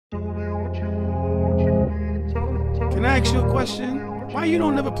I ask you a question? Why you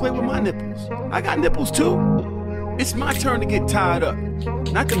don't never play with my nipples? I got nipples too. It's my turn to get tied up.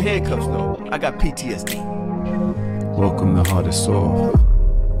 Not them handcuffs though. I got PTSD. Welcome to Hardorsoft,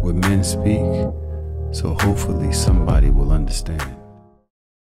 where men speak, so hopefully somebody will understand.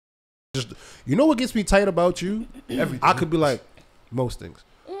 Just, you know what gets me tight about you? Everything. I could be like, most things.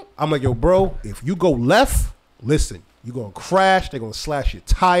 I'm like, yo, bro, if you go left, listen, you're going to crash. They're going to slash your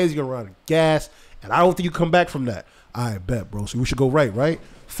tires. You're going to run out of gas. And I don't think you come back from that. I bet, bro. So we should go right?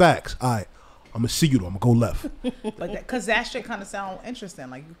 Facts. All right. I'm going to see you, though. I'm going to go left. Like that, because that shit kind of sound interesting.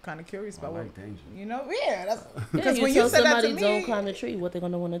 Like, you're kind of curious about like danger. You know? Yeah. That's, because when you you said that to somebody me, don't climb the tree, what they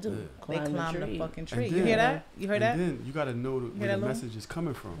going to want to do? They climb the fucking tree. Then, you hear that? You heard that? And then you got to know where the message is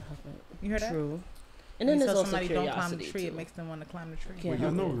coming from. You heard that? True. And then there's also somebody curiosity, don't climb the tree, too. it makes them want to climb the tree. Well, you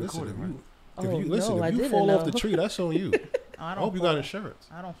know we're recording, right? If you fall off the tree, that's on you. I hope you got insurance.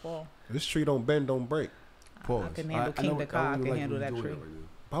 I don't fall. This tree don't bend, don't break. Pause. I can handle King the car. I can handle that tree.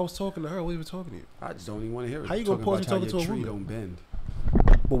 I was talking to her. We were talking to you. I just don't even want to hear it. How you gonna pause me talking to a tree woman? Don't bend.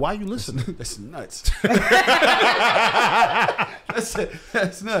 But why you listening? That's nuts.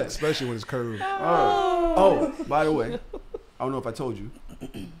 That's nuts. Especially when it's curved. Oh, by the way, I don't know if I told you.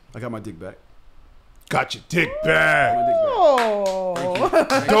 I got my dick back. Got your dick back. Oh.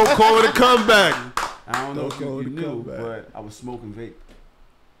 Don't call it a comeback. I don't know if you knew, but I was smoking vape.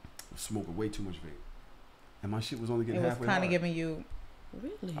 I was smoking way too much vape. And my shit was only getting halfway hard. It was kind of giving you...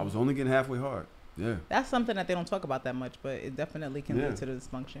 Really? I was only getting halfway hard. Yeah. That's something that they don't talk about that much, but it definitely can lead to the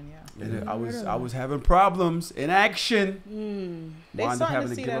dysfunction, yeah. And I was having problems in action. They're starting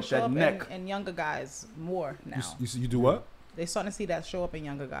to see that show up in younger guys more now. You do what? They're starting to see that show up in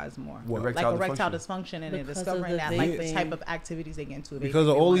younger guys more. What? Like erectile dysfunction, and they're discovering that, like, the type of activities they get into. Because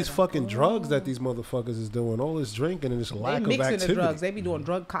of all these fucking drugs that these motherfuckers is doing, all this drinking and this lack of activity. The drugs. They be doing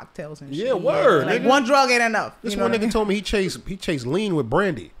drug cocktails and shit. Yeah, word. Like, one drug ain't enough. This one nigga told me he chased lean with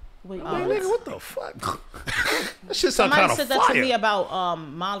brandy. Wait, nigga, what the fuck? That shit sound kind of fire. Somebody said that to me about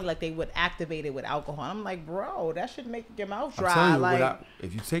Molly, like they would activate it with alcohol. I'm like, bro, that should make your mouth dry. Like,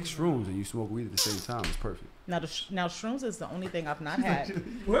 if you take shrooms and you smoke weed at the same time, it's perfect. Now, shrooms is the only thing I've not had.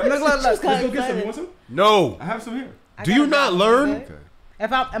 Look, let's go get some. You want some? No. I have some here. Do you not learn? Okay.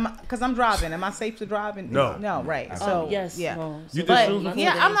 If because I'm driving, am I safe to drive? No, right. So yes, yeah. no. You did but shrooms before?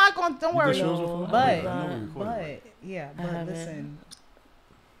 yeah, I'm not going. Don't worry. But yeah, but listen.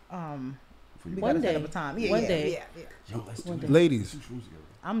 We one gotta day, set up a time. One day. Yo, let's do ladies.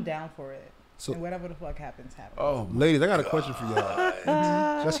 I'm down for it. So, and whatever the fuck happens, happens. Oh, ladies, I got a question for y'all.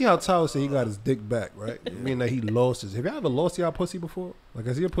 So I see how Tyler said he got his dick back, right? I mean that he lost his. Have y'all ever lost y'all pussy before? Like,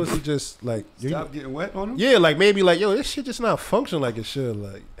 is your pussy just like stop getting wet on him? Yeah, like maybe like yo, this shit just not functioning like it should.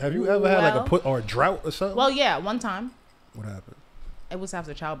 Like, have you ever had like a drought or something? Well, yeah, one time. What happened? It was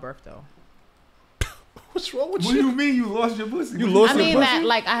after childbirth though. What's wrong with you? What do you mean you lost your pussy? You lost your pussy? That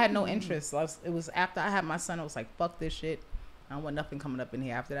like I had no interest. It was after I had my son. I was like, fuck this shit. I don't want nothing coming up in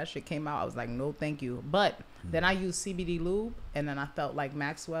here. After that shit came out, I was like, no, thank you. But then I used CBD lube, and then I felt like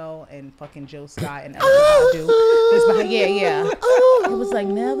Maxwell and fucking Jill Scott and everybody do. It was like,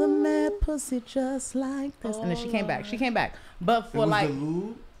 never met pussy just like this. And then she came back. But for like, the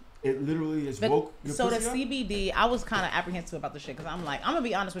lube, it literally is woke your so the pussy up? CBD, I was kind of apprehensive about the shit because I'm like, I'm gonna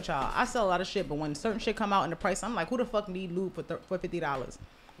be honest with y'all. I sell a lot of shit, but when certain shit come out in the price, I'm like, who the fuck need lube for $50?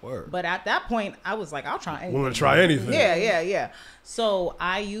 Word. But at that point, I was like, I'll try anything. Willing to try anything. Yeah. So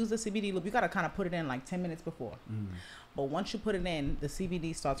I use the CBD lube. You got to kind of put it in like 10 minutes before. But once you put it in, the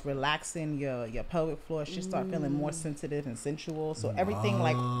CBD starts relaxing your pelvic floor. She start feeling more sensitive and sensual. So everything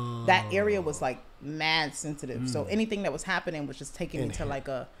like that area was like mad sensitive. So anything that was happening was just taking me to like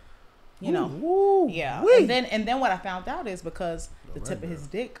a, you know, yeah. And then what I found out is because the tip of his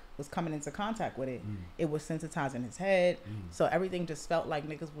dick was coming into contact with it, it was sensitizing his head. So everything just felt like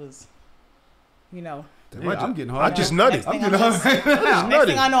niggas was, you know. I'm getting hard. I just nutted. Next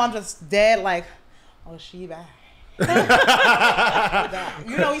thing I know, I'm just dead. Like, oh, she back.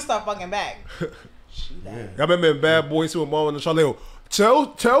 You know, he start fucking back. She back. I remember in Bad Boys 2 and Mom and Charlie,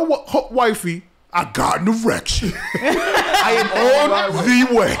 tell what wifey I got an erection. I am on the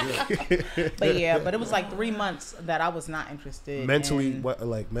way. But it was like 3 months that I was not interested. Mentally,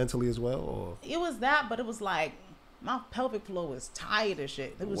 like mentally as well, or it was that, but it was like my pelvic floor was tired as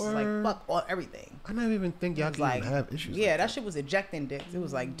shit. It was like fuck everything. I never even think y'all can even have issues. Yeah, that shit was ejecting dicks. It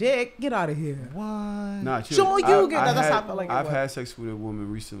was like, dick, get out of here. What? Nah, that's how I felt like I've had sex with a woman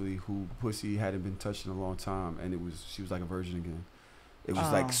recently who pussy hadn't been touched in a long time, and she was like a virgin again. It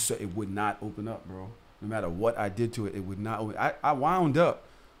was like it would not open up, bro. No matter what I did to it, it would not open. I wound up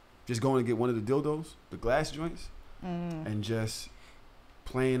just going to get one of the dildos, the glass joints, and just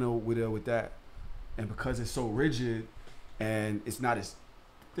playing with her with that. And because it's so rigid, and it's not as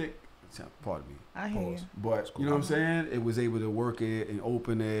thick. Pardon me. I hear you. But you know what I'm saying? It was able to work it and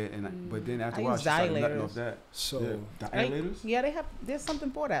open it, and but then after a while, she started letting off that. So dilators? Yeah, there's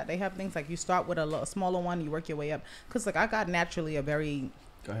something for that. They have things like you start with a smaller one, you work your way up. Cause like I got naturally a very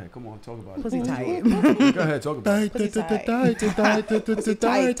Go ahead, come on, talk about it. pussy tight. Go ahead, talk about it. Pussy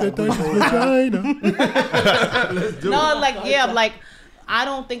tight. Let's do No, it. like yeah, like I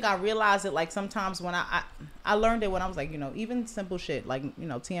don't think I realized it. Like sometimes when I learned it when I was like, you know, even simple shit like, you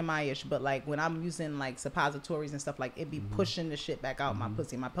know, TMI-ish, but like when I'm using like suppositories and stuff, like it be pushing the shit back out my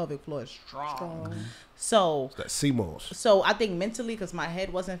pussy. My pelvic floor is strong. So that CMOS. So I think mentally, because my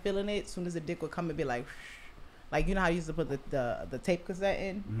head wasn't feeling it, as soon as the dick would come and be like you know how you used to put the tape cassette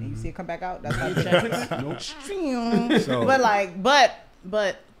in and you see it come back out? That's how the check. So, But like, but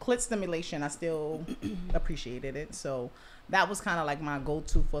clit stimulation, I still appreciated it. So that was kind of like my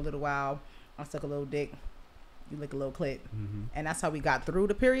go-to for a little while. I suck a little dick, you lick a little clit, and that's how we got through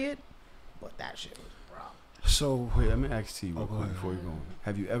the period. But that shit was rough. so Wait, let me ask T real go quick ahead. before you go on.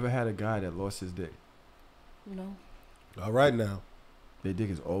 Have you ever had a guy that lost his dick? No. all right now, Their dick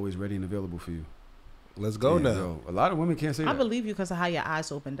is always ready and available for you. let's go Yeah, now. yo, a lot of women can't say I that. believe you because of how your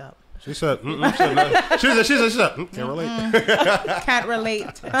eyes opened up. She said, she said, can't relate. Can't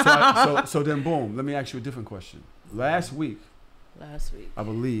relate. So then, boom. Let me ask you a different question. Last week, I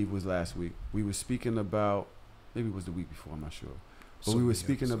believe was last week, we were speaking about, maybe it was the week before, I'm not sure. But So we were many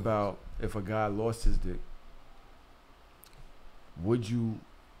speaking episodes. about if a guy lost his dick, would you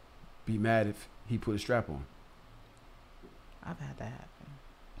be mad if he put a strap on? I've had that happen.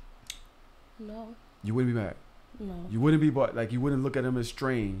 No. You wouldn't be mad. No. You wouldn't be, but like you wouldn't look at him as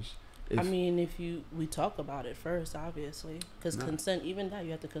strange. If, I mean, we talk about it first, obviously, because Nah. consent, even that,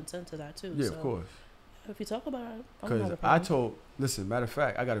 you have to consent to that too. yeah, so of course. If you talk about it, I'm Because not a I problem. told, listen, matter of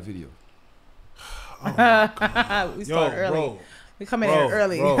fact, I got a video. We start early. Bro, We come in here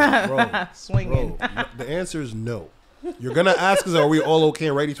early. bro, Swinging. bro, the answer is no. You're gonna ask us, are we all okay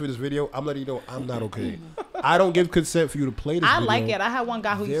and ready for this video? I'm letting you know I'm not okay. I don't give consent for you to play this I video. like it. I had one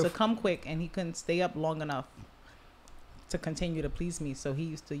guy who used to Therefore- come quick and he couldn't stay up long enough to continue to please me. So he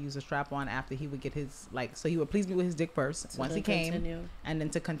used to use a strap on after he would get his, like, so he would please me with his dick first So once then he came. continue. And then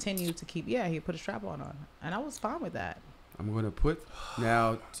to continue to keep, he put a strap on. And I was fine with that. I'm gonna put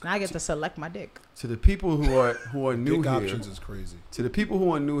now Now I get to select my dick. to the people who are new Dick here. options is crazy. To the people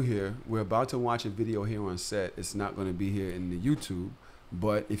who are new here, we're about to watch a video here on set. It's not going to be here in the YouTube,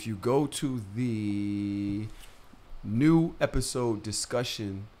 but if you go to the new episode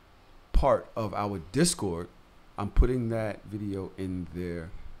discussion part of our Discord, I'm putting that video in there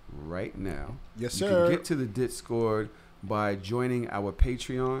right now. Yes, You sir. can get to the Discord by joining our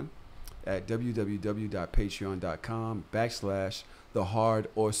Patreon at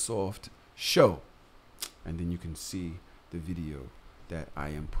www.patreon.com/thehardorsoftshow. And then you can see the video that I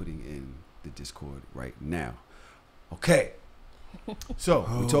am putting in the Discord right now. Okay. So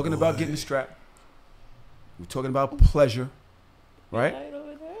we're talking about getting the strap. We're talking about pleasure. Right? Right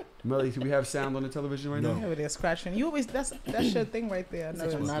over there. Melly, do we have sound on the television right No. now? Over there scratching. You always, that's your thing right there. I It's like,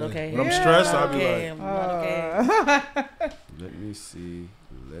 I'm noticed. not okay. When I'm stressed, I'll be okay, like, I'm not okay. Let me see.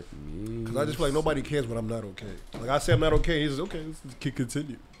 Let me. because I just feel like nobody cares when I'm not okay. Like I say I'm not okay, he's okay, this can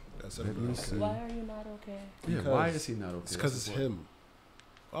continue. That's it. Let me see. Why are you not okay? Yeah, why is he not okay? It's because That's it's the him.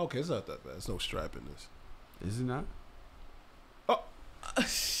 Okay, it's not that bad. There's no strap in this. point. Is it not?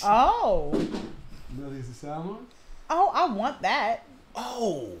 Oh. Melly, is the sound on? Oh, I want that.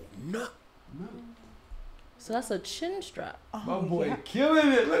 Oh, no. No. So that's a chin strap. Oh, My boy yeah.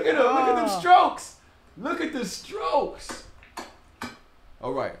 killing it. Look at him. Look at them strokes. Look at the strokes.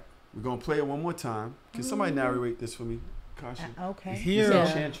 All right. We're going to play it one more time. Can somebody narrate this for me, Kasha? Okay. Here. Miss Yeah.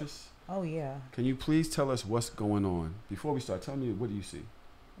 Enchantress, Oh, yeah. can you please tell us what's going on? Before we start, tell me, what do you see?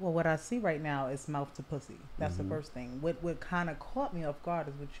 Well, what I see right now is mouth to pussy. That's Mhm. the first thing. What kind of caught me off guard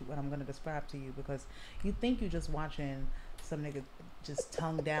is what I'm going to describe to you, because you think you're just watching some nigga just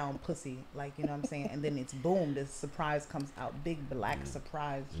tongue down pussy, like, you know what I'm saying? And then it's boom, this surprise comes out. Big black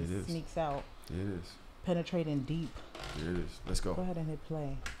surprise It just is. sneaks out, It is. penetrating deep. It is. Let's Go go. ahead and hit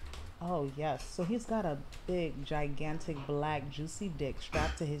play. Oh, yes. So he's got a big, gigantic, black, juicy dick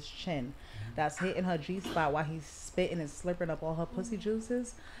strapped to his chin that's hitting her G-spot while he's spitting and slurping up all her pussy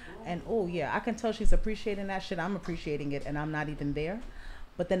juices. And, oh, yeah, I can tell she's appreciating that shit. I'm appreciating it, and I'm not even there.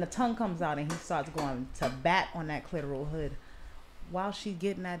 But then the tongue comes out, and he starts going to bat on that clitoral hood while she's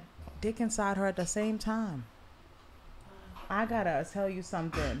getting that dick inside her at the same time. I gotta tell you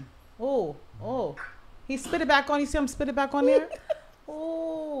something. Oh. He spit it back on. You see him spit it back on there?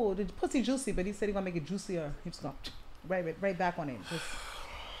 Oh, the pussy juicy, but he said he's gonna make it juicier. He's gonna right back on it. Just,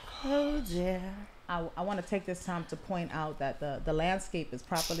 Oh, yeah. I want to take this time to point out that the landscape is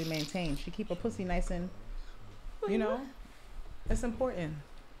properly maintained. She keep her pussy nice and, you know, it's important.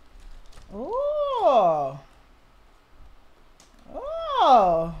 Oh.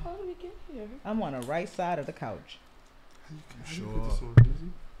 Oh. How did we get here? I'm on the right side of the couch. Sure.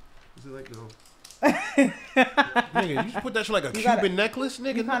 Is it like Nigga, you put that shit like a Cuban necklace,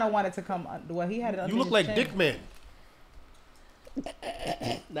 nigga. You kind of wanted to come. Well, he had it under You look his like chin. Dick Man.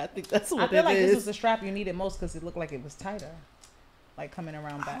 I think that's what I feel like it this is. was the strap you needed most because it looked like it was tighter, like coming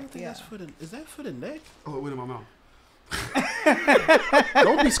around I back. don't think Yeah. that's for the. Is that for the neck? Oh, it went in my mouth.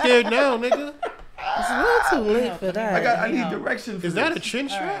 Don't be scared now, nigga. It's a little too late for that. I need direction. For Is that a this. chin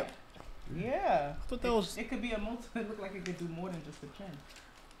strap? Alright. Yeah. I thought that was. It could be a multi. It looked like it could do more than just the chin.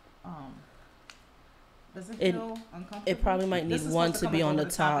 Does it feel uncomfortable? It probably might need one to be on the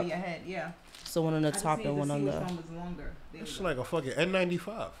top. Of your head. Yeah. So one on the top and one on the. Which one was longer. There It's we go. like a fucking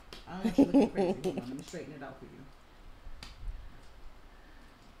N95. I don't want you looking crazy. Hold on, let me straighten it out for you.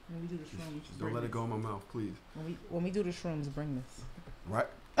 When we do the shrooms, Just don't let it go in my mouth, please. When we do the shrooms, bring this. Right.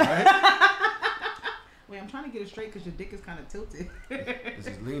 Wait, I'm trying to get it straight because your dick is kind of tilted. This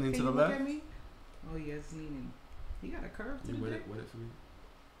is leaning Can to you the look left. at me? Oh yeah, it's leaning. You got a curve to You the wet dick? it for me.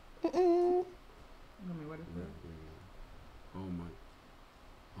 Let me wet it for you. Oh my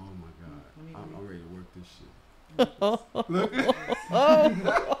God. Let me- I'm ready to work this shit.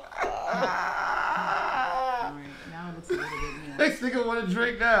 Alright, now it looks a little bit more. Next nigga want to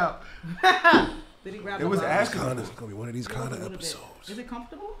drink now. Did he grab It the was bottom? asking. It's gonna be one of these It was kind a of little bit. episodes. Is it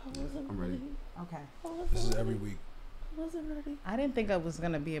comfortable? I'm ready. Okay. This is every week. Wasn't ready. I didn't think I was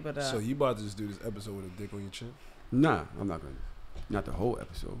gonna be able to. So you about to just do this episode with a dick on your chin? Nah, I'm not gonna. Not the whole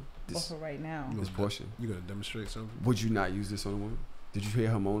episode. But This for right now. this portion. You gonna demonstrate something? Would you not use this on a woman? Did you hear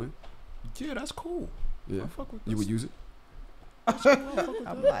her moaning? Yeah, that's cool. Yeah. I fuck with You this. would use it?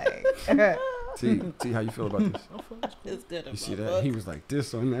 I'm like, T, how you feel about this? I fuck with It's good. You see that? He was like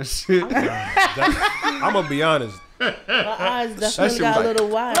this on that shit. I'm gonna be honest. My eyes shit definitely was got a like- little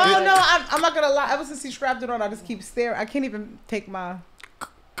wide. no, I'm not gonna lie. Ever since he strapped it on, I just keep staring. I can't even take my.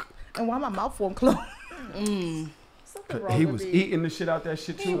 And why my mouth won't close? Something wrong He with was me. eating the shit out that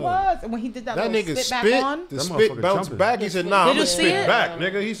shit He too. was, and when he did that, That little nigga spit back spit. on, The That spit motherfucker bounced jumping. back. He said, "Nah, Did I'm you gonna see spit it? back,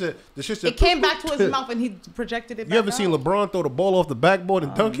 nigga." He said, "The shit said." it came back to his mouth, and he projected it. You ever back seen out. LeBron throw the ball off the backboard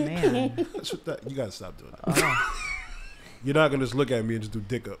and Oh, dunk it? man. That's what that. You gotta stop doing that. Oh. You're not gonna just look at me and just do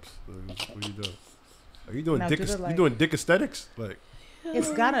dick ups. What are you doing? Are you doing Now dick? do the, You like- doing dick aesthetics? Like It's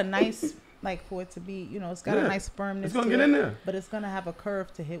got a nice, like for it to be, it's got a Yeah. nice firmness. It's gonna to get it, in there. but it's gonna have a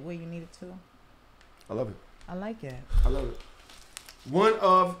curve to hit where you need it to. I love it. I like it. I love it. One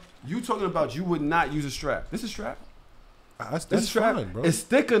of you talking about you would not use a strap. This is strap. that's This is strap. fine, bro. It's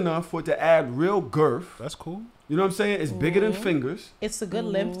thick enough for it to add real girth. That's cool. You know what I'm saying? It's bigger than Mhm. fingers. It's a good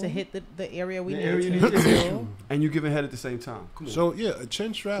length to hit the area we The need area it you to. need to and you giving head at the same time. Come on. So yeah, a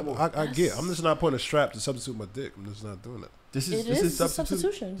chin strap. Come on. I get. I'm just not putting a strap to substitute my dick. I'm just not doing that. this It is is a substitute.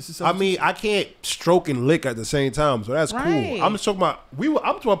 substitution. This is I mean, substitution. I can't stroke and lick at the same time, so that's Right. cool. I'm just talking about I'm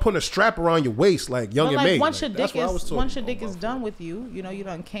talking about putting a strap around your waist like Young But and like May. once Like, your that's dick what I was is talking once your about, dick is my done fault. with you, you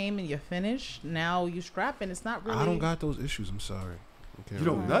done came and you're finished. Now you strapping. It's not really. I don't got those issues. I'm sorry. Okay, You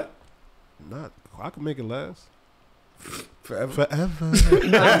don't nut Not. I can make it last forever. forever. I was about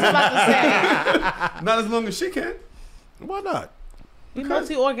to say Not as long as she can. Why not? we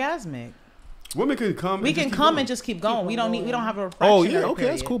multi-orgasmic. Women can come. We and just can keep come going. and just keep going. We don't need. We don't have a. Oh yeah, refractionary okay,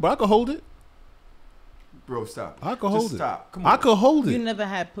 that's period. cool. But I can hold it. Bro, stop. I can Just hold it. stop. Come on. I could hold You it. never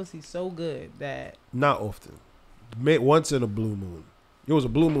had pussy so good that. Not often. Once in a blue moon. It was a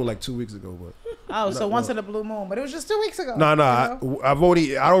blue moon like 2 weeks ago, but Oh, so No, once no. in a blue moon, but it was just 2 weeks ago. no, you know? I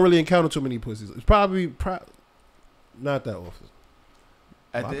don't really encounter too many pussies. It's probably not that often.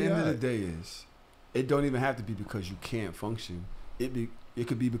 At I'll the be end of the alright. day, it don't even have to be because you can't function. It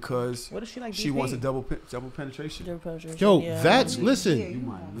could be because What if she like? she DP? wants a double penetration. Yo, Yeah. that's Yeah, listen. you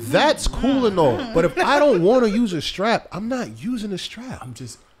might. That's cool and all, but if I don't want to use a strap, I'm not using a strap. I'm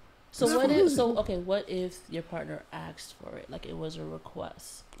just So That's what cool. if? So okay, what if your partner asked for it? Like it was a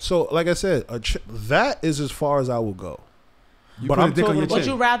request. So, like I said, that is as far as I will go. you But put I'm a dick on your talking Would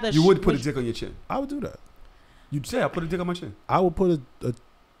chin. you rather? You would put a dick on your chin. I would do that. You'd say I put a dick on my chin. I would put a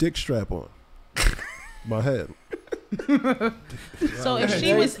dick strap on my head. So if she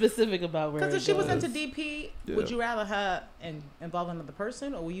Very was, specific about where. because if it she was goes. into DP, Yeah. would you rather her involve another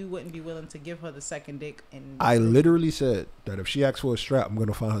person, or you wouldn't be willing to give her the second dick? And I literally said that if she asks for a strap, I'm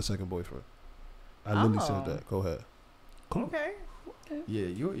gonna find her second boyfriend. I literally said Oh. that. Go ahead. Cool. Okay. Yeah,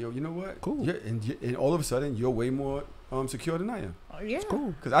 you know what? Cool. And all of a sudden, you're way more secure than I am. Oh, yeah.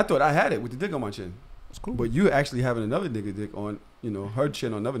 Cool. Because I thought I had it with the dick on my chin. It's cool. But you actually having another nigga dick on, her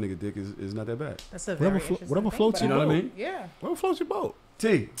chin on another nigga dick is not that bad. That's a very whatever floats your your boat. You know what I boat. mean? Yeah. Whatever floats your boat.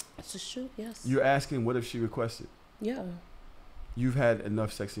 T, It's a shoot, yes. you're asking what if she requested? Yeah. You've had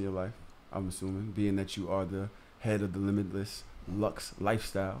enough sex in your life, I'm assuming, being that you are the head of the Limitless Luxe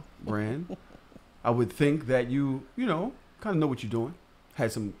lifestyle brand. I would think that you kind of know what you're doing.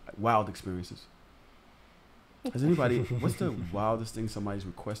 Had some wild experiences. Has anybody, what's the wildest thing somebody's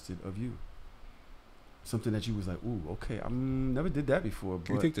requested of you? Something that you was like, ooh, okay, I never did that before. But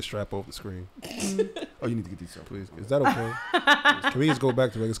Can you take the strap off the screen, oh, you need to get these up. please? Is that okay? Can we just go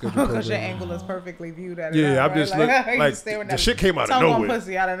back to regular schedule Because your program? angle is perfectly viewed at it. Yeah, out, I'm just right? like staring the at shit came out of tongue on nowhere.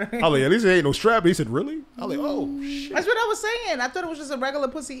 pussy. I don't know. I was like, at least there ain't no strap. He said, really? I was like, oh shit. That's what I was saying. I thought it was just a regular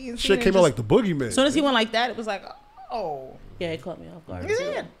pussy eating. Shit came out like the boogeyman. As soon as he went like that, it was like, oh. Yeah, it caught me off guard.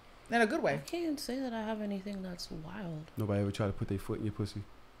 Yeah. too. In a good I way. can't say that I have anything that's wild. Nobody ever try to put their foot in your pussy?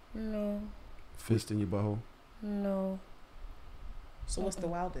 No. Fist in your butthole? No. So what's the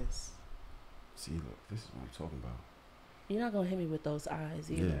wildest? See, look, this is what I'm talking about. You're not gonna hit me with those eyes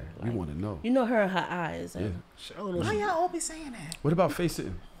either. Yeah, we Like, want to know. You know her and her eyes. Yeah. And I don't know. Why y'all all be saying that? What about face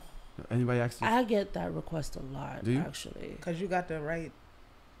sitting? Anybody ask you? I get that request a lot, Do you? actually. Because you got the right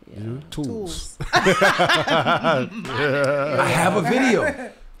Yeah. You do? Tools. I have a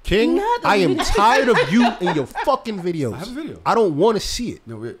video. King, Not the I am video. tired of you and your fucking videos. I have a video. I don't want to see it.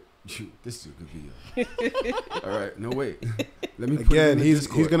 No, wait. Shoot, this is a good video. All right, no wait. Let me put it Again, in the he's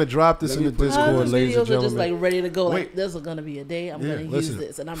Discord. gonna drop this Let in me the put it in All the Discord, those ladies and videos are just gentlemen. like ready to go. Like, Wait. this is gonna be a day. I'm Yeah, gonna listen, use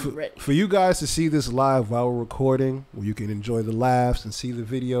this, and I'm ready. For you guys to see this live while we're recording, where you can enjoy the laughs and see the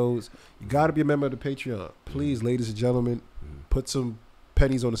videos, you got to be a member of the Patreon. Please, ladies and gentlemen, put some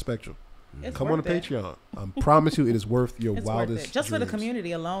pennies on the spectrum. It's Come on worth the it. Patreon. I promise you, it is worth your It's wildest worth it. Just for the dreams.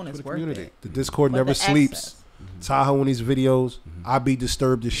 community alone, For it's the worth community. it. The Discord But never the sleeps. access. Tahoe in these videos, I be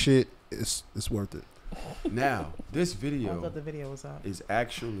disturbed as shit. It's worth it. Now, this I video thought the video was up. is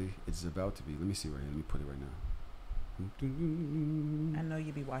actually, it's about to be. Let me see right here. Let me put it right now. I know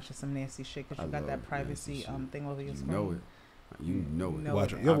you be watching some nasty shit because I you got love that privacy nasty shit. thing over your You screen. know it. You know it. know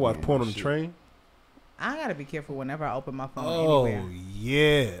Watch it. it. You ever watch I porn be on the shit. train? I gotta be careful whenever I open my phone Oh anywhere.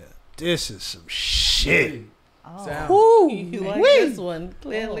 yeah, this is some shit. Oh. Sound. Ooh, You like wee. this one,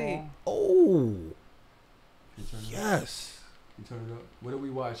 clearly. Oh Can you turn it up? yes. Can you turn it up? What are we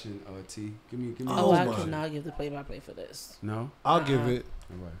watching, T? Give me. Oh, Oh I my. cannot give the play-by-play for this. No? I'll give it.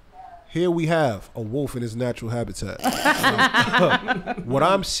 All right. Here we have a wolf in his natural habitat. What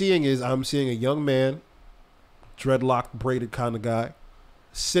I'm seeing is a young man, dreadlock braided kind of guy,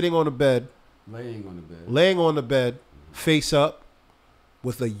 sitting on a bed, Laying on the bed. laying on the bed, face up,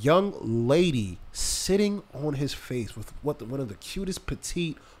 with a young lady sitting on his face with one of the cutest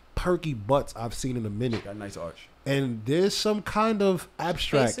petite perky butts I've seen in a minute. Got a nice arch. And there's some kind of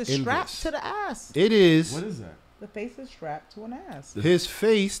abstract Face is in strapped this. to the ass. It is. What is that? The face is strapped to an ass. His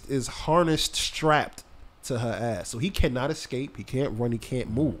face is harnessed, strapped to her ass. So he cannot escape. He can't run. He can't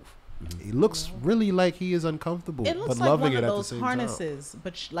move. He looks really like he is uncomfortable, It looks but like loving one it of at the those same harnesses,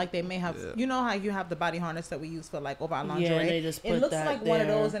 but like they may have. Yeah. You know how you have the body harness that we use for like over our Yeah, lingerie. they just It put looks that like one of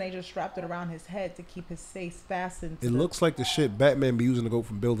there. those, and they just strapped it around his head to keep his face fastened. To time. It looks like the shit Batman be using to go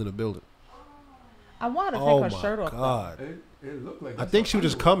from building to building. I wanted to take Oh her my shirt off. god! It looked like I think she was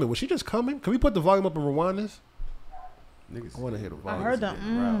just coming. Was she just coming? Can we put the volume up and rewind this? Niggas. I wanna hear the I volume. heard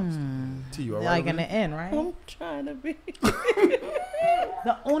the T, you all right? like over in the there? end, right? I'm trying to be.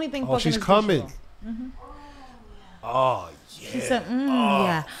 The only thing. Oh, fucking she's is coming. visual. Oh yeah. She said,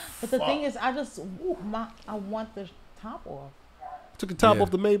 yeah. But the thing is, I want the top off. Took the top Yeah, off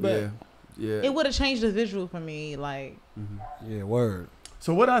the Maybach. Yeah. It would have changed the visual for me. Like, Yeah, word.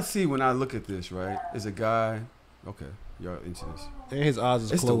 So what I see when I look at this, right, is a guy. Okay, y'all into this. And his eyes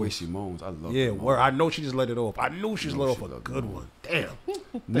is It's the way closed. she moans. I love. Yeah, her moan. word. I know she just let it off. I knew she just No, let she off a let good it off. one. Damn.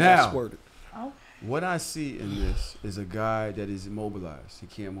 I Now, squirted. what I see in this is a guy that is immobilized. He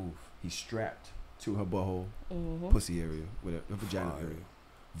can't move. He's strapped to her butthole, pussy area, whatever, her vagina Fire. area,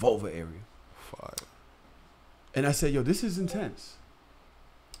 vulva area. Fire. And I said, yo, this is intense.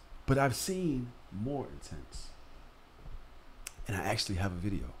 But I've seen more intense. And I actually have a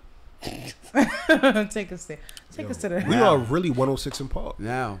video. take us there. Take Yo, us to the. We are really 106 in Park.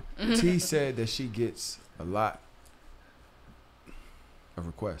 Now, T said that she gets a lot of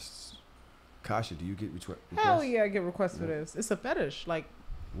requests. Kasha, do you get requests? Hell yeah, I get requests for this. It's a fetish. Like,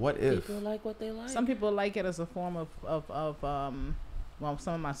 What if? People like what they like. some people like it as a form of well,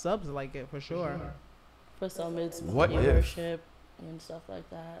 some of my subs like it for sure. For some, it's What if? viewership and stuff like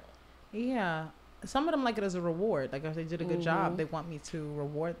that. Yeah. Some of them like it as a reward. Like if they did a good job, they want me to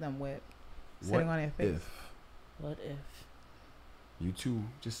reward them with sitting What on their face. if What if? you two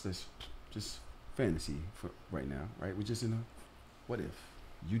just fantasy for right now, right? We're just in a, what if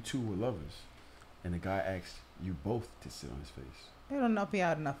you two were lovers and the guy asked you both to sit on his face? I don't know if he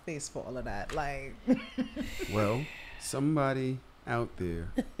had enough face for all of that. Like, Well, somebody out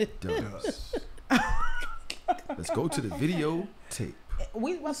there does. Let's go to the video tape.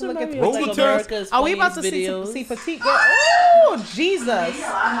 we about to look at Roll the tape. Are we about to see petite girl? Oh, Jesus.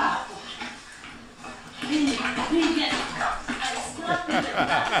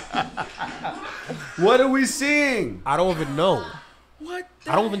 What are we seeing? I don't even know. What?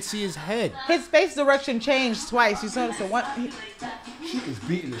 I don't even see his head. His face direction changed twice. You saw it. So one. She is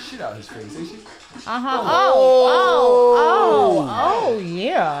beating the shit out of his face, ain't she? Oh,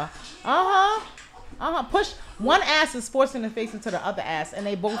 yeah. Push. One ass is forcing the face into the other ass, and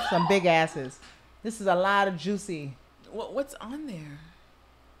they both some big asses. This is a lot of juicy. What's on there?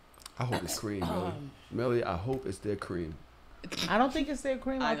 I hope it's cream, Melly. Melly, I hope it's their cream. I don't think it's their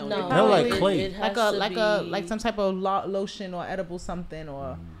cream. I don't think know. They're like It- clay. it has to be- like some type of lotion or edible something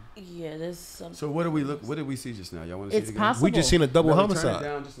or. Yeah, there's some. So what did we see just now? Y'all want to see It's it again? possible. We just seen a double Melly, turn it homicide.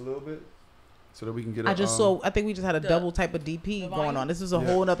 down just a little bit so that we can get I just saw. I think we just had a The- double type of DP the going volume? on. This is a Yeah.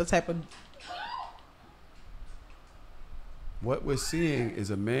 whole other type of. What we're seeing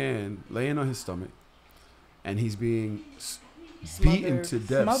is a man laying on his stomach and he's being beaten to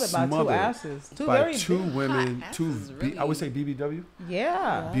death, Smothered by two asses. Two by very two big. women, Hot two asses, I would say BBW.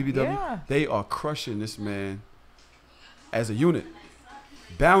 Yeah. BBW. Yeah. They are crushing this man as a unit,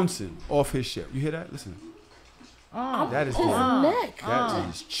 bouncing off his shit. You hear that? Listen. That is his his neck. That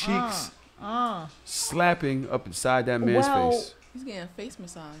is his cheeks slapping up inside that man's Well, face. He's getting a face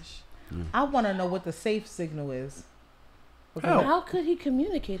massage. I want to know what the safe signal is. Hell. How could he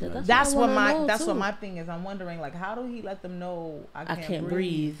communicate that? That's what I my wanna know, that's what too. my thing is. I'm wondering, like, how do he let them know I I can't, can't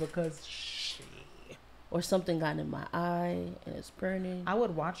breathe breathe. because Or something got in my eye and it's burning. I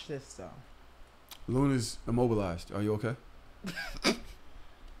would watch this though. Luna's immobilized. Are you okay?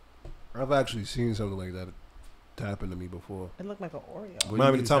 I've actually seen something like that happen to me before. It looked like an Oreo. What do you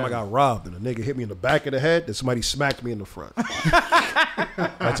Remember mean the time I it's got robbed and a nigga hit me in the back of the head and somebody smacked me in the front.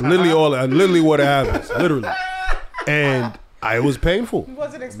 That's literally what happens. Literally. And it was painful. He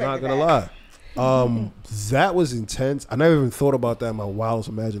wasn't I'm expecting not gonna lie. That was intense. I never even thought about that in my wildest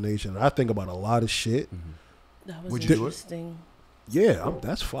imagination. I think about a lot of shit. That was Would you do it? interesting. Yeah,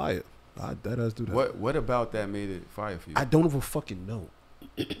 that's fire. That does do that. What about that made it fire for you? I don't even fucking know.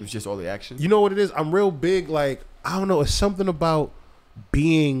 It was just all the action. You know what it is? I'm real big. Like, I don't know. It's something about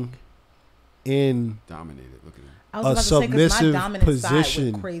being in. Dominated. Look at him. I was A about to say, 'cause my submissive dominant side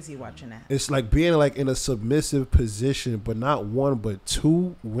position. went crazy watching that. It's like being like in a submissive position, but not one, but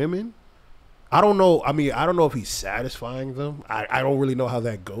two women. I don't know. I mean, I don't know if he's satisfying them. I don't really know how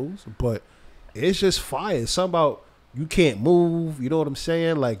that goes, but it's just fire. It's something about you can't move. You know what I'm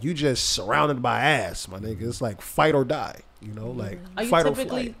saying? Like you just surrounded by ass, my nigga. It's like fight or die. You know, like Are you fight or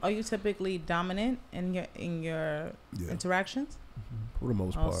typically flight. dominant in your Yeah, interactions? for the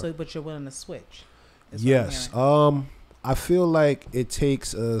most part. Also, but you're willing to switch. is what I'm Yes. hearing. I feel like it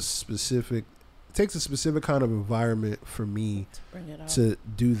takes a specific kind of environment for me Bring it out. to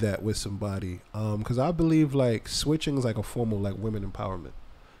do that with somebody. Because I believe like switching is like a form of like women empowerment,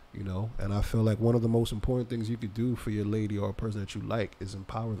 you know. And I feel like one of the most important things you could do for your lady or a person that you like is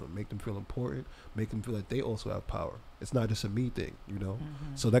empower them, make them feel important, make them feel that they also have power. It's not just a me thing, you know.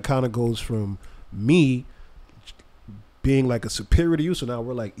 So that kind of goes from me being like a superior to you, so now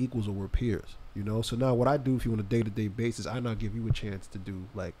we're like equals or we're peers, you know. So now what I do for you on a day-to-day basis, I now give you a chance to do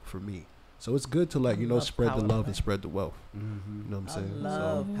like for me. So it's good to like, you know, Love spread the power love play. and spread the wealth. Mm-hmm. You know what I'm I saying?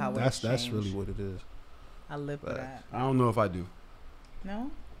 love so power that's exchange. really what it is. I live for Facts. that. I don't know if I do. No?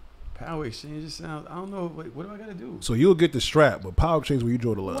 Power exchange just sounds. I don't know. What do I gotta do? So you'll get the strap, but power exchange where you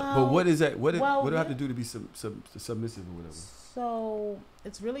draw the line. Well, But what is that? What do I have yeah. to do to be submissive or whatever? So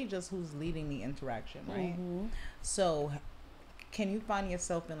it's really just who's leading the interaction, right? Mhm. So can you find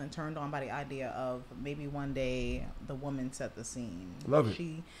yourself feeling turned on by the idea of maybe one day the woman set the scene? Love it.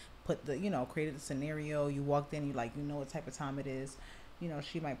 She put created the scenario. You walked in, you know what type of time it is. You know,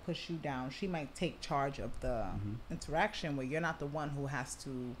 she might push you down. She might take charge of the interaction where you're not the one who has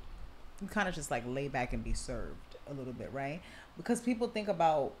to. You kind of just like lay back and be served a little bit, right? Because people think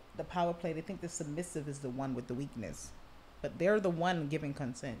about the power play. They think the submissive is the one with the weakness, but they're the one giving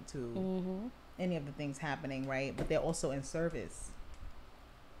consent to any of the things happening, right? But they're also in service.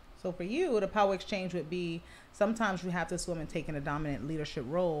 So for you, the power exchange would be sometimes you have this woman taking a dominant leadership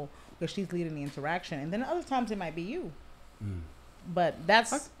role because she's leading the interaction, and then other times it might be you. But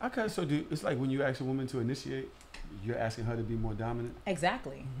that's I kind of do. It's like when you ask a woman to initiate, you're asking her to be more dominant.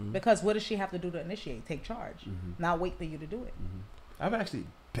 exactly because what does she have to do to initiate? Take charge, not wait for you to do it. I've actually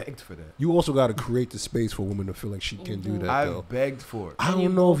begged for that. You also got to create the space for women to feel like she can do that. I though. begged for it. I And you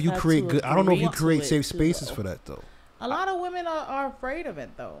don't know if both you have create to good. I don't know if you agree to create it safe too, spaces though. for that though. A lot of women are afraid of it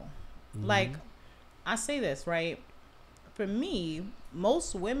though. Mm-hmm. Like, I say this, right? For me,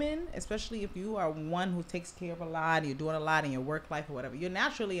 most women, especially if you are one who takes care of a lot, you're doing a lot in your work life or whatever, you're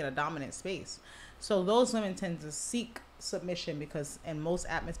naturally in a dominant space. So those women tend to seek submission because in most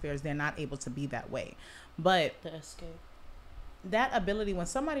atmospheres, they're not able to be that way. But The escape. that ability, when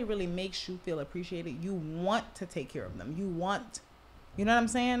somebody really makes you feel appreciated, you want to take care of them. You want, you know what I'm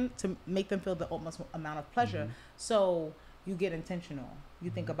saying? To make them feel the utmost amount of pleasure. So you get intentional. You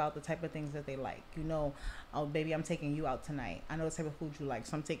think about the type of things that they like. You know, oh, baby, I'm taking you out tonight. I know the type of food you like,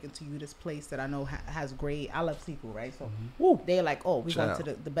 so I'm taking to you this place that I know has great. I love seafood, right? So they're like, oh, we're going to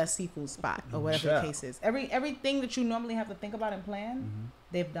the best seafood spot or whatever the case is. Everything that you normally have to think about and plan,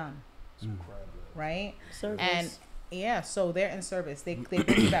 they've done, right? Service. And yeah, so they're in service. They bring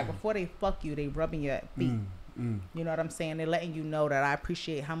you back before they fuck you. They rubbing your feet. You know what I'm saying? They're letting you know that I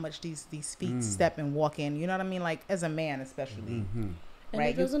appreciate how much these feet step and walk in. You know what I mean? Like as a man, especially. And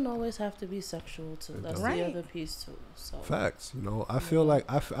right? it doesn't always have to be sexual too. That's Right. the other piece too. So Facts. You know, I feel like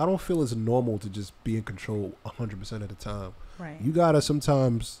I don't feel it's normal to just be in control 100% of the time. Right. You gotta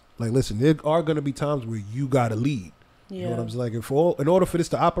sometimes like listen. There are gonna be times where you gotta lead. You know what I'm saying? Like in order for this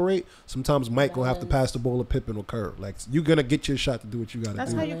to operate, sometimes Mike gonna have to pass the ball to Pippen or Kerr. Like you're gonna get your shot to do what you gotta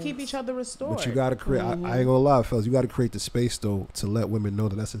That's do. how you keep each other restored. But you gotta create. I ain't gonna lie, fellas. You gotta create the space though to let women know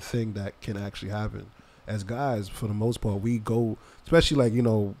that that's a thing that can actually happen. As guys, for the most part, we go, especially like you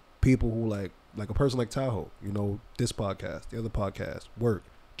know people who like a person like Tahoe. You know this podcast, the other podcast, work,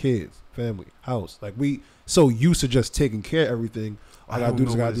 kids, family, house. Like we so used to just taking care of everything. I gotta do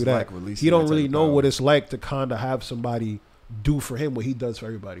this, I gotta do that. He don't really know what it's like to kind of have somebody do for him what he does for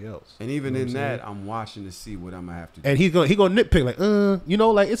everybody else. And even you know in what I'm that, I'm watching to see what I'm gonna have to do. and he's gonna nitpick like, you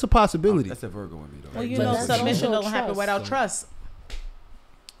know, like it's a possibility. That's a Virgo in me though. Well, you But know, that's submission also don't happen trust. without trust.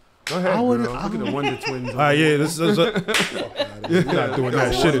 Go ahead, I wouldn't- girl. Look at the Wonder Twins. All right, yeah, this is you're not doing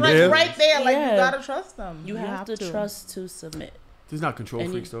that shit in Like there. right there, like Yeah. you gotta trust them. you have to trust to submit. There's not control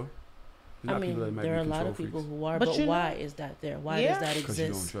And freaks though. There's I not people that mean, might there are be a lot control of people freaks. who are, But but you why know- is that there? Why Yeah. does that Because you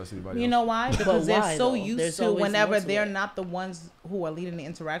don't exist? trust anybody You else. know why? Because they're why, so though? used There's to always whenever more to they're it. not the ones who are leading the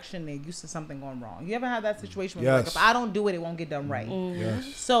interaction, they're used to something going wrong. You ever had that situation where you're like, Yes. if I don't do it, it won't get done right.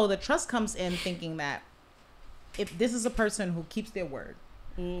 Yes. So the trust comes in thinking that if this is a person who keeps their word,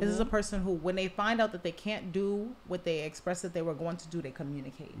 this is a person who, when they find out that they can't do what they expressed that they were going to do, they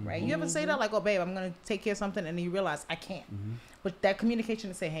communicate, right? You ever say that, like, oh, babe, I'm going to take care of something, and then you realize, I can't. But that communication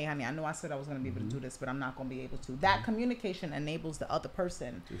to say, hey, honey, I know I said I was going to be able to do this, but I'm not going to be able to. That communication enables the other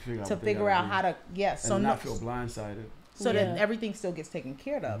person to figure out how to, yes. So and no, not feel blindsided. so that Yeah. everything still gets taken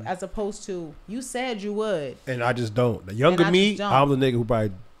care of, as opposed to, you said you would. And I just don't. The younger And I me, just don't. I'm the nigga who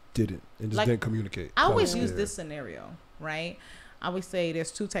probably didn't and just Like, didn't communicate. I So always was use scared. this scenario, right? I always say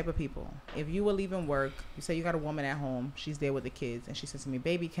there's two type of people. If you were leaving work, you say you got a woman at home, she's there with the kids, and she says to me,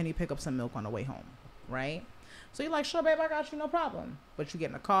 baby, can you pick up some milk on the way home, right? So you're like, sure, babe, I got you, no problem. But you get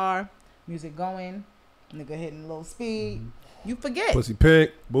in the car, music going, nigga hitting a little speed, you forget. Pussy pink,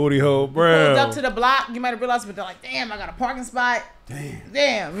 booty hole Pulled brown. up to the block, you might have realized, but they're like, damn, I got a parking spot.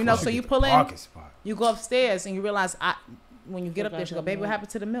 Damn, you know, so you pull in, Parking spot. you go upstairs, and you realize, when you get up there, Forgot she go, the baby, what milk. happened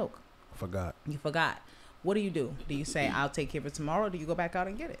to the milk? Forgot. You forgot. What do? Do you say, I'll take care of it tomorrow, or do you go back out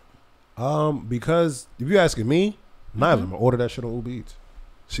and get it? Because if you're asking me, neither. I'm gonna order that shit on Uber Eats.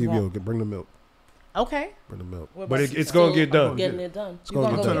 See if yo bring the milk. Okay. Bring the milk. What But about it's you? gonna Still get done. Getting it done. It's You gonna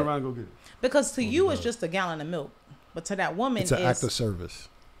gonna get go Turn done. get around and go get it. Because to you, it's just a gallon of milk. But to that woman, It's an act of is service.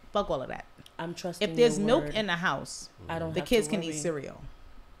 fuck all of that. I'm trusting. If there's your milk word. in the house, I don't. the have kids to can eat worry. cereal.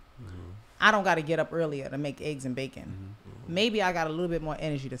 I don't got to get up earlier to make eggs and bacon. Maybe I got a little bit more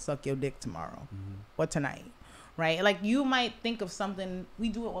energy to suck your dick tomorrow or tonight. Right? Like you might think of something, we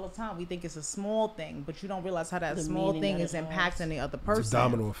do it all the time. We think it's a small thing, but you don't realize how that The small meaning thing that is it impacting has. the other person. It's a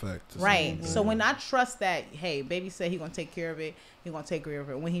domino effect. Right. So when I trust that, hey, baby said he gonna take care of it, he gonna take care of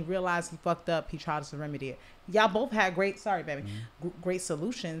it. When he realized he fucked up, he tries to remedy it. Y'all both had great, sorry, baby, great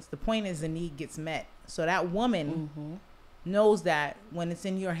solutions. The point is the need gets met. So that woman knows that when it's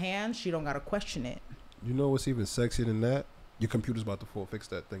in your hands, she don't gotta question it. You know what's even sexier than that? Your computer's about to fix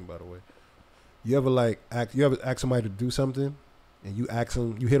that thing, by the way. You ever ask somebody to do something and you ask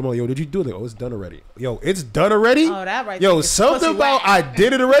them, you hit them on, yo, did you do it? Oh, it's done already. Yo, it's done already? Oh, that right Yo, there is something pussy about wet. I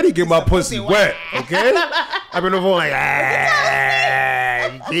did it already, get my pussy pussy wet, okay? I've been on the phone like,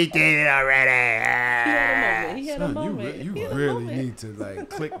 he did it already. He had a Son, moment. you He had a really moment. need to like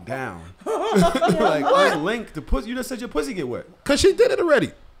click down. Like unlink the pussy. You just said your pussy get wet. Because she did it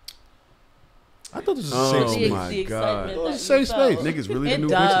already. I thought this was a Oh safe space. my the God. excitement It was that a you safe felt. space. Niggas really the It new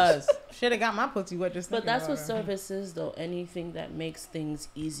does. bitches. Should have got my pussy wet just But thinking that's about what her. service is, though. Anything that makes things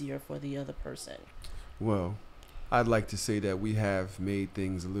easier for the other person. Well, I'd like to say that we have made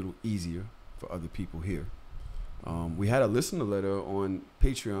things a little easier for other people here. We had a listener letter on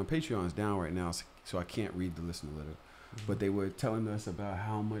Patreon. Patreon's down right now, so I can't read the listener letter. But they were telling us about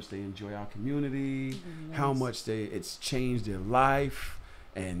how much they enjoy our community, how much it's changed their life,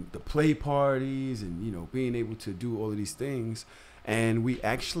 and the play parties, and being able to do all of these things. And we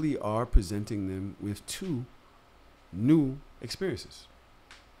actually are presenting them with 2 new experiences.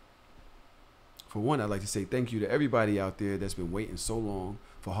 For one, I'd like to say thank you to everybody out there that's been waiting so long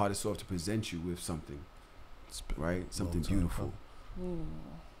for Hardorsoft to present you with something, right? Something beautiful.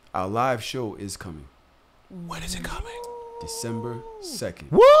 Our live show is coming. When is it coming? December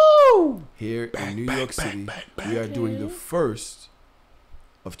 2nd. Woo! Here in New York City, we are doing the first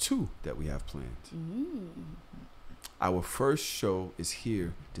of 2 that we have planned. Our first show is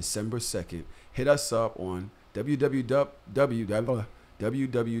here December 2nd. Hit us up on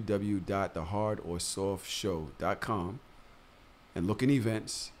www.thehardorsoftshow.com and look in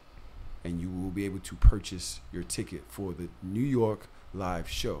events, and you will be able to purchase your ticket for the New York live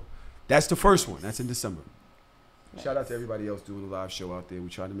show. That's the first one. That's in December. Nice. Shout out to everybody else doing the live show out there. We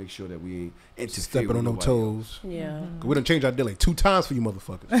try to make sure that we ain't interfering stepping on them toes. Yeah. We done changed our deal like 2 times for you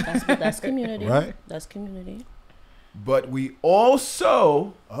motherfuckers. That's community. Right? That's community. But we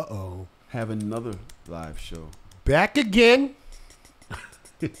also have another live show. Back again.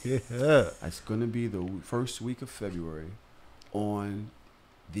 Yeah. It's going to be the first week of February on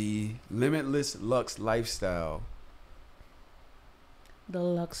the Limitless Luxe lifestyle. The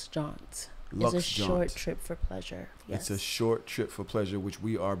Luxe Jaunt. Luxe It's a Jaunt. short trip for pleasure. Yes. It's a short trip for pleasure, which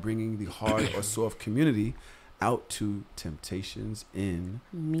we are bringing the hard or soft community out to Temptations in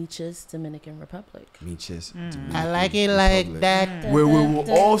Meeches, Dominican Republic. Meeches, I like it like that. where we will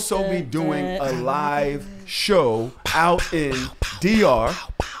also be doing a live show out in DR.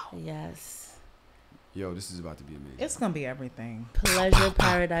 Yes. Yo, this is about to be amazing. It's gonna be everything. Pleasure,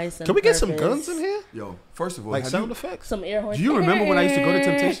 paradise, and Can we get some purpose. guns in here? Yo, first of all, Like have sound you- effects? Some air horns. do you remember when I used to go to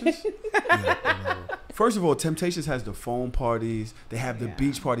Temptations? Yeah, First of all, Temptations has the phone parties. They have the Yeah.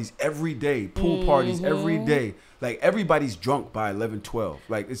 beach parties every day, pool parties every day. Like, everybody's drunk by 11, 12.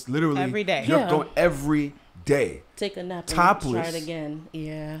 Like, it's literally Every day. You're Yeah. going every day. Take a nap and Topless. try it again.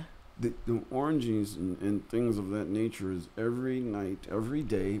 Yeah. The orgies and things of that nature is every night, every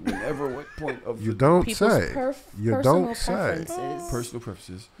day, whenever, what point of You the don't People's say. You personal don't say. preferences. personal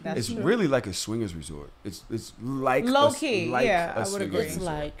preferences. That's It's true. really like a swingers resort. It's like Low key, yeah, I would swingers agree. It's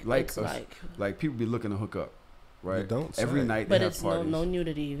resort. like Like people be looking to hook up, right? You don't every say. night but they have it's parties. no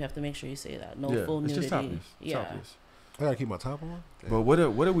nudity. You have to make sure you say that. No yeah, full it's nudity. just topless. Yeah. Topless. I gotta keep my top on. But what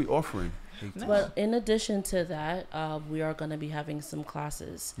are we offering? But in addition to that, we are going to be having some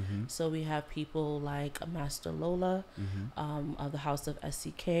classes. Mm-hmm. So we have people like Master Lola of the House of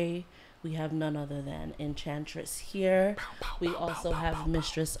SCK. We have none other than Enchantress here. We also have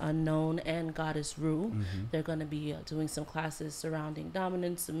Mistress Unknown and Goddess Rue. They're going to be doing some classes surrounding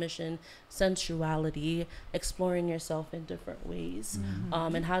dominance, submission, sensuality, exploring yourself in different ways,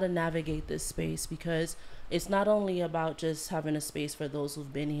 and how to navigate this space, because it's not only about just having a space for those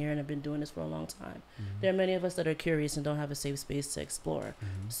who've been here and have been doing this for a long time. There are many of us that are curious and don't have a safe space to explore.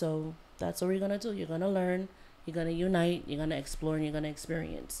 So that's what we're going to do. You're going to learn. You're going to unite, you're going to explore, and you're going to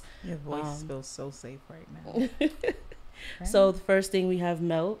experience. Your voice feels so safe right now. So the first thing we have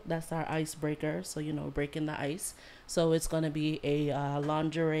Melt. That's our icebreaker. So, breaking the ice. So it's going to be a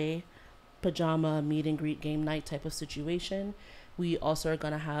lingerie, pajama, meet and greet game night type of situation. We also are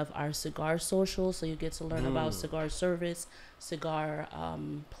going to have our cigar social. So you get to learn about cigar service, cigar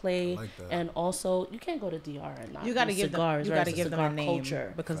play. I like that. And also, you can't go to DR and not You got to do give them. cigars. You right? got to It's give them a cigar name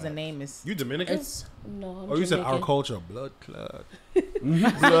culture. because the name is. You Dominican? It's I'm Oh, you said our Jamaican. culture, blood clot. I'm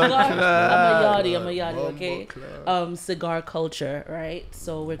a yachty, okay? Clot. Cigar culture, right?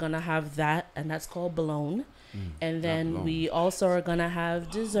 So we're gonna have that, and that's called Blown. And then Blown. we also are gonna have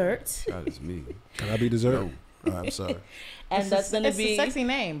dessert, That is me. Can I be dessert? Oh, I'm sorry. and that's gonna it's be. a sexy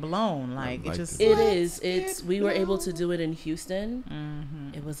name, Blown. Like like it just. It is. It's. We were able to do it in Houston.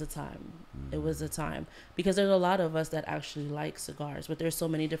 Mm-hmm. It was a time. It was a time, because there's a lot of us that actually like cigars, but there's so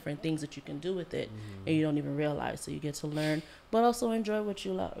many different things that you can do with it, and you don't even realize. So you get to learn, but also enjoy what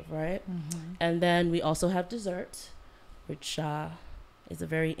you love, right? And then we also have dessert, which It's a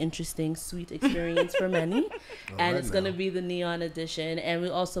very interesting, sweet experience for many. And it's going to now. be the neon edition. And we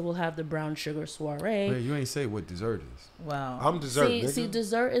also will have the brown sugar soiree. Wait, you ain't say what dessert is. Wow. I'm dessert. See, nigga.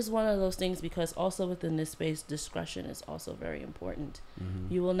 dessert is one of those things because also within this space, discretion is also very important.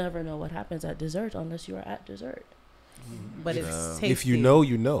 You will never know what happens at dessert unless you are at dessert. But it's tasty. If you know,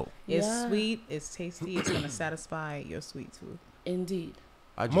 you know. It's Yeah. sweet. It's tasty. It's gonna satisfy your sweet tooth. Indeed.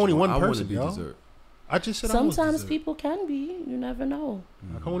 I'm only one person, be y'all. dessert. I just said I was Sometimes dessert. people can be. You never know.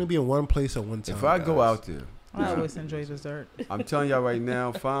 I can only be in one place at one time. If I go guys. out there, I always enjoy dessert. I'm telling y'all right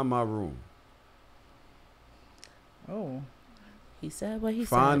now, find my room. Oh, He said what he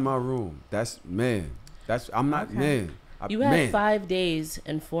Find said. my room. I'm not Okay. man. You had 5 days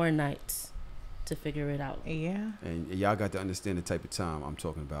and 4 nights to figure it out. yeah. And y'all got to understand the type of time I'm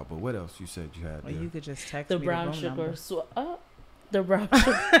talking about. But what else you said you had Or there? you could just text The me brown the room sugar. number. The brown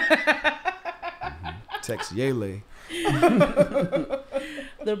sugar. Text Yele.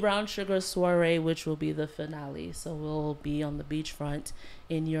 The brown sugar soiree, which will be the finale. So we'll be on the beachfront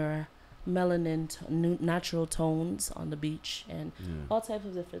in your melanin natural tones on the beach and all types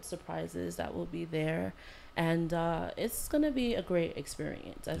of different surprises that will be there. And it's going to be a great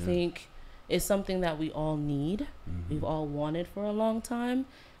experience. I think it's something that we all need. We've all wanted for a long time.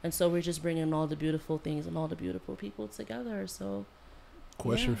 And so we're just bringing all the beautiful things and all the beautiful people together. So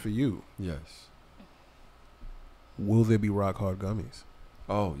Question for you: Yes. will there be rock hard gummies?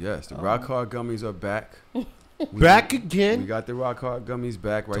 Oh yes, the Rock Hard gummies are back. Back We again? got the Rock Hard gummies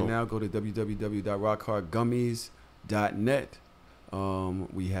back right Dope. now. Go to www.rockhardgummies.net.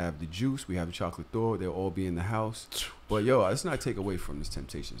 We have the juice. We have the chocolate Thor. They'll all be in the house. But yo, let's not take away from this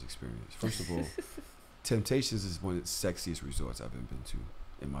Temptations experience. First of all, Temptations is one of the sexiest resorts I've ever been to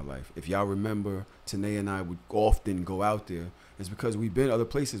in my life. If y'all remember, Tanae and I would often go out there. It's because we've been other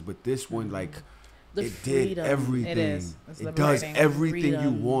places, but this one, like, the it freedom. did everything. It is. It's It does liberating. everything you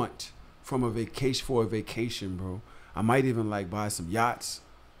Freedom. want from a vacation, bro. I might even like buy some yachts.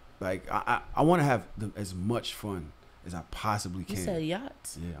 Like I want to have as much fun as I possibly You can. said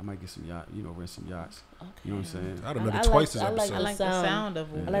yachts. Yeah, I might get some yacht. Rent some yachts. Okay. You know what I'm saying? I'd have done I it twice like- this I like episode. I like the sound of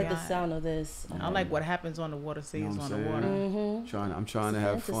Yeah. I like the yeah. sound of this. I like what happens on the water stays You know what on I'm the saying? water. Mm-hmm. I'm trying to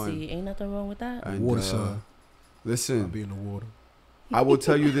have Fantasy. fun. Ain't nothing wrong with that. And, Water side. I'll listen, be in the water. I will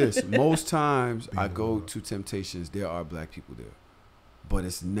tell you this. Most times Be I in the go water. to Temptations, there are black people there. But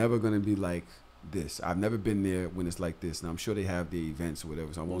it's never going to be like this. I've never been there when it's like this. And I'm sure they have the events or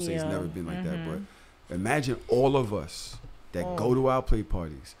whatever, so I won't say it's Yeah. never been like that. Mhm. But imagine all of us that go to our play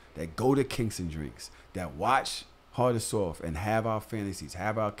parties, that go to Kinks and Drinks, that watch Hardorsoft and have our fantasies,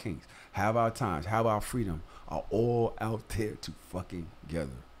 have our kinks, have our times, have our freedom, are all out there to fucking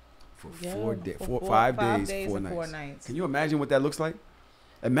together for Yeah. 5 days, 4 and nights. 4 nights. Can you imagine what that looks like?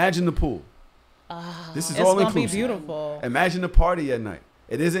 Imagine the pool. This is It's all gonna be inclusive. beautiful. Imagine the party at night.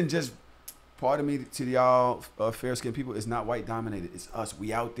 It isn't just, pardon me to the y'all fair skinned people, it's not white dominated. It's us.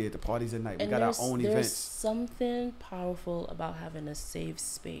 We out there at the parties at night. We And got our there's, own there's events. something powerful about having a safe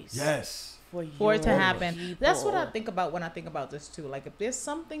space. Yes. For it to your happen. people. That's what I think about when I think about this too. Like if there's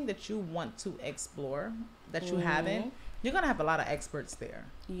something that you want to explore that you haven't, you're gonna have a lot of experts there.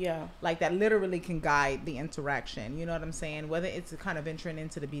 Yeah. Like that literally can guide the interaction. You know what I'm saying? Whether it's kind of venturing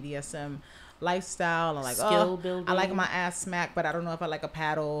into the BDSM lifestyle and like, Skill oh, building. I like my ass smacked, but I don't know if I like a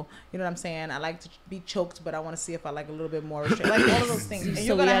paddle. You know what I'm saying? I like to be choked, but I want to see if I like a little bit more restraint. Like all of those things. And So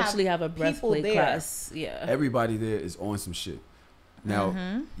you're we gonna actually have a people breastplate there. class. Yeah. Everybody there is on some shit. Now,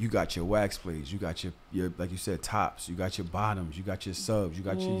 Mm-hmm. you got your wax plays, you got your like you said, tops, you got your bottoms, you got your subs, you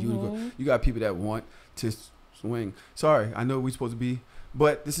got your unicorn. You got people that want to swing. Sorry, I know we're supposed to be,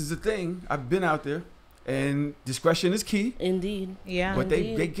 but this is the thing. I've been out there, and discretion is key. Indeed. Yeah. But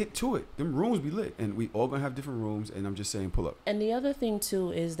they Indeed. get to it. Them rooms be lit, and we all gonna have different rooms. And I'm just saying, pull up. And the other thing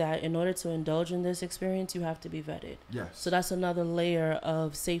too is that in order to indulge in this experience, you have to be vetted. Yes. So that's another layer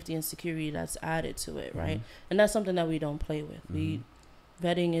of safety and security that's added to it, right? And that's something that we don't play with.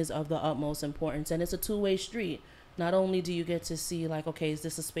 Vetting is of the utmost importance, and it's a two-way street. Not only do you get to see like, okay, is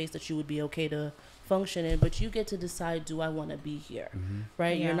this a space that you would be okay to function in, but you get to decide, do I want to be here,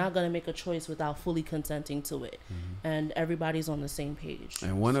 right? Yeah. You're not going to make a choice without fully consenting to it, and everybody's on the same page.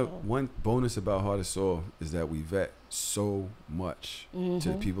 And one bonus about Hardorsoft is that we vet so much to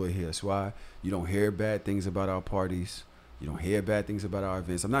the people here. That's why you don't hear bad things about our parties. You don't hear bad things about our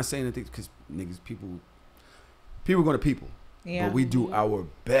events. I'm not saying anything because niggas, people going to people. Yeah. But we do our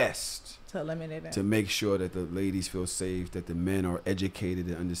best to eliminate it. to make sure that the ladies feel safe, that the men are educated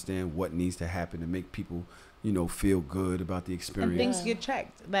and understand what needs to happen to make people feel good about the And experience. things get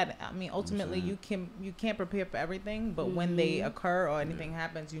checked. That I mean, ultimately, you can't prepare for everything, but when they occur or anything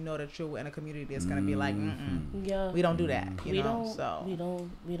happens, you know that you're in a community that's gonna be like, Yeah. we don't do that. We don't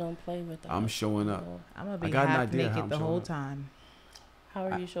play with that. I'm showing up. I'm gonna be I got an half idea how naked I'm the showing whole up. time. How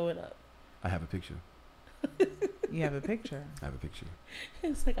are you showing up? I have a picture. You have a picture. I have a picture.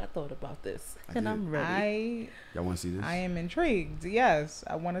 It's like I thought about this, I and did. I'm ready. Y'all want to see this? I am intrigued. Yes,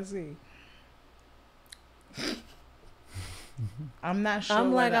 I want to see. I'm not sure.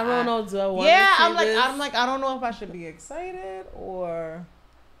 I'm like, whether I don't know. Do I want? Yeah, to see I'm like, this? I don't know if I should be excited or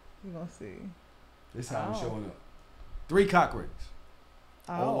you gonna see. This is how I'm Oh. showing up. 3 cock rings,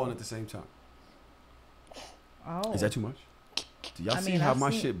 all Oh, on at the same time. oh. Is that too much? Do y'all I see mean, how I've my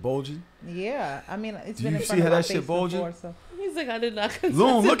seen- shit bulging? Yeah, I mean, it's Do been you in see front how of my that shit face bulging? before, so. He's like, I did not. consent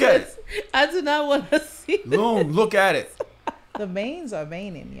Loon, to look at this. I do not want to see. Loom, look at it. The veins are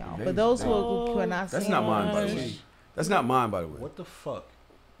veining, y'all. The For veins those are who are not That's seeing not mine, by the it, way. That's not mine, by the way. What the fuck?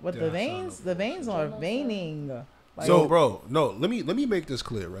 But Yeah, the I saw veins, that the veins are veining. Like, So, bro, no. Let me make this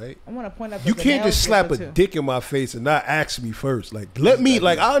clear, right? I want to point out. You that the can't nails just slap a differ, too. dick in my face and not ask me first. Like, let me.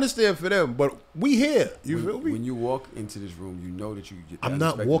 Like, I understand for them, but we here. You feel me? When you walk into this room, you know that you get. the I'm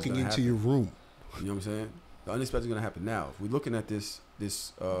not unexpected is walking gonna into happen. your room. You know what I'm saying? The unexpected is gonna happen now. If we're looking at this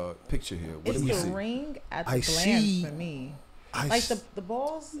picture here, what It's do we the see? ring at the I glance see- for me. I Like s- the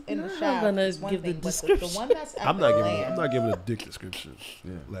balls in You're the not shaft gonna is one give the thing, but the description. one that's at I'm the not giving. gland, I'm not giving a dick description.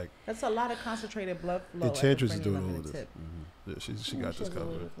 Yeah. Like, that's a lot of concentrated blood flow. at the Enchantress is frenulum doing and all the this. tip. yeah, she got this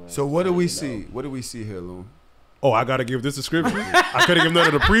covered. So what do we see? What do we see here, Loon? Oh, I gotta give this description. I couldn't give none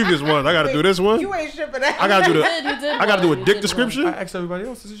of the previous ones. I gotta do this one. You ain't shipping that. I gotta do the. You did I gotta do one. a You dick did description. I asked everybody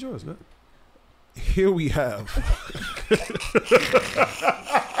else. This is yours, man. Here we have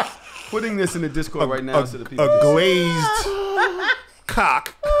Putting this in the Discord right now so the people. a can see. glazed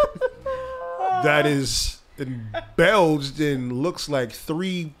cock that is embellished and looks like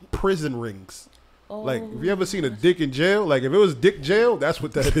 3 prison rings. Like, if you ever seen a dick in jail, like if it was dick jail, that's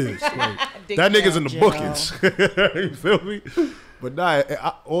what that is. Like, Dick that nigga's in the jail. buckets. You feel me? But nah,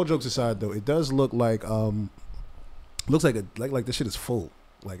 all jokes aside though, it does look like looks like like this shit is full.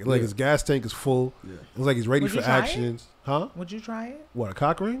 Like Yeah. his gas tank is full. Yeah. It looks like he's ready Would for you try it? actions. Huh? Would you try it? What, a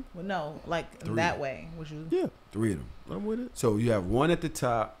cock ring? Well, no, like 3. that way. Would you? Yeah, 3 of them. I'm with it. So you have one at the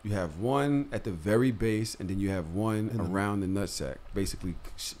top, you have one at the very base, and then you have one In the- around the nutsack. Basically,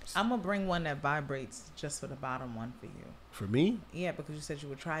 I'm gonna bring one that vibrates just for the bottom one for you. For me? Yeah, because you said you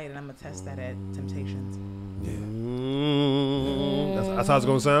would try it, and I'm gonna test that at Temptations That's how it's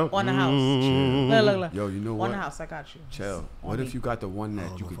gonna sound? on the house. Mm. Look. yo, you know On what? the house, I got you. Chell, On what me. if you got the one I that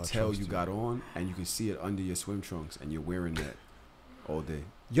don't you know could if I tell trust you you. got on, and you can see it under your swim trunks, and you're wearing that all day?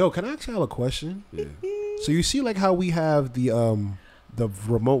 Yo, can I ask y'all a question? Yeah. So you see like how we have the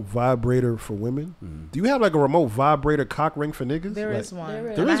remote vibrator for women? Mhm. Do you have like a remote vibrator cock ring for niggas? There Like, is one.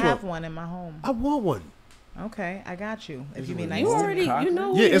 There is. And There I is have one in my home. I want one. Okay, I got you. If Is you it be what nice it You to is? me. already, Cock you know.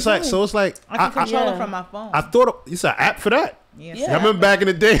 ring? what Yeah, you're it's like doing. so. It's like I can control Yeah. it from my phone. I thought it's an app for that. Yes, Yeah. I remember back in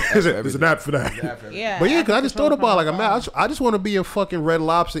the day, there's an everything. app for that. Yeah. But yeah, I because I can just control thought it from about my like, man, phone. I just want to be in fucking Red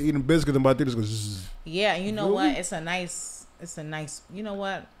Lobster eating biscuits and my dick just goes. Zzz. Yeah, you know Feel what? me? It's a nice. You know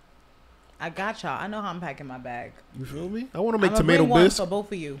what? I got y'all. I know how I'm packing my bag. You feel me? I want to make I'ma tomato bring one bisque. for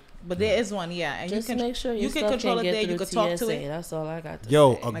both of you, but there is one, yeah. And Just you can make sure your you can stuff control can't it get there. You through can talk to TSA. it. That's all I got to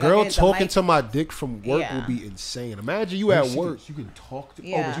Yo, say. a Like, I girl get the talking mic. to my dick from work Yeah. will be insane. Imagine you at work. You can talk to. Oh,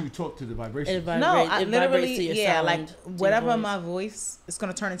 Yeah. but you can talk to the vibration. It No, vibrates- I it vibrates literally, to your yeah, sound, like to your whatever voice. my voice, it's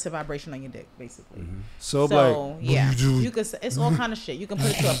gonna turn into vibration on your dick, basically. So, So like, yeah, you can. It's all kind of shit. You can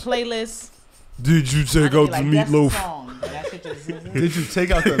put it to a playlist. did you take I out be the like, that's the meatloaf? song. That shit just zoom, zoom. Did you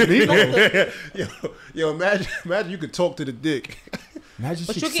take out the meatloaf? Yo, imagine you could talk to the dick. Imagine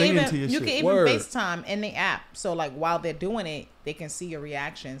But she you can singing to even your you shit. can even Word. FaceTime in the app. So like while they're doing it, they can see your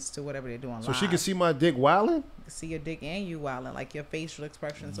reactions to whatever they're doing. So live. she can see my dick wilding? see your dick and you wilding, like your facial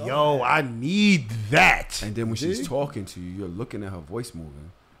expressions. all Yo, that. I need that. And then when she's Dig? talking to you, you're looking at her voice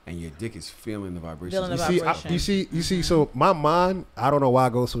moving, and your dick is feeling the vibrations. Feeling the You see, vibration. you see. So my mind, I don't know why I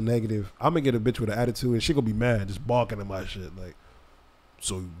go so negative. I'm gonna get a bitch with an attitude, and she gonna be mad, just barking at my shit. Like,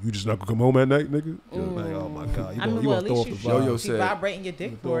 so you just not gonna come home at night, nigga? Like, oh my god, you I gonna, mean, you well, gonna at throw off least the you Yo, vibe. yo, should said- be vibrating your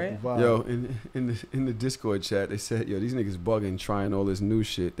dick for it. Yo, in the Discord chat, they said, yo, these niggas bugging, trying all this new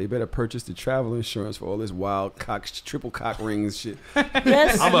shit. They better purchase the travel insurance for all this wild cock, triple cock rings shit.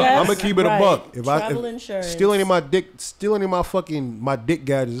 Yes, I'm yes, gonna keep it right. a buck. If Travel I insurance. steal any of my dick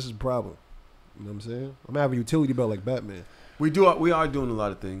gadgets, this is a problem. You know what I'm saying? I'm gonna have a utility belt like Batman. We are doing a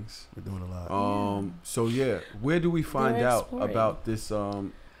lot of things. We're doing a lot. So yeah, where do we find They're out exploring. about this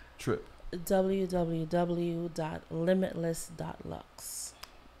trip? www.limitless.luxe.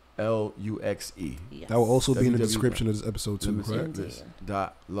 Luxe. Yes. That will also be in the www. description of this episode too, correct? Limitless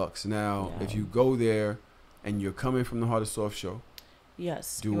Luxe. Now, Yeah. if you go there and you're coming from the Hard or Soft show,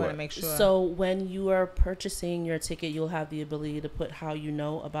 Yes. do You want what? to make sure. So when you are purchasing your ticket, you'll have the ability to put how you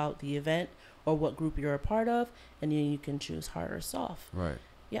know about the event or what group you're a part of, and then you can choose hard or soft. Right.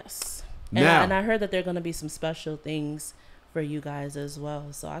 Yes. Now, And I heard that there are going to be some special things for you guys as well.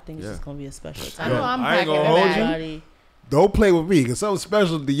 So I think it's Yeah. just going to be a special I time. know I'm I ain't packing gonna the hold you. bag. Everybody- Don't play with me, cause something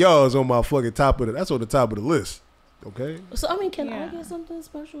special to y'all is on my fucking top of the. That's on the top of the list. Okay. So I mean, can I Yeah. get something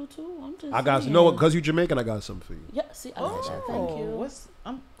special too? I'm just. I got you saying. know what? Cause you Jamaican, I got something for you. Yeah. See, I like that. Thank you.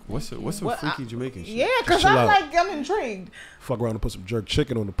 what's some What- freaky Jamaican shit? Yeah, because Chill I'm out. like, I'm intrigued. Fuck around and put some jerk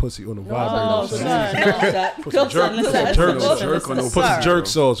chicken on the pussy on the No, vibrator. sir, son. no, that- Put some jerk, listen, put some listen, jerk, listen, jerk on listen, the put some sir. jerk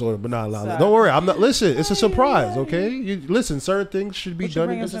sauce on it. But nah, Sir. don't worry. I'm not. Listen, it's a surprise. Okay, you listen. Certain things should be What you done.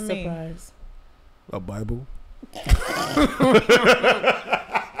 bringing in It's a to me? surprise. a Bible.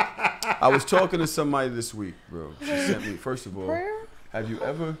 I was talking to somebody this week, bro. She sent me. First of all, Prayer? have you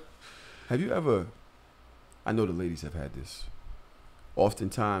ever? I know the ladies have had this.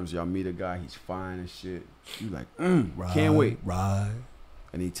 Oftentimes, y'all meet a guy, he's fine and shit. You like, can't wait. Right.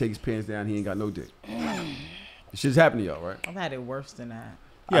 And he takes his pants down, he ain't got no dick. This shit's happened to y'all, right? I've had it worse than that.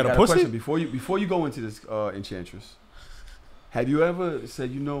 Yeah, I the got pussy? a question before you go into this Enchantress. Have you ever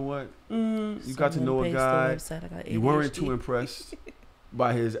said, you know what? You got to Someone know a pays the guy. website. I got You weren't ADHD. too impressed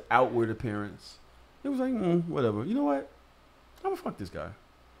by his outward appearance. It was like, whatever. You know what? I'm gonna fuck this guy.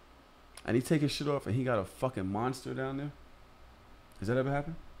 And he take his shit off and he got a fucking monster down there. Has that ever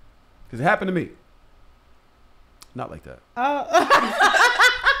happened? Because it happened to me. Not like that. I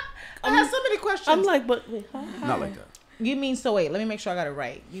have so many questions. I'm like, but wait, huh? Not like that. You mean, so wait, let me make sure I got it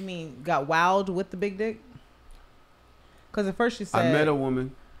right. You mean got wowed with the big dick? Because at first you said. I met a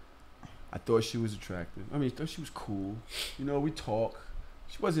woman. I thought she was attractive. I thought she was cool. You know, we talk.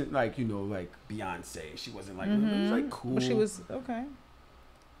 She wasn't like, like Beyonce. She wasn't like, it was like cool. But she was, okay.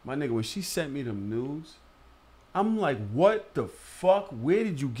 My nigga, when she sent me them nudes, I'm like, what the fuck? Where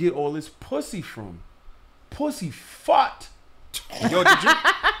did you get all this pussy from? Pussy fucked. Yo, did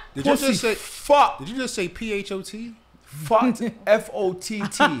you Pussy just say fucked. Did you just say PHOT? Fucked.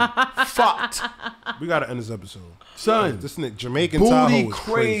 F-O-T-T. Fucked. We gotta end this episode. Son. This nigga Jamaican Tahoe Booty is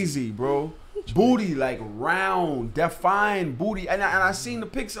crazy, bro. Booty like round, defined booty. And I seen the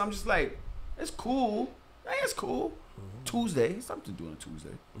picture. I'm just like, it's cool. Hey, it's cool. Tuesday. Something to do on a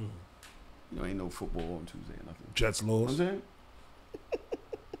Tuesday. You know, ain't no football on Tuesday or nothing. Jets You know what I'm lost. saying?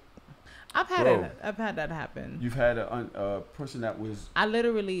 I've had Bro. it. I've had that happen. You've had a person that was I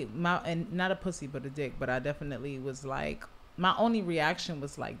literally, and not a pussy, but a dick, but I definitely was like, my only reaction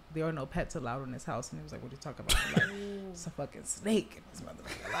was like, there are no pets allowed in this house. And he was like, what are you talking about? I'm like, it's a fucking snake in this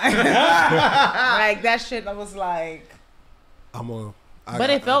motherfucker. Like that shit, I was like. But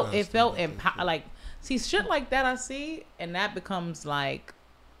it felt like, see, shit like that I see, and that becomes like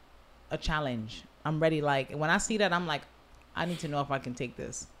a challenge. I'm ready. Like, when I see that, I'm like, I need to know if I can take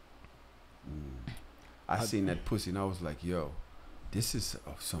this. I seen that pussy and I was like, yo, this is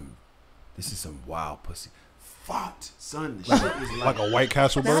some wild pussy. Fucked, son. The shit is Like a White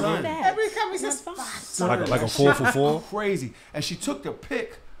Castle That's burger. facts. Every time he says, son, Like a that 4 shit for 4. crazy. And she took the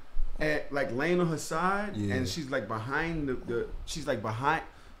pic at like laying on her side, Yeah. and she's like behind she's like behind.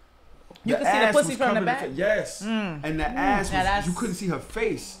 You can see the ass pussy was from the covering back? Yes. And the ass was, that ass- you couldn't see her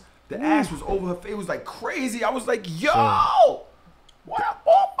face. The ass was over her face. It was like crazy. I was like, yo, what a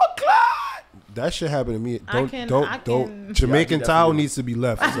bomber clot. That shit happened to me. I Don't. can- Jamaican Yeah, I Tahoe definitely- needs to be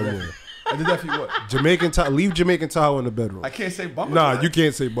left somewhere. I did that for you what? Jamaican Tahoe. Leave Jamaican Tahoe in the bedroom. I can't say bumper Nah, clot. you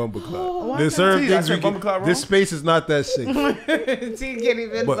can't say bumper clock. why There's not? certain See, I things said we bumper can. clock This wrong? space is not that safe. See, you can't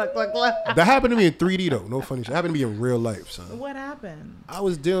even But- look. That happened to me in 3D though. No funny shit. It happened to me in real life, son. What happened?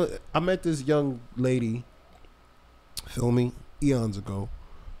 I met this young lady, feel me, eons ago,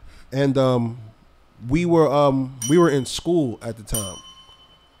 and we were in school at the time.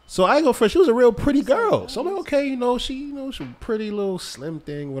 So I go first. She was a real pretty girl. So I'm like, okay, she's a pretty little slim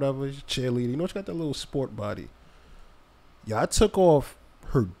thing, whatever. She's cheerleader. She got that little sport body. Yeah, I took off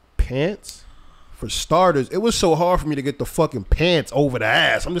her pants. For starters, it was so hard for me to get the fucking pants over the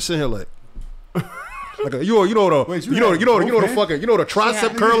ass. I'm just sitting here like the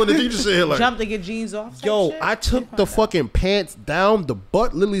tricep curl and the you just sit here like, Jump to get jeans off. type yo, shit? I took the fucking pants down. The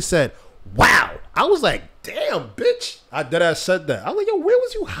butt literally said, wow. I was like, damn, bitch. I deadass said that. I was like, yo, where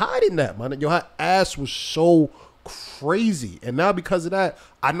was you hiding that, man? Yo, her ass was so crazy. And now because of that,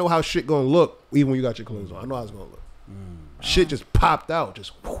 I know how shit gonna look even when you got your clothes on. I know how it's gonna look. Shit just popped out.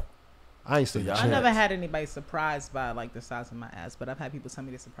 Just, whoo. I ain't saying I never had anybody surprised by like the size of my ass, but I've had people tell me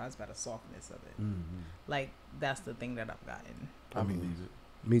they're surprised by the softness of it. Like that's the thing that I've gotten. I believe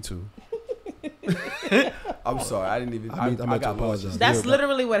it. Me too. I'm sorry. I didn't even. I meant to got apologize. lost. That's Yeah,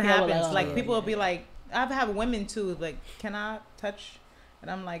 literally what Yeah, well, happens. Like yeah. people will be like, I've had women too. Like, can I touch? And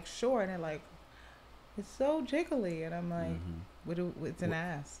I'm like, sure. And they're like, it's so jiggly. And I'm like, it's an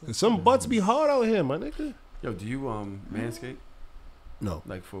ass. Cause some butts be hard out here, my nigga. Yo, do you manscape No.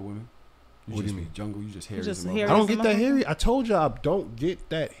 like for women? What do you just mean? Jungle, you just hairy. just as a hairy. motherfucker. I don't get that hairy. I told you I don't get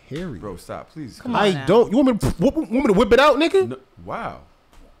that hairy. Bro, stop, please. Come on I now. don't. You want me to whip it out, nigga? No, wow.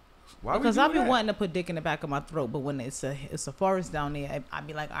 Why Because would you I've do been that? wanting to put dick in the back of my throat, but when it's a forest down there, I'd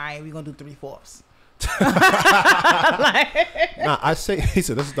be like, all right, we're gonna do 3/4. Nah, I say. He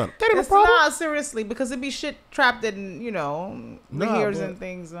said this is done. That ain't a It's problem. not seriously because it be shit trapped in the Nah, ears but and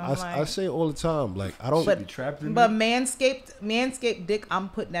things. I'm I like, say it all the time. Like I don't. But- Be trapped in but there? manscaped dick, I'm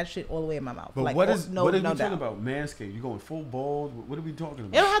putting that shit all the way in my mouth. But like, what oh, is no, what are we no talking doubt. about? Manscaped? You going full bald? What are we talking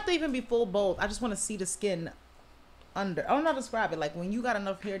It don't about? have to even be full bold. I just want to see the skin under. I don't know how to describe it. Like when you got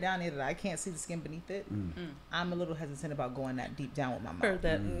enough hair down there that I can't see the skin beneath it, I'm a little hesitant about going that deep down with my mouth. Heard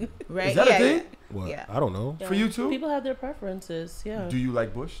that. Right? Is that a yeah, thing? What? Yeah. I don't know. Yeah. For you too? People have their preferences. Yeah. Do you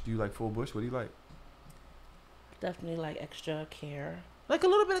like bush? Do you like full bush? What do you like? Definitely like extra care. Like a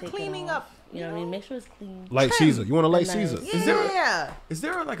little bit of Take it cleaning off. up. You know what I mean? Make sure it's clean. Light Caesar. You want a light Nice. Caesar? Yeah. Is there Is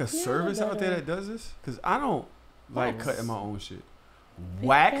there like a service out there better. that does this? Because I don't like Wax. cutting my own shit. People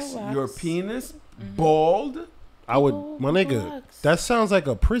Wax wax. your penis bald? I would, People my nigga. wax. That sounds like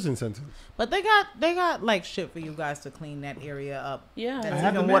a prison sentence. But they got like shit for you guys to clean that area up. Yeah. That's I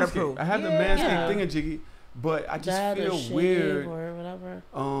have the even waterproof. Manscaped. I have the Yeah. Manscaped thingamajiggy, but I just That or feel shave weird. or whatever.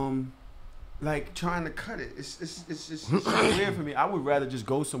 Like trying to cut it. It's just it's weird for me. I would rather just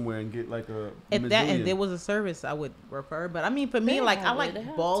go somewhere and get like a If Brazilian. there was a service, I would refer. But I mean, for me, They like I have it. like They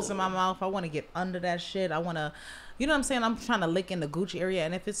have balls to. in my mouth. I want to get under that shit. I want to, you know what I'm saying? I'm trying to lick in the Gucci area,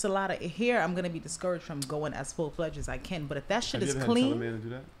 and if it's a lot of hair, I'm gonna be discouraged from going as full fledged as I can. But if that shit Have is you ever had to tell a clean, man to do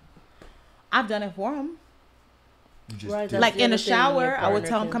that? I've done it for him. You just Right, did. Like the in the other thing, your shower, I would partner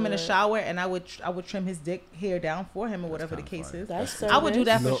tell him can come in do the it. shower, and I would trim his dick hair down for him, or whatever the kinda case fire. is. That's I would do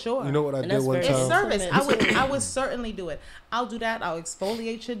that You know, for sure. you know what I And did that's one very It's time? service. Intimate. I would certainly do it. I'll do that. I'll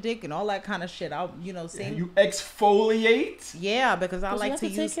exfoliate your dick and all that kind of shit. I'll same. You exfoliate? Yeah, because I You like have to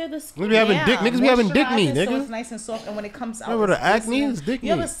to use. take care of the Niggas skin. be having dick. Niggas be having dick moisturize knee, it So it's nigga. nice and soft, and when it comes out, Remember it's the acne? glistening. It's dick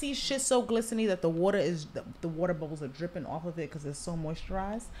You ever knee. see shit so glistening that the water bubbles are dripping off of it because it's so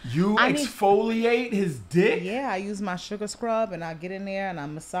moisturized? You I need- exfoliate his dick? Yeah, I use my sugar scrub and I get in there and I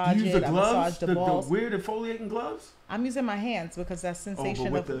massage Do you use it. the I massage gloves? the The balls. weird exfoliating gloves? I'm using my hands because that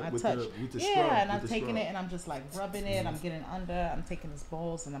sensation with of the- my with touch. the- with the Yeah, scrub, and with I'm the taking scrub. it and I'm just like rubbing it. I'm getting under. I'm taking his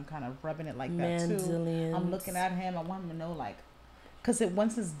balls and I'm kind of rubbing it like that too. Manzillions. I'm looking at him. I want him to know like, cause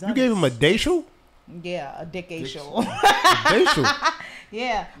once it's done. You gave him a dacial? Yeah, a dick-acial. Dacial.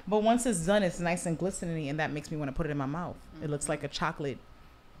 Yeah, but once it's done, it's nice and glistening, and that makes me want to put it in my mouth. It looks like a chocolate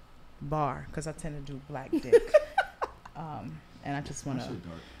bar because I tend to do black dick. And I just want to.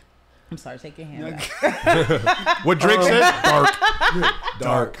 I'm sorry, take your hand back. What Drake said? Dark.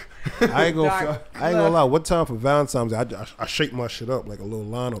 Dark. I ain't gonna Dark. lie. One time for Valentine's Day, I shake my shit up like a little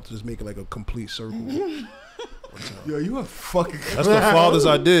line up to just make it like a complete circle. Yo, you a fucking That's the farthest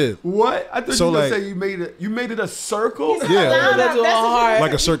I did. What? I thought So, you were like- gonna say you made it a circle? Yeah, That's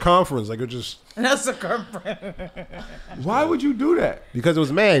like a circumference. Like it just That's a circumference. Why would you do that? because it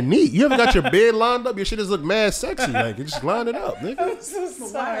was mad neat. You ever got your bed lined up? Your shit just look mad sexy. Like you just lined it up, nigga.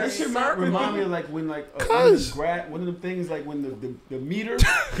 Sorry. That shit remind me of like when like Cuz. one of the things like when the meter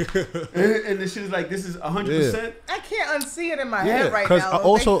and the shit is like this is 100%. I can't unsee it in my Yeah, head right because now. I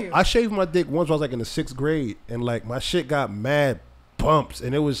also Thank you. I shaved my dick once when I was like in the 6th grade, and like my shit got mad bumps,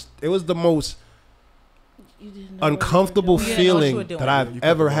 and it was the most You didn't know what you were uncomfortable doing. You didn't know what you feeling were doing. that You I've cut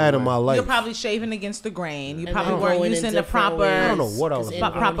ever the had wrong in my way. life. You're probably shaving against the grain. You And probably then weren't going in using the different proper ways, I don't know what I was 'cause doing.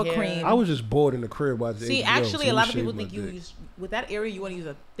 ingrown proper hair. cream. I was just bored in the crib watching See, HBO, actually, so a we lot of shaved people my think you dick. use with that area. You want to use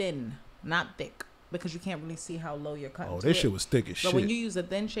a thin, not thick, because you can't really see how low you're cutting. Oh, to this it. shit was thick as But shit. when you use a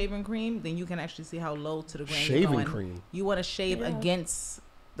thin shaving cream, then you can actually see how low to the grain you're Shaving going. cream. You want to shave Yeah. against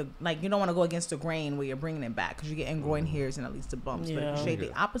the you don't want to go against the grain where you're bringing it back because you get ingrown hairs and at least the bumps. But if Yeah. you shave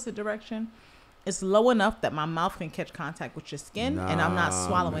the opposite direction, it's low enough that my mouth can catch contact with your skin and I'm not Nah,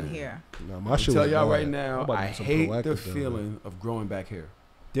 swallowing man. hair. Nah, my I shit tell was y'all bad. right I'm now, about to I do some hate proactive the thing, feeling man. of growing back hair.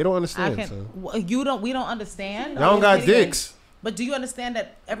 They don't I understand, can. son. We don't understand. Y'all don't got Anyway, dicks. But do you understand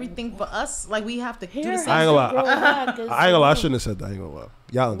that everything for us, like we have to do Hair the has same? I ain't to gonna lie. grow back. I ain't gonna lie. I shouldn't have said that. I ain't gonna lie.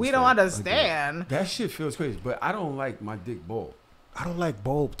 Y'all We don't I get it. understand. That shit feels crazy, but I don't like my dick bald. I don't like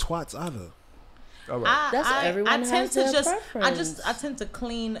bulb twats either. All right. That's everyone I has tend to their just preference. I tend to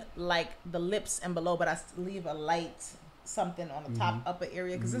clean like the lips and below, but I leave a light something on the top upper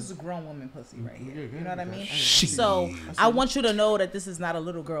area because this is a grown woman pussy right here. Yeah, You know what I mean? Shit. So I want you to know that this is not a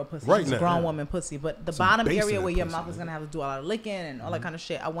little girl pussy. Right It's a now. grown woman pussy. But the Some bottom bass in area that where your pussy, mouth is nigga. gonna have to do a lot of licking and all that kind of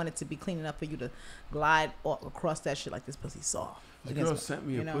shit, I want it to be clean enough for you to glide across that shit like this pussy soft. The against girl me, sent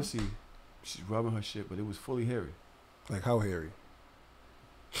me you a know? pussy. She's rubbing her shit, but it was fully hairy. Like how hairy?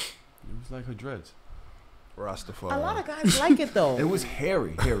 It was like her dreads. Rastafari. A lot of guys like it though. It was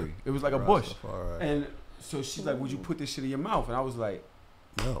hairy. It was like a bush. Rastafari. And so she's like, "Would you put this shit in your mouth?" And I was like,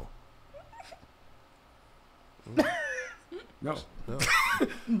 No. "No,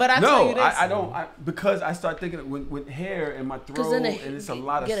 But I tell you no, this. I don't." Because I start thinking with hair in my throat, then and it's a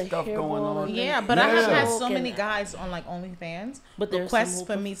lot of get a stuff hair going ball on. and Yeah, but I have Yeah. had so Can- many guys on like OnlyFans But there's requests some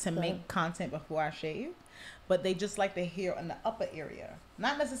for who me to prefer- make content before I shave, but they just like the hair in the upper area,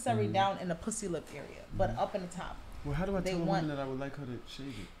 not necessarily down in the pussy lip area, but up in the top. Well, how do I They tell a want- woman that I would like her to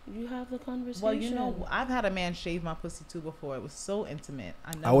shave it? You have the conversation. Well, you know, I've had a man shave my pussy too before. It was so intimate.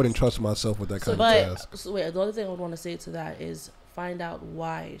 I wouldn't trust myself with that kind but- of task. So wait, the other thing I would want to say to that is find out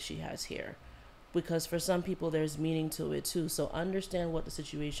why she has hair, because for some people there's meaning to it too. So understand what the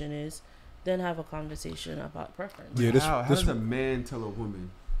situation is, then have a conversation about preference. Yeah, this how this does a man tell a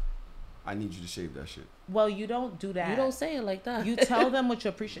woman, "I need you to shave that shit"? Well, you don't do that. You don't say it like that. You tell them what you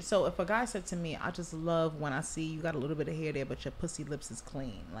appreciate. So if a guy said to me, "I just love when I see you got a little bit of hair there, but your pussy lips is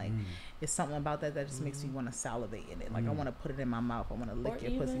clean," like it's something about that just makes me want to salivate in it. Like I want to put it in my mouth. I want to lick Or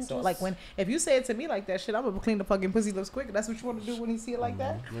your pussy. even So just- like if you say it to me like that, shit, I'm gonna clean the fucking pussy lips quick. That's what you want to do when you see it like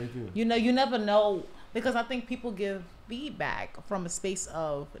that. Right there. You know, you never know because I think people give feedback from a space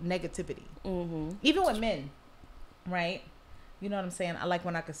of negativity, even with men, right? You know what I'm saying? I like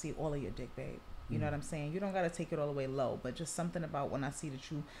when I can see all of your dick, babe. You know what I'm saying? You don't got to take it all the way low, but just something about when I see that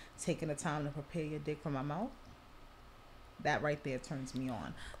you taking the time to prepare your dick for my mouth, that right there turns me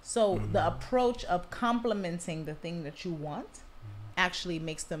on. So the approach of complimenting the thing that you want actually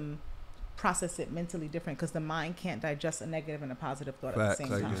makes them process it mentally different because the mind can't digest a negative and a positive thought Facts, at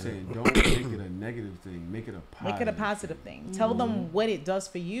the I same I'm time. saying, don't make it a negative thing. Make it a positive. Make it a positive thing. Tell them what it does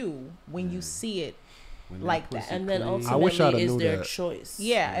for you when you see it. When like pussy that. And then clean. I wish I'd ultimately have is knew their that. choice.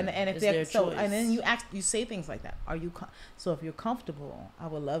 Yeah, and if It's they're their so, choice. and then you say things like that. Are you so if you're comfortable? I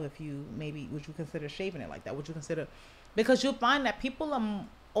would love if you maybe would you consider shaving it like that? Would you consider because you'll find that people are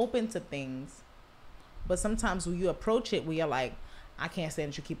open to things, but sometimes when you approach it, where you're like, I can't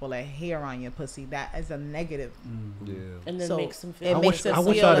stand that you keep all that hair on your pussy. That is a negative. Yeah. And then So, makes them it feel. makes us I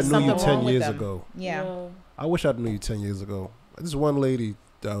wish feel I'd there's have knew you something wrong 10 with years them. ago. Yeah. I wish I'd knew you 10 years ago. This one lady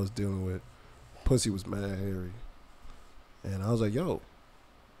that I was dealing with, pussy was mad hairy. And I was like, yo,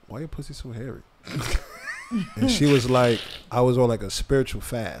 why your pussy so hairy? And she was like, I was on like a spiritual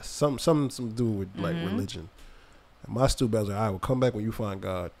fast. Something to do with like religion. And my stupid ass was like, all right, well, come back when you find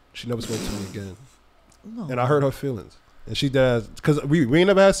God. She never spoke to me again. And I hurt her feelings. And she does, because we ain't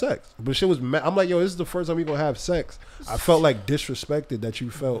never had sex. But she was mad. I'm like, yo, this is the first time we going to have sex. I felt like disrespected that you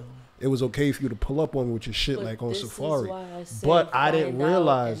felt it was okay for you to pull up on me with your shit But like on this is Safari. why I said But I didn't find out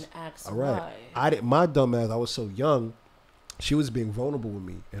realize. and ask All right. why. I didn't. My dumb ass, I was so young. She was being vulnerable with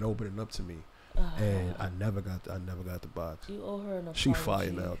me and opening up to me. And I never got the box. You owe her an apology. She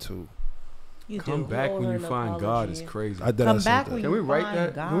fire now too. You Come do. back You owe when her you an find God apology. is crazy. I did Come I back said when that. Can we you write find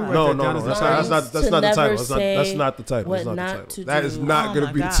that? God. Can we write No, that no, down no. as That's a not. title? That's not. That's To not the never title. That's not. That's say not the title. what That's not the not title. to That is do. not Oh going my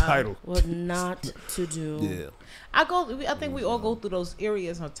to be the God. title. What not to do. Yeah. I think we all go through those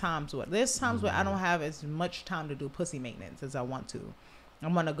areas or times where there's times where I don't have as much time to do pussy maintenance as I want to.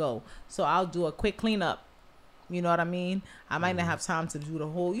 I'm gonna go, so I'll do a quick cleanup. You know what I mean? I might not have time to do the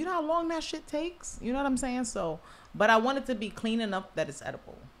whole. You know how long that shit takes. You know what I'm saying? So, but I want it to be clean enough that it's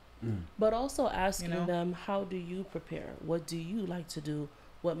edible. But also asking You know? them, how do you prepare? What do you like to do?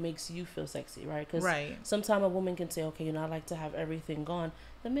 What makes you feel sexy, right? Because Right. sometimes a woman can say, okay, I like to have everything gone.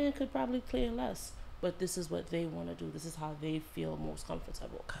 The man could probably clear less. But this is what they want to do. This is how they feel most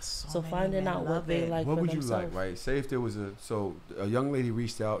comfortable. So many finding men out love what they it. like What for would you themselves. like, right? Say if there was a young lady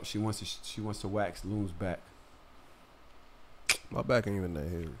reached out, she wants to wax Loon's back. My back ain't even that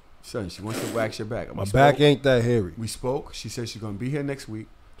hairy. Son, she wants to wax your back. My back ain't that hairy. We spoke. She said she's gonna be here next week.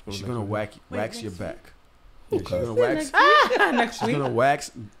 And she's gonna wax your next back. Yeah, she's gonna wax. Next She's week. gonna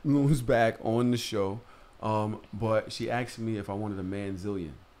wax Loon's back on the show. But she asked me if I wanted a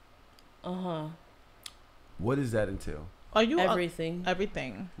manzillion. What does that entail? Are you Everything.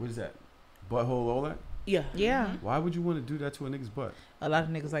 everything? What is that? Butthole, all that? Yeah. Yeah. Why would you want to do that to a nigga's butt? A lot of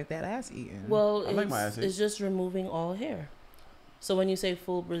niggas like that ass eating. Well, I like my ass it's just removing all hair. So when you say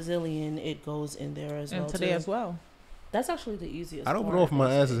full Brazilian, it goes in there as well. and today too. as well. That's actually the easiest. I don't part, know if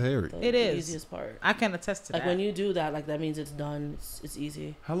my ass is honestly. hairy. It The is. easiest part. I can attest to Like that. when you do that, like that means it's done. It's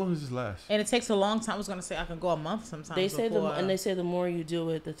easy. How long does this last? And it takes a long time. I was gonna say I can go a month sometimes. They say before, they say the more you do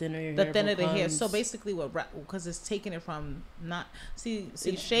it, the thinner your the hair thinner the hair. becomes. So basically, because it's taking it from not see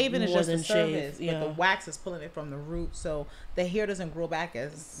It's shaving is more just the than shave, surface, but yeah. the wax is pulling it from the root, so the hair doesn't grow back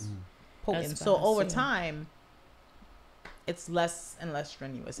as potent. As So fast, over yeah. time, it's less and less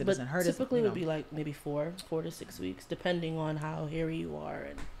strenuous. It But doesn't hurt. typically as, it would be like maybe 4 to 6 weeks, depending on how hairy you are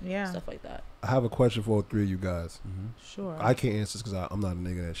and yeah, stuff like that. I have a question for all three of you guys. sure. I can't answer this because I'm not a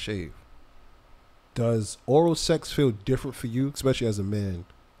nigga that shave. Does oral sex feel different for you, especially as a man,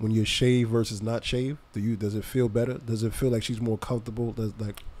 when you're shaved versus not shaved? Does it feel better? Does it feel like she's more comfortable? Does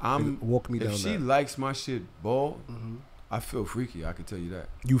walk me down If she that? likes my shit bald, I feel freaky. I can tell you that.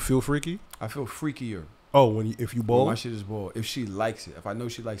 You feel freaky? I feel freakier. Oh, if you When bald? my shit is bald. If she likes it, if I know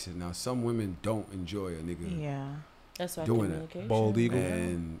she likes it. Now, some women don't enjoy a nigga yeah. That's why Doing it. communication. Bald eagle?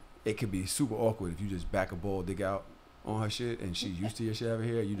 and it could be super awkward if you just back a bald dick out on her shit and she's used to your shit over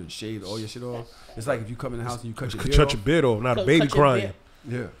here. You done shaved all your shit off. It's like if you come in the house and you cut your beard Cut off. your beard off, not a Cut baby your crying.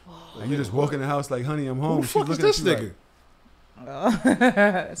 beard. Yeah. And you just walk in the house like, honey, I'm home. Who the fuck is this nigga?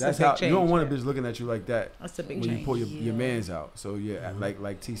 That's That's a big how change, you don't want yeah. a bitch looking at you like that That's a big when you change. pull your mans out. So yeah,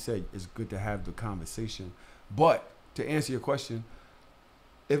 like T said, it's good to have the conversation. But to answer your question,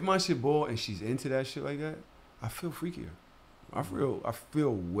 if my shit bald and she's into that shit like that, I feel freakier. I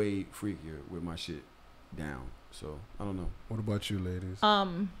feel way freakier with my shit down. So I don't know. What about you, ladies?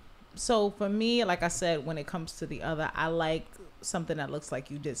 So for me, like I said, when it comes to the other, I like something that looks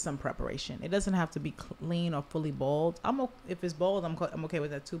like you did some preparation. It doesn't have to be clean or fully bald. If it's bald, I'm okay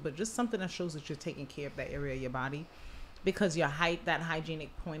with that too. But just something that shows that you're taking care of that area of your body, because your height, that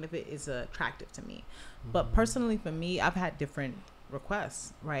hygienic point of it, is attractive to me. But personally, for me, I've had different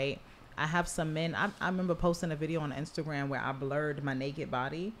requests. Right? I have some men. I remember posting a video on Instagram where I blurred my naked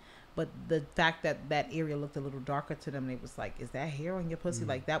body. But the fact that that area looked a little darker to them, they was like, "Is that hair on your pussy?"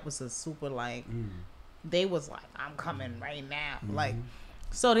 Like that was a super like. They was like, "I'm coming right now." Like,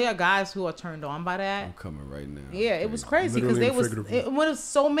 so there are guys who are turned on by that. I'm coming right now. Yeah, it was crazy because Literally they and was figuratively. it was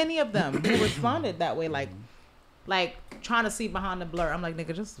so many of them who responded that way, like trying to see behind the blur. I'm like,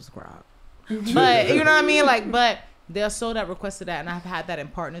 nigga, just subscribe. But you know what I mean? Like, but there are so that requested that, and I've had that in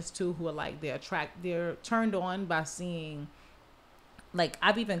partners too, who are like they're turned on by seeing. Like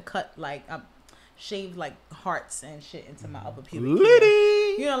I've even cut shaved like hearts and shit into my upper pubic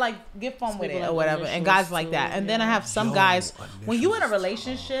hair. You know, like get fun with it People or like whatever. And initials guys like too, that. And then I yeah. have some guys, when you in a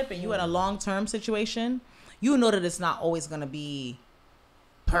relationship and you in a long-term situation, you know that it's not always gonna be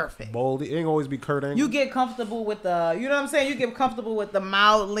perfect. Bald, it ain't always be Kurt Angle. You get comfortable with the, you know what I'm saying? You get comfortable with the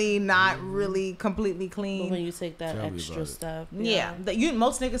mildly, not really completely But when clean. you take that Tell me about extra it. step, Yeah,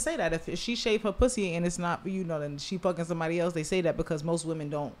 most niggas say that if she shave her pussy and it's not, you know, then she fucking somebody else. They say that because most women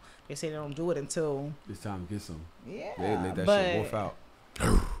don't. They say they don't do it until It's time to get some. yeah. They let that but shit wolf out.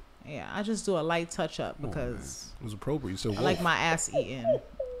 yeah, I just do a light touch up Come on, because It was appropriate. So I like my ass eaten.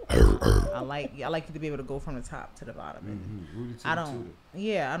 I like you to be able to go from the top to the bottom. And Rudy to I the don't. tutor.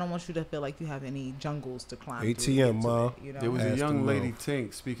 Yeah, I don't want you to feel like you have any jungles to climb. through to ATM, get to ma. it, you know? There was a Ask young them lady, love.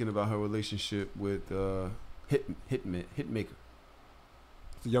 Tink, speaking about her relationship with Hitmaker,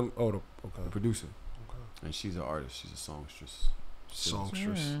 the young. Oh, the okay. producer, Okay. and she's an artist. She's a songstress.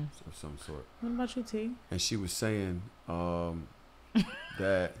 Songstress. Mm. Of some sort. What about you, T? And she was saying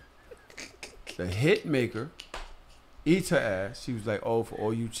that the Hitmaker eats her ass. She was like, "Oh, for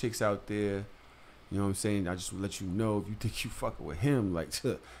all you chicks out there, you know what I'm saying? I just will let you know if you think you fucking with him, like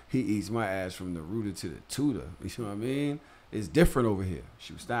he eats my ass from the rooter to the tutor. You know what I mean? It's different over here."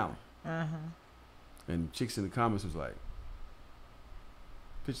 She was styling. And chicks in the comments was like,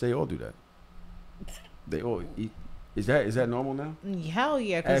 "Bitch, they all do that. They all eat. Is that normal now? Hell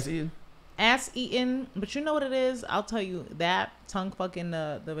yeah, 'cause Ass eating? ass eating. But you know what it is? I'll tell you that tongue fucking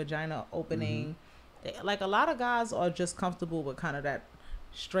the vagina opening. Like a lot of guys are just comfortable with kind of that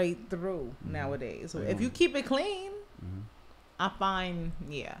straight through nowadays. So They if don't. you keep it clean, I find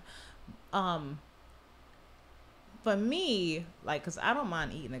for me, like, cause I don't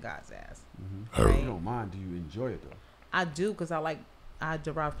mind eating a guy's ass. Right? You don't mind? Do you enjoy it though? I do, cause I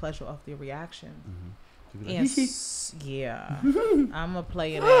derive pleasure off the reaction. You be like, And yeah, I'm a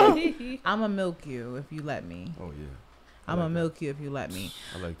play it out. I'm a milk you if you let me. oh yeah, I'm like a that. milk you if you let me.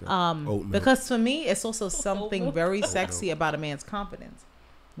 I like that. Oat milk. Because for me, it's also something milk. very sexy about a man's confidence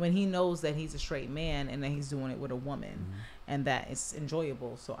when he knows that he's a straight man and that he's doing it with a woman, and that it's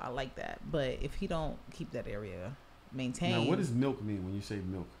enjoyable. So I like that. But if he don't keep that area maintained, Now, what does milk mean when you say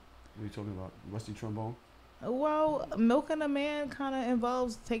milk? What are you talking about? Rusty trombone? Well, milking a man kind of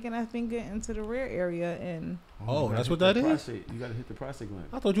involves taking that finger into the rear area and. Oh, that's what that is? Prostate. You gotta hit the prostate gland.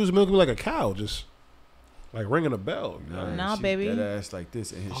 I thought you was milking me like a cow, just like ringing a bell. Nah, she baby. That ass like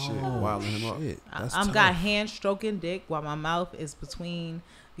this and his shit, wilding him up. That's I'm tough. got hand stroking dick while my mouth is between.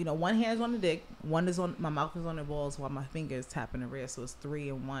 One hand's on the dick, one is on my mouth is on the balls while my finger is tapping the rear. So it's 3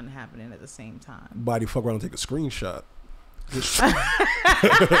 and 1 happening at the same time. Body fuck around and take a screenshot.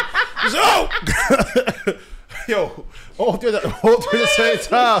 Yo, all through the same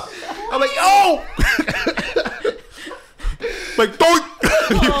time. I'm like, yo, like, doink.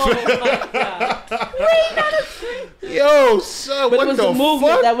 Oh my god! Yo, son, But what it was the the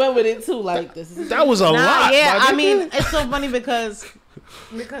movement fuck? that went with it too. Like this is That was a lot. Yeah, my I nigga. mean, it's so funny because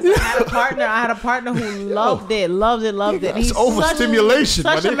I had a partner who loved it. That's overstimulation,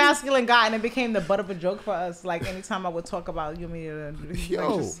 Such my a nigga. masculine guy, and it became the butt of a joke for us. Like anytime I would talk about he'd be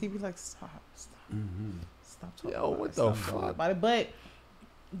like, stop talking. Yo, about what it, the stop talking fuck? about it. But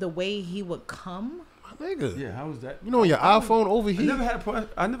the way he would come. My nigga. Yeah, how was that? You know, your iPhone overheat.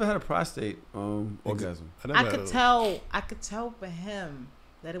 I never had a prostate orgasm. I could tell for him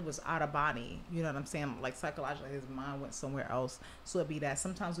that it was out of body. You know what I'm saying? Like psychologically, his mind went somewhere else. So it'd be that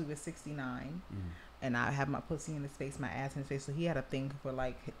sometimes we were 69, and I have my pussy in his face, my ass in his face. So he had a thing for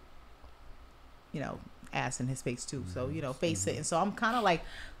like, ass in his face too. So face it. And so I'm kind of like,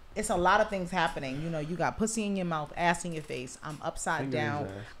 it's a lot of things happening. You got pussy in your mouth, ass in your face. I'm upside down.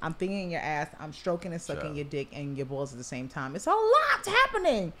 I'm fingering your ass. I'm stroking and sucking your dick and your balls at the same time. It's a lot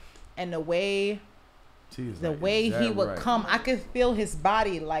happening. And the way he would come, I could feel his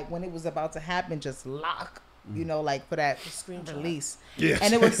body like when it was about to happen, just lock. Like for that screen release. Yes.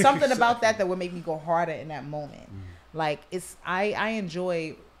 And it was something about that would make me go harder in that moment. Like I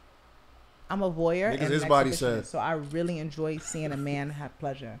enjoy. I'm a voyeur. Niggas, and his an body exhibitionist, said. so I really enjoy seeing a man have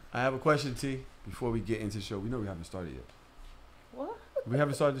pleasure. I have a question, T. Before we get into the show, we know we haven't started yet. What? We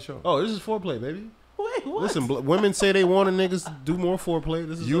haven't started the show. Oh, this is foreplay, baby. Wait, what? Listen, women say they want a niggas to do more foreplay.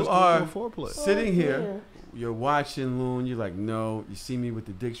 This is You us are doing more foreplay. sitting here, you're watching Loon, you're like, no. You see me with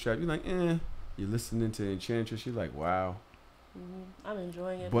the dick strap, you're like, eh. You're listening to Enchantress, you're like, wow. I'm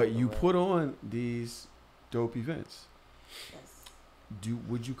enjoying it. But you put on these dope events. Yes.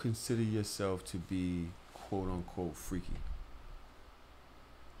 Would you consider yourself to be quote unquote freaky?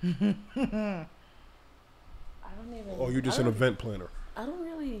 I don't even. Oh, you're just an event planner. I don't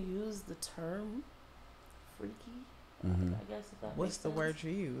really use the term freaky. I guess if that What's makes the sense. word you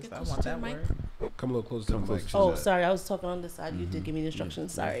used? Get I closer want to that the mic. word. Come a little closer to the Come mic. closer. Oh, sorry. I was talking on the side. You did give me the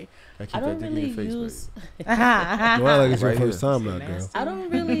instructions. Sorry. I don't really use. Go ahead like it's your Right first here. time now, girl. I don't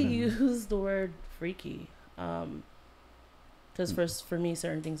really use the word freaky, because for me,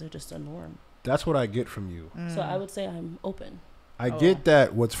 certain things are just a norm. That's what I get from you. So I would say I'm open. I get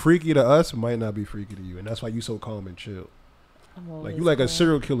that what's freaky to us might not be freaky to you, and that's why you so calm and chill. Like you like a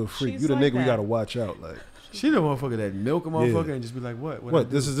serial killer freak. She's You the like nigga we that. gotta watch out. Like She the motherfucker that milk a motherfucker and just be like, what? what? I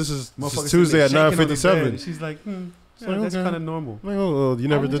This do? is Motherfucker Tuesday at sitting there shaking on the bed, 9:57. and she's like, yeah, like, that's okay. kind of normal. Like, oh, you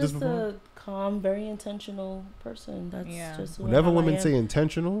never I'm did this just before. a calm, very intentional person. That's just who Whenever I women am. say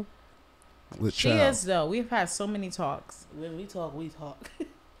intentional, let's She child. is though. We've had so many talks, When we talk, we talk.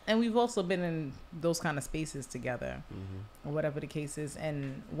 and we've also been in those kind of spaces together, or whatever the case is.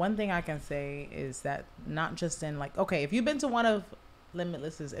 And one thing I can say is that not just in like, okay, if you've been to one of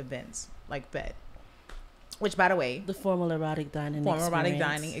Limitless's events, like Fed, which by the way, The formal erotic dining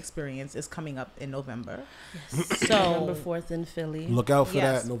experience is coming up in November. Yes. So November 4th in Philly. Look out for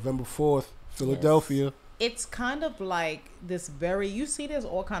Yes. that. November 4th, Philadelphia. it's kind of like this you see there's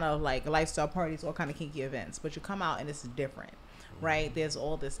all kind of like lifestyle parties, all kind of kinky events, but you come out and it's different, right? There's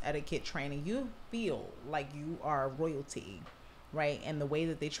all this etiquette training. You feel like you are royalty, right? And the way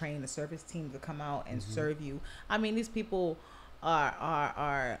that they train the service team to come out and serve you. I mean, these people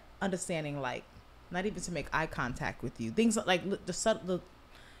are understanding, like, not even to make eye contact with you. Things like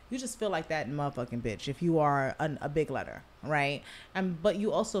you just feel like that motherfucking bitch if you are a big letter, right? But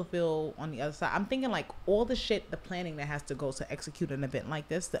you also feel on the other side. I'm thinking like all the shit, the planning that has to go to execute an event like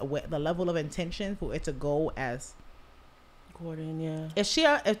this, the level of intention for it to go as Gordon, yeah.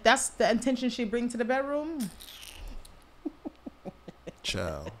 if that's the intention she brings to the bedroom,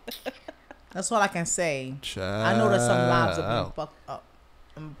 Child. that's all I can say. Child. I know that some lives are being fucked up.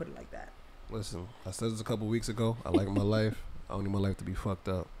 I'm gonna put it like that. Listen, I said this a couple weeks ago. I like my life. I don't need my life to be fucked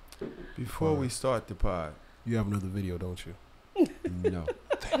up. Before we start the pod, You have another video, don't you? no.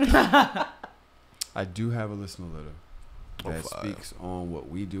 I do have a listener letter that speaks on what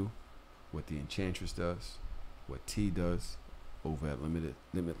we do, what the Enchantress does, what T does over at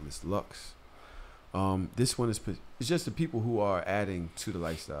Limitless Luxe. This one is it's just the people who are adding to the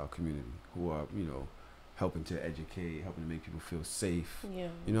lifestyle community, who are, helping to educate, helping to make people feel safe. Yeah.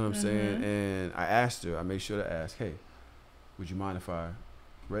 You know what I'm saying? And I asked her, I made sure to ask, hey, would you mind if I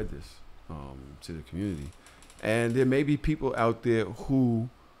read this to the community? And there may be people out there who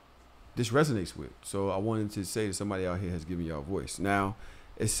this resonates with. So I wanted to say that somebody out here has given y'all a voice. Now,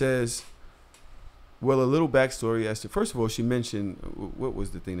 it says, well, a little backstory as to, first of all, she mentioned, what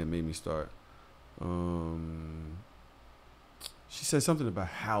was the thing that made me start? She said something about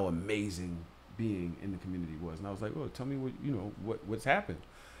how amazing being in the community was. And I was like, well, tell me what's happened.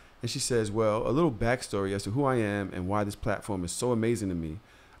 And she says, well, a little backstory as to who I am and why this platform is so amazing to me.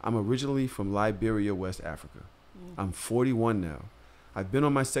 I'm originally from Liberia, West Africa. I'm 41 now. I've been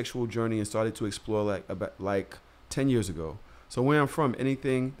on my sexual journey and started to explore like 10 years ago. So where I'm from,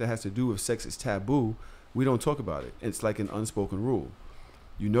 anything that has to do with sex is taboo. We don't talk about it. It's like an unspoken rule.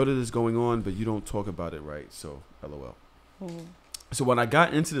 You know that it's going on, but you don't talk about it, right? So, LOL. So when I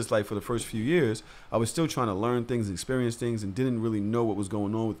got into this life for the first few years, I was still trying to learn things, experience things, and didn't really know what was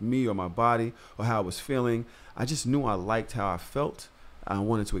going on with me or my body or how I was feeling. I just knew I liked how I felt. I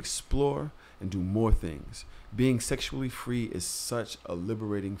wanted to explore and do more things. Being sexually free is such a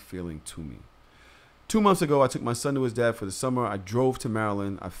liberating feeling to me. 2 months ago, I took my son to his dad for the summer. I drove to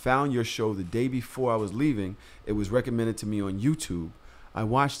Maryland. I found your show the day before I was leaving. It was recommended to me on YouTube. I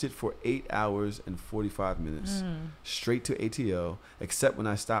watched it for 8 hours and 45 minutes, straight to ATL, except when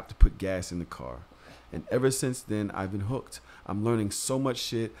I stopped to put gas in the car. And ever since then, I've been hooked. I'm learning so much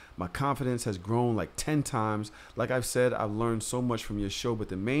shit. My confidence has grown like 10 times. Like I've said, I've learned so much from your show, but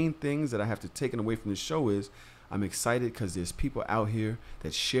the main things that I have to take away from the show is I'm excited because there's people out here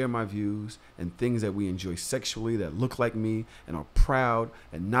that share my views and things that we enjoy sexually that look like me and are proud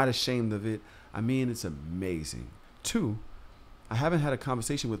and not ashamed of it. I mean, it's amazing. 2, I haven't had a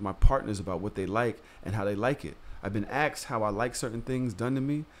conversation with my partners about what they like and how they like it. I've been asked how I like certain things done to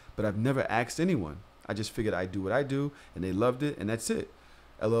me, but I've never asked anyone. I just figured I'd do what I do, and they loved it, and that's it.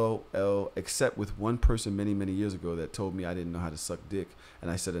 LOL, except with one person many, many years ago that told me I didn't know how to suck dick. And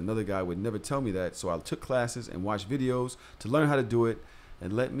I said another guy would never tell me that, so I took classes and watched videos to learn how to do it.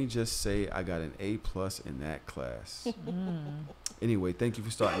 And let me just say I got an A+ in that class. Anyway, thank you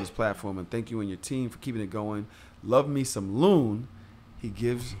for starting this platform, and thank you and your team for keeping it going. Love me some Loon. He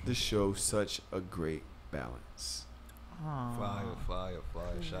gives the show such a great balance. Aww. Fire.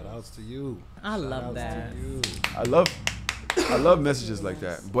 Shout outs to you. I love that. I love messages like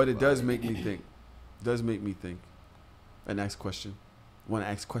that, but it does make me think. And ask question. Want to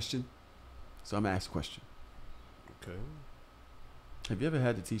ask question? So I'm gonna ask a question. Okay. Have you ever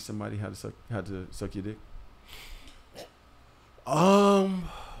had to teach somebody how to suck your dick?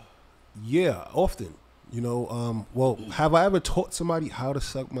 Yeah, often. Well, have I ever taught somebody how to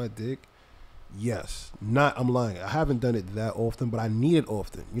suck my dick? Yes. I'm lying. I haven't done it that often, but I need it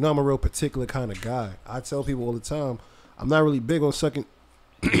often. I'm a real particular kind of guy. I tell people all the time, I'm not really big on sucking.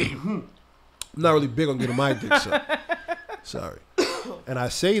 I'm not really big on getting my dick sucked. Sorry. And I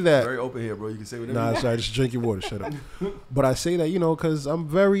say that. Very open here, bro. You can say whatever. Nah, sorry. Just drink your water. Shut up. But I say that, because I'm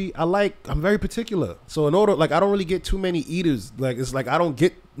very particular. So in order, I don't really get too many eaters. It's I don't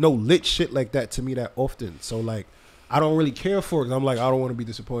get no lit shit like that to me that often. So I don't really care for it. 'Cause I'm I don't want to be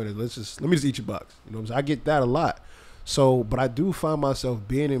disappointed. Let me just eat your box. You know what I'm saying? I get that a lot. So, but I do find myself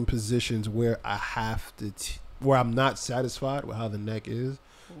being in positions where I have to, where I'm not satisfied with how the neck is.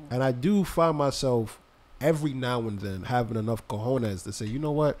 And I do find myself every now and then having enough cojones to say, you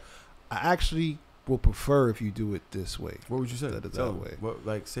know what? I actually will prefer if you do it this way. What would you say? That way. What,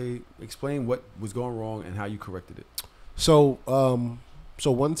 explain what was going wrong and how you corrected it. So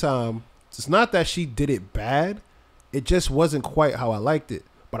one time, it's not that she did it bad. It just wasn't quite how I liked it.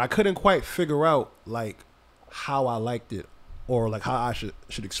 But I couldn't quite figure out how I liked it or how I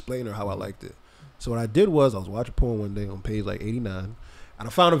should explain her how I liked it. So what I did was I was watching porn one day on page 89, and I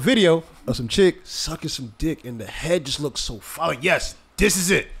found a video of some chick sucking some dick, and the head just looked so fire. Yes, this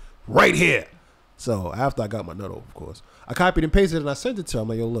is it right here. So after I got my nut over, of course, I copied and pasted it and I sent it to her. I'm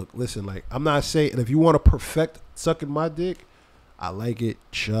like, yo, look, listen, I'm not saying if you want to perfect sucking my dick, I like it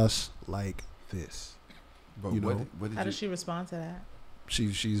just like this. Bro, how did she respond to that?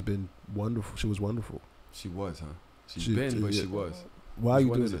 She's been wonderful. She was wonderful. She was, huh? She was. Why are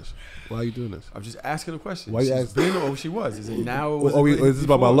you doing this? Why are you doing this? I'm just asking a question. Why you asking? Been or she was? Is it now? Or is this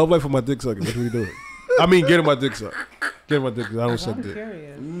about my love life or my dick sucking? What are we doing? I mean, getting my dick sucked. Getting my dick. I don't suck dick.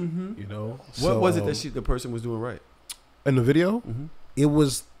 Curious. Mm-hmm. What was it that the person was doing right? In the video, it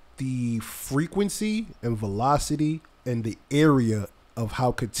was the frequency and velocity and the area of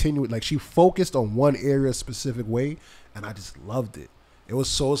how continuous. She focused on one area a specific way, and I just loved it. It was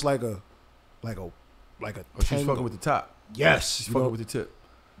it's like a. She's fucking with the top. Yes, she's fucking with the tip.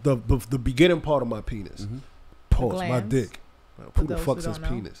 the beginning part of my penis. Pause. My glands. dick. For Who the those fuck who says don't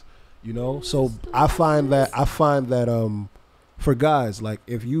know. penis? You know. So I find that for guys, like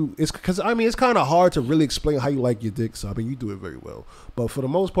if you, it's because I mean it's kind of hard to really explain how you like your dick. So I mean you do it very well, but for the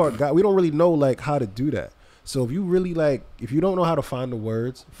most part, guy, we don't really know like how to do that. So if you really like, if you don't know how to find the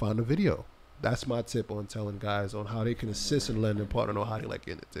words, find a video. That's my tip on telling guys on how they can assist and letting their partner know how they like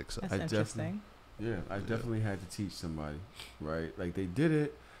getting the dick sucked. That's interesting. I definitely had to teach somebody, right? Like they did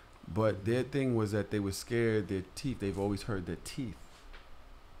it, but their thing was that they were scared their teeth. They've always heard their teeth.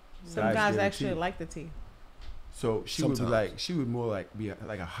 Some guys their actually teeth. like the teeth. So she Sometimes. would be like, she would more like be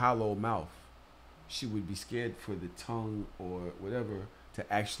like a hollow mouth. She would be scared for the tongue or whatever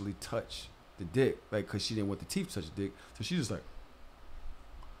to actually touch the dick, like because she didn't want the teeth to touch the dick. So she just like,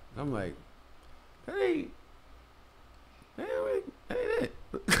 I'm like, hey, ain't it?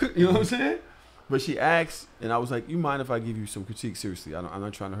 You know what I'm saying? But she asked, and I was like, you mind if I give you some critique? Seriously, I'm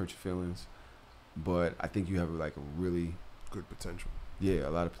not trying to hurt your feelings, but I think you have like a really Good potential. a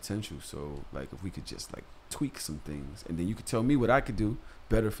lot of potential. So like if we could just like tweak some things and then you could tell me what I could do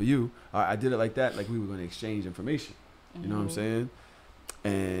better for you. I did it like that, like we were going to exchange information. You know what I'm saying?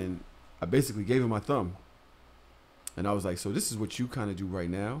 And I basically gave him my thumb. And I was like, so this is what you kind of do right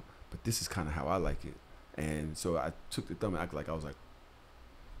now, but this is kind of how I like it. And so I took the thumb and acted like I was like,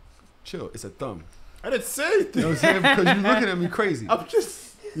 chill, it's a thumb. I didn't say anything. You know what I'm saying? Because you're looking at me crazy. I'm just.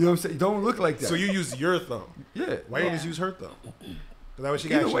 You know what I'm saying? Don't look like that. So you use your thumb. yeah. Why you just use her thumb? That what she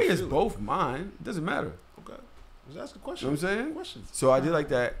Either got way, you it's feel. both mine. It doesn't matter. Okay. Just ask a You question. know what I'm saying? Questions. So I did like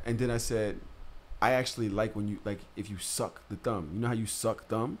that, and then I said, I actually like when you like if you suck the thumb. You know how you suck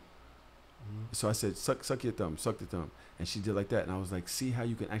thumb? So I said, suck your thumb, suck the thumb, and she did like that, and I was like, see how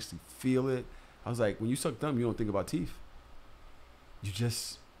you can actually feel it. I was like, when you suck thumb, you don't think about teeth. You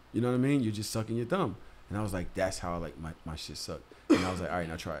just, you know what I mean? You're just sucking your thumb, and I was like, that's how I like my shit sucked. And I was like, all right,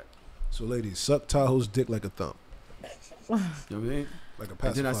 now try it. So ladies, suck Tahoe's dick like a thumb, You know what I mean? like a And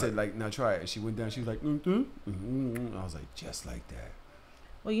pacifier. then I said, like, now try it. And she went down. She was like, I was like, just like that.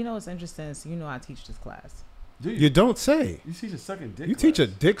 Well, you know what's interesting is you know I teach this class. Do you don't say. You teach a sucking dick. You teach a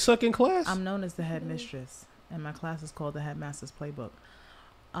dick sucking class? I'm known as the head mistress, and my class is called the Headmaster's Playbook.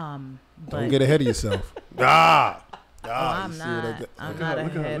 Don't But get ahead of yourself. I'm not. I'm not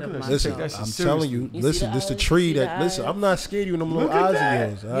ahead of Listen, myself. I'm telling you. You see Listen, the this the eyes? tree You see that. the Listen, eyes? I'm not scared of you. Them little Look at eyes that. of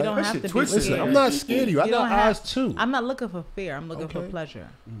yours. all You right? don't That have shit to be twisted. scared. Listen, I'm not scared of you. I You got don't have- eyes too. I'm not looking for fear. I'm looking for Okay. pleasure.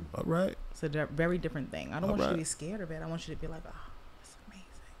 All right. It's a very different thing. I don't All want you to right. be scared of it. I want you to be like, oh, it's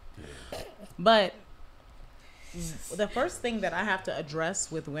amazing. But the first thing that I have to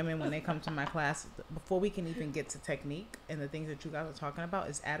address with women when they come to my class, before we can even get to technique and the things that you guys are talking about,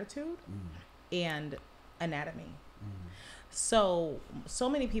 is attitude and anatomy. So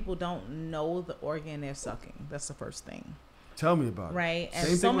many people don't know the organ they're sucking. That's the first thing. Tell me about it. Right? And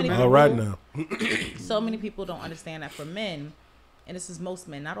Same so thing with many men. people, All right now. so many people don't understand that for men, and this is most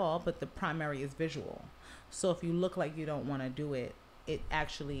men, not all, but the primary is visual. So if you look like you don't want to do it, it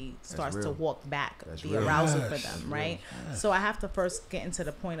actually starts to real. walk back That's the real. arousal for Yes. them, right? So I have to first get into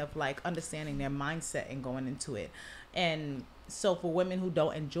the point of like understanding their mindset and going into it. And so for women who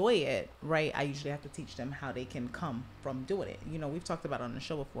don't enjoy it, right, I usually have to teach them how they can come from doing it. You know, we've talked about it on the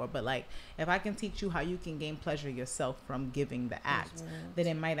show before, but like if I can teach you how you can gain pleasure yourself from giving the act, then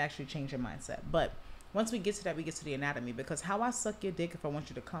it might actually change your mindset. But once we get to that, we get to the anatomy, because how I suck your dick if I want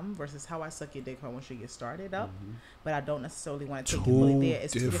you to come versus how I suck your dick if I want you to get started up, but I don't necessarily want to take you fully there.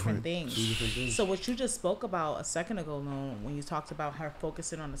 It's two different things. So what you just spoke about a second ago, Lone, when you talked about her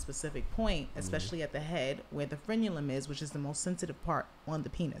focusing on a specific point, especially at the head where the frenulum is, which is the most sensitive part on the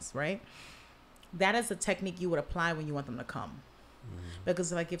penis, right? That is a technique you would apply when you want them to come.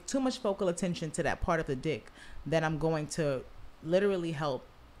 Because if I give too much focal attention to that part of the dick, then I'm going to literally help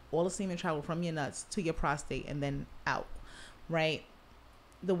all the semen travel from your nuts to your prostate and then out, right?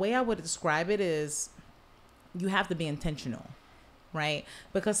 The way I would describe it is you have to be intentional, right?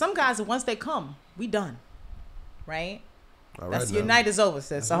 Because some guys, once they come, we done, right? All right That's your now. night is over,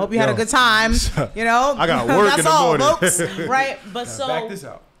 sis. I hope you had a Yo. good time. You know, I got work that's in the all, morning. folks, right? But so Back this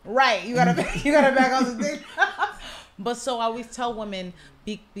out. right, you gotta back on the dick. But so I always tell women,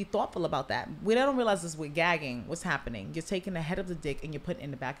 be thoughtful about that. We don't realize this with gagging. What's happening? You're taking the head of the dick and you're putting it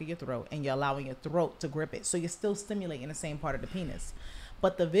in the back of your throat, and you're allowing your throat to grip it. So you're still stimulating the same part of the penis.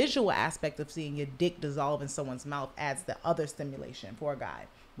 But the visual aspect of seeing your dick dissolve in someone's mouth adds the other stimulation for a guy.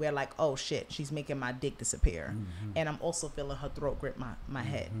 Where like, oh shit, she's making my dick disappear. And I'm also feeling her throat grip my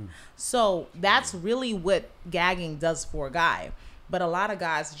head. So that's really what gagging does for a guy. But a lot of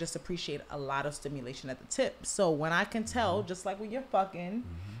guys just appreciate a lot of stimulation at the tip. So when I can tell, just like when you're fucking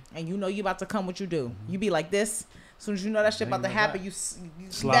and you know you about to come, what you do? You be like this. As soon as you know that shit about to happen, you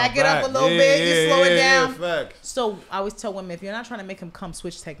Slide back it up a little bit, you slow it down. Facts. So I always tell women, if you're not trying to make him come,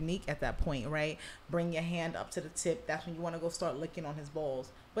 switch technique at that point, right? Bring your hand up to the tip. That's when you want to go start licking on his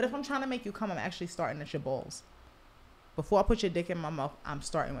balls. But if I'm trying to make you come, I'm actually starting at your balls. Before I put your dick in my mouth, I'm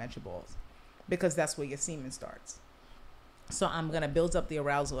starting at your balls. Because that's where your semen starts. So I'm going to build up the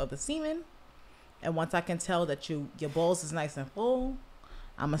arousal of the semen. And once I can tell that your balls is nice and full,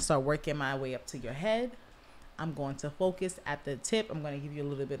 I'm going to start working my way up to your head. I'm going to focus at the tip. I'm going to give you a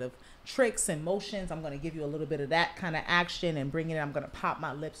little bit of tricks and motions. I'm going to give you a little bit of that kind of action and bring it in. I'm going to pop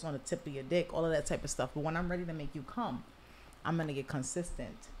my lips on the tip of your dick, all of that type of stuff. But when I'm ready to make you come, I'm going to get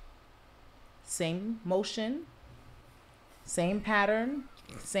consistent. Same motion, same pattern,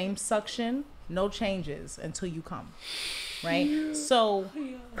 same suction, no changes until you come. Right? So...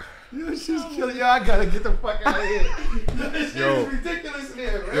 Yo, she's killing. Yo, I gotta get the fuck out of here. This shit is ridiculous in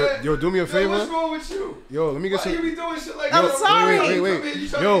here, man. Yo, do me a favor. What's wrong with you? Yo, let me get some. Why you be doing shit like I'm that? sorry. Wait. You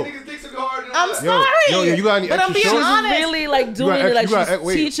trying Yo. to get niggas dicks in the hard and I'm all that. sorry. Yo, you got any but I'm extra being shorts? honest. Really like doing got it like you got- she's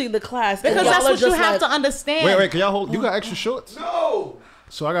wait. teaching the class. Because And that's y'all are what you just have like, to understand. Wait, can y'all hold? You got extra shorts? No.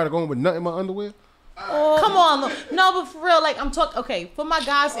 So I gotta go in with nothing in my underwear? Come on, look. No, but for real, like I'm talking. Okay, for my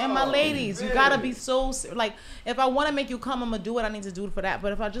guys and my ladies, you gotta be so like. If I want to make you come, I'm gonna do what I need to do for that.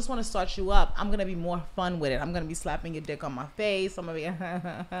 But if I just want to start you up, I'm gonna be more fun with it. I'm gonna be slapping your dick on my face. I'm gonna be.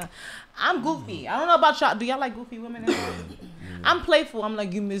 I'm goofy. I don't know about y'all. Do y'all like goofy women? I'm playful. I'm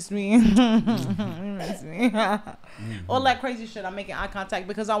like, you miss me. You miss me. All that crazy shit. I'm making eye contact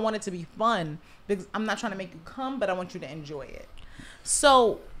because I want it to be fun. Because I'm not trying to make you come, but I want you to enjoy it.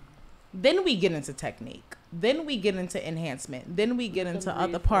 So. Then we get into technique. Then we get into enhancement. Then we get into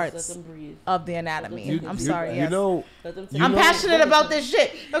other parts of the anatomy. I'm sorry. Yes. I'm passionate about this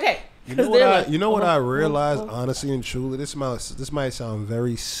shit. Okay. You know what I realized, honestly and truly. This might sound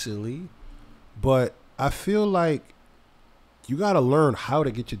very silly, but I feel like you gotta learn how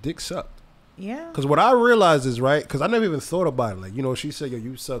to get your dick sucked. Yeah. Because what I realized is, right, because I never even thought about it. Like, you know, she said, yo,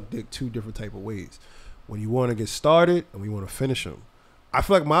 you suck dick 2 different type of ways. When you want to get started and we want to finish them. I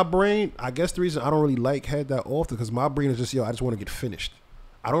feel like my brain, I guess the reason I don't really like head that often because my brain is just, yo, I just want to get finished.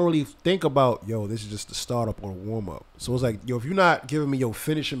 I don't really think about, yo, this is just the startup or a warm up. So it's like, yo, if you're not giving me, yo,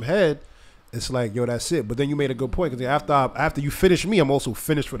 finish him head, it's like, yo, that's it. But then you made a good point because after you finish me, I'm also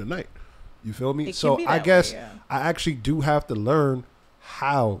finished for the night. You feel me? So I guess I actually do have to learn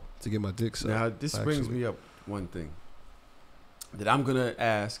how to get my dick sucked. Now, this brings me up one thing that I'm going to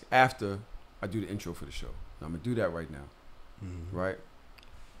ask after I do the intro for the show. I'm going to do that right now. Mm-hmm. Right?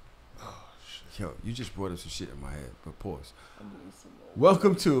 Oh, shit. Yo, you just brought up some shit in my head, but pause.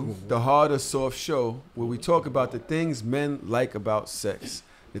 Welcome to the Show, where we talk about the things men like about sex,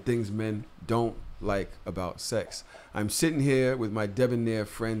 the things men don't like about sex. I'm sitting here with my debonair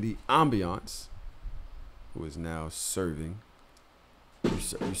friend, the Ambiance, who is now serving. You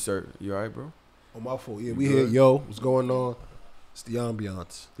serve? You all right, bro? Oh, my fault. Yeah, we here. Yo, what's going on? It's the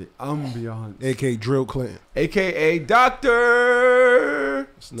Ambiance. The Ambiance. A.K.A. Drill Clinton. A.K.A. Doctor.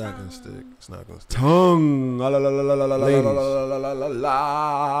 It's not going to stick. It's not going to stick. Tongue.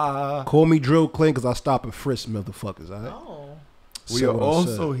 Call me Drill Clinton because I stop and frisk motherfuckers, all right? Oh. We are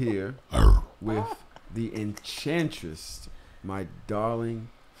also here with the Enchantress, my darling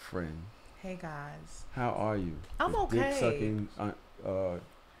friend. Hey, guys. How are you? I'm okay. Dick sucking,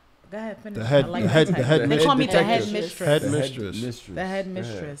 Go ahead, finish. The head They call me the head detective. mistress. Head mistress. The head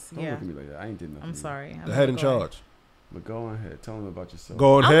mistress. Don't Yeah. look at me like that. I ain't did nothing. I'm sorry. The head in charge. But go on ahead. Tell them about yourself.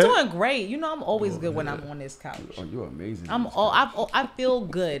 Go on I'm ahead. doing great. You know, I'm always good when I'm on this couch. Oh, you're amazing. I feel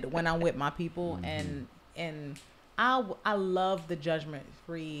good when I'm with my people, and I love the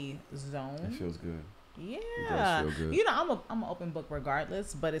judgment-free zone. It feels good. Yeah, It does feel good. you know, I'm an open book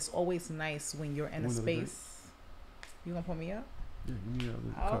regardless, but it's always nice when you're in a space. You gonna put me up? Yeah, give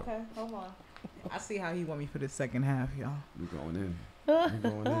me a cup. Okay, hold on. I see how he want me for the second half, y'all. We going in. We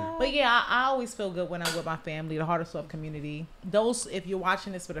going in. But yeah, I always feel good when I'm with my family, the hardorsoft community. Those, if you're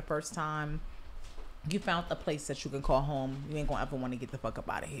watching this for the first time, you found a place that you can call home. You ain't gonna ever want to get the fuck up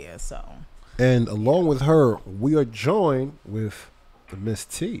out of here. So. And along with her, we are joined with the Miss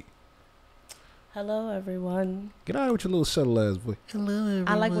T. Hello, everyone. Get out with your little subtle ass voice. Hello, everyone.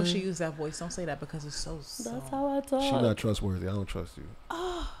 I like when she used that voice. Don't say that because it's so. That's how I talk. She's not trustworthy. I don't trust you.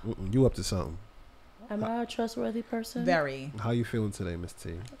 You up to something. Am I a trustworthy person? Very. How you feeling today, Miss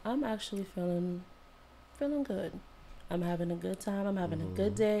T? I'm actually feeling good. I'm having a good time. I'm having a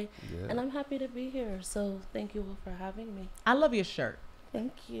good day. Yeah. And I'm happy to be here. So thank you for having me. I love your shirt.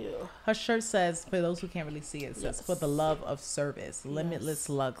 Thank you. Her shirt says, for those who can't really see it, it says, for the love of service, Limitless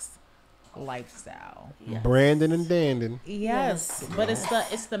Luxe. lifestyle. Yes. Brandon and Dandon. Yes, but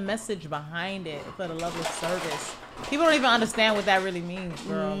it's the message behind it for the love of service. People don't even understand what that really means,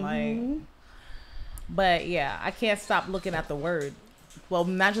 girl. Like, but yeah, I can't stop looking at the word. Well,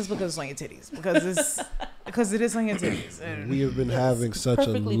 not just because it's on your titties, because it is on your titties. And We have been having such a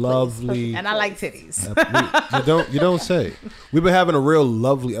Perfectly placed, lovely. I like titties. You don't say. We've been having a real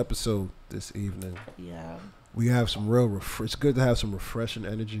lovely episode this evening. Yeah. We have some real. It's good to have some refreshing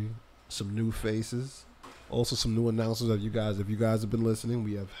energy, some new faces, also some new announcements of you guys. If you guys have been listening,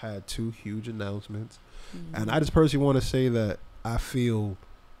 we have had 2 huge announcements, and I just personally want to say that I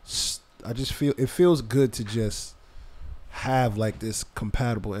just feel it feels good to just have like this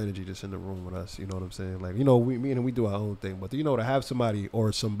compatible energy just in the room with us. You know what I'm saying? Like, you know, we do our own thing, but you know, to have somebody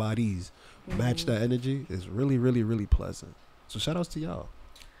or somebody's match that energy is really, really, really pleasant. So shout outs to y'all.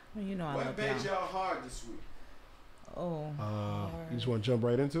 Well, you know I What love made y'all. y'all hard this week? Oh, You just want to jump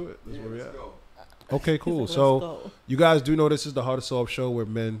right into it? That's where we Let's at. go. Okay, cool. Let's So go. you guys do know this is the hardorsoft show where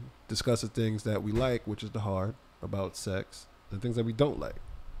men discuss the things that we like, which is the hard about sex, and things that we don't like,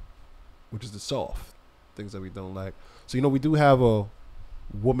 which is the soft things that we don't like. So, you know, we do have a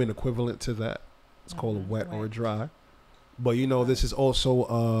woman equivalent to that. It's called a wet or a dry. But, you know, this is also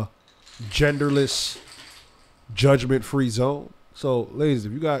a genderless, judgment-free zone. So, ladies,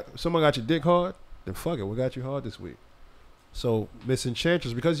 if someone got your dick hard, then fuck it. What got you hard this week? So, Miss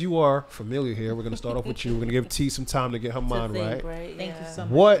Enchantress, because you are familiar here, we're going to start off with you. We're going to give T some time to get her mind right. thank you so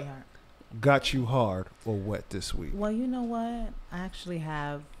much. What sweetheart. got you hard or wet this week? Well, you know what? I actually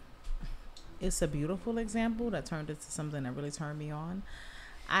have. It's a beautiful example that turned into something that really turned me on.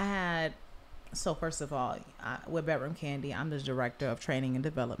 So first of all, with Bedroom Candy, I'm the director of training and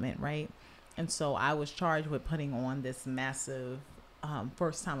development, right? And so I was charged with putting on this massive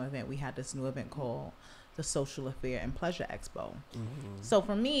first time event. We had this new event called the Social Affair and Pleasure Expo. So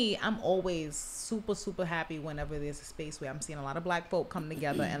for me, I'm always super, super happy whenever there's a space where I'm seeing a lot of black folk come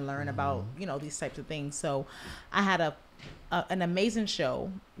together and learn about, you know, these types of things. So I had an amazing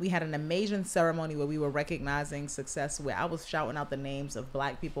show. We had an amazing ceremony where we were recognizing success, where I was shouting out the names of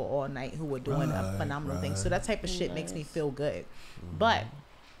black people all night who were doing a phenomenal thing. So that type of shit makes me feel good. But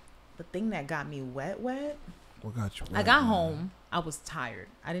the thing that got me wet, What got you wet? I got home. I was tired.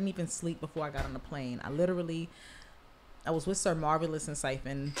 I didn't even sleep before I got on the plane. I was with Sir Marvelous and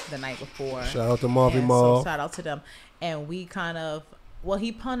Siphon the night before. Shout out to Marvy And Marv. So shout out to them. And we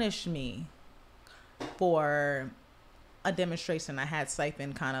he punished me for a demonstration. I had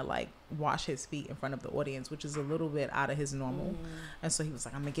Siphon kind of like wash his feet in front of the audience, which is a little bit out of his normal. And so he was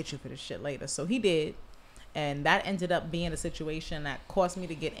like, I'm gonna get you for this shit later. So he did. And that ended up being a situation that caused me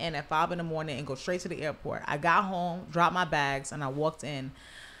to get in at 5 a.m. and go straight to the airport. I got home, dropped my bags, and I walked in.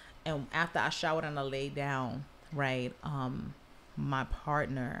 And after I showered and I laid down, right, my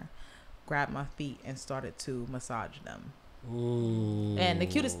partner grabbed my feet and started to massage them. Ooh. And the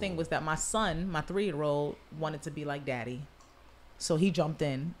cutest thing was that my son, my 3-year-old, wanted to be like daddy. So he jumped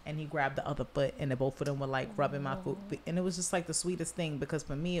in and he grabbed the other foot, and the both of them were like rubbing my foot. And it was just like the sweetest thing, because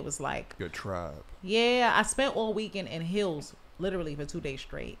for me it was like, Your tribe. yeah, I spent all weekend in heels literally for 2 days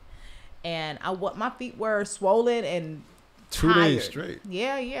straight. And my feet were swollen and 2 tired. days straight.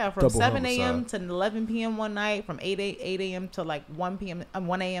 Yeah, from Double 7 a.m. homicide. to 11 p.m. one night, from 8 a.m. to like 1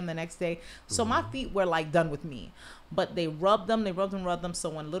 a.m. the next day. So my feet were like done with me. But they rubbed them. So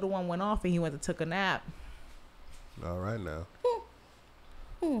when little one went off and he went to took a nap, All right now.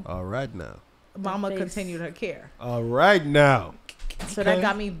 All right now. Mama face. continued her care. All right now. So that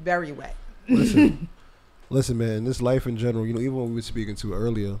got me very wet. Listen, man, this life in general, you know, even when we were speaking to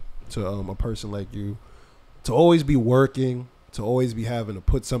earlier, to a person like you, to always be working, to always be having to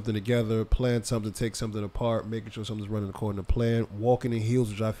put something together, plan something, take something apart, making sure something's running according to plan, walking in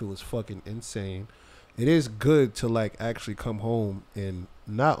heels, which I feel is fucking insane. It is good to like actually come home and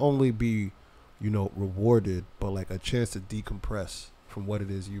not only be, you know, rewarded, but like a chance to decompress from what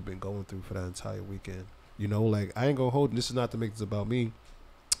it is you've been going through for that entire weekend. You know, like, I ain't gonna hold, this is not to make this about me.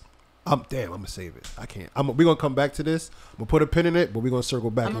 I'm gonna save it. I can't. We're gonna come back to this. I'm gonna put a pin in it, but we're gonna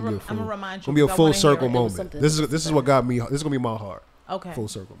circle back. I'm gonna remind you. Gonna be a because I full wanna hear circle it. moment. This is what got me. This is gonna be my heart. Okay. Full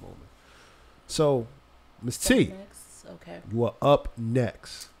circle moment. So, Miss T, Next. Okay. you are up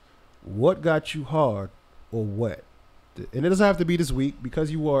next. What got you hard or wet? And it doesn't have to be this week,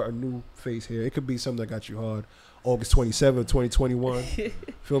 because you are a new face here. It could be something that got you hard. August 27th, 2021.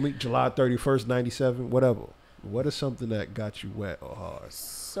 Feel me? July 31st, 97. Whatever. What is something that got you wet or hard?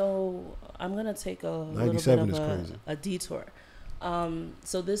 So I'm gonna take a little 97 bit is of crazy. a detour.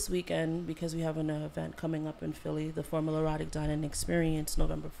 So this weekend, because we have an event coming up in Philly, the Formal Erotic Dining Experience,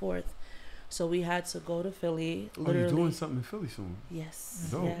 November 4th, So we had to go to Philly. Oh, Literally. you're doing something in Philly soon. Yes.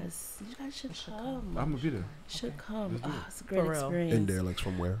 Dope. Yes. You guys should come. I'm gonna be there. Should come. Let's do it. Oh, it's a great For real. experience. In there, like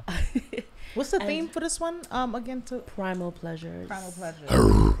from where? What's the And- theme for this one? Again, to Primal pleasures. Primal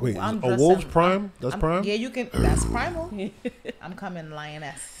Pleasure. Wait, I'm a wolf's dressing- prime? That's I'm- prime? Yeah, you can. That's primal. I'm coming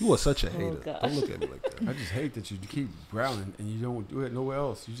lioness. You are such a hater. gosh. Don't look at me like that. I just hate that you keep growling and you don't do it nowhere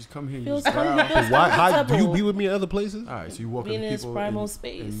else. You just come here and you Feels just growl. comfortable. Why? How do you Comfortable. be with me at other places? All right, so you walk Being into in his people primal in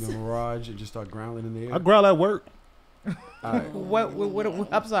space. the garage and just start growling in the air. I growl at work. All right. What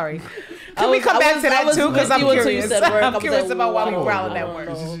I'm sorry. I Can we was- come I back was- to I that was too? Because with I'm you until you curious. said work. I I'm was curious like, about why we whoa. growling at No, work.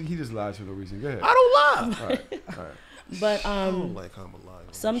 no. He just lied for no reason. Go ahead. I don't lie. All right. All right. But I don't like how I'm a liar.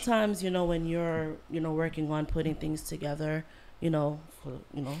 sometimes, when you're, working on putting things together,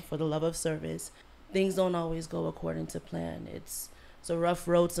 for the love of service, things don't always go according to plan. It's a rough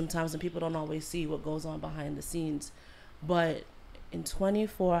road sometimes, and people don't always see what goes on behind the scenes. But in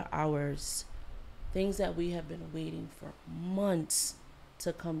 24 hours, things that we have been waiting for months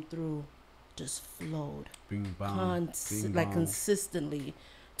to come through just flowed Bing bong. Bing bong. consistently,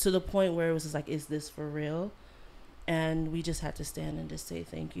 to the point where it was just like, is this for real? And we just had to stand and just say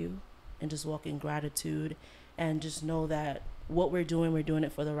thank you and just walk in gratitude and just know that what we're doing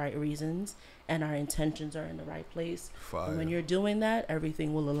it for the right reasons and our intentions are in the right place. Fire. And when you're doing that,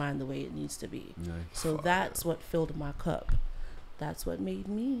 everything will align the way it needs to be. Nice. So Fire. that's what filled my cup. That's what made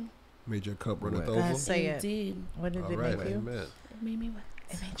me. Made your cup runneth Wet. over. That's- Say it. Indeed. What did All it right, make you? amen. It made me wet.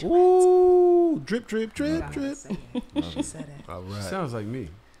 It made you. Ooh, drip, drip, drip, Gotta drip. say it. She said it. All right. Sounds like me.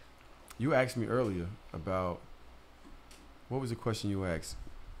 You asked me earlier about what was the question you asked?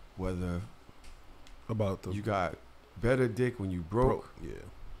 Whether About the you got better dick when you broke Yeah.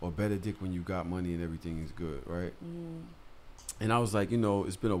 or better dick when you got money and everything is good, right? Mm. And I was like,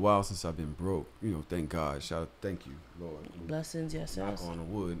 it's been a while since I've been broke. Thank God. Thank you, Lord. Blessings, yes, Knock yes. on the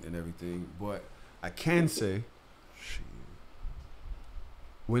wood and everything. But I can say, Shit.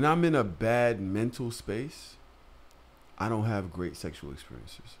 when I'm in a bad mental space, I don't have great sexual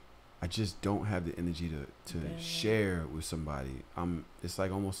experiences. I just don't have the energy to Yeah. share with somebody. It's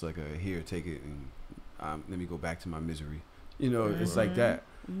like almost like a here, take it, and let me go back to my misery. It's like that.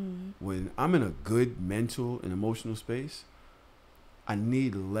 Mm. When I'm in a good mental and emotional space, I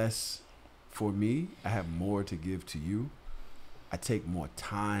need less for me. I have more to give to you. I take more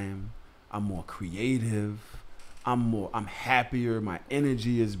time. I'm more creative. I'm happier. My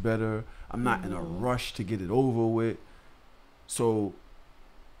energy is better. I'm not in a rush to get it over with. So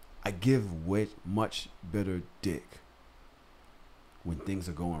I give much better dick when things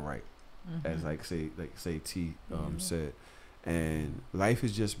are going right, as say T said. And life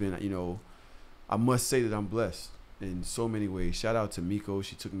has just been, I must say that I'm blessed in so many ways. Shout out to Miko.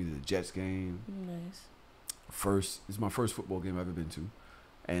 She took me to the Jets game. Nice. It's my first football game I've ever been to.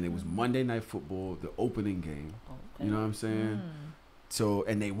 And it was Monday Night Football, the opening game. Okay. You know what I'm saying? So,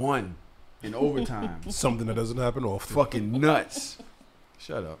 and they won in overtime. Something that doesn't happen often. Fucking nuts.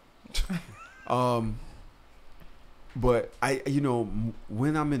 Shut up. But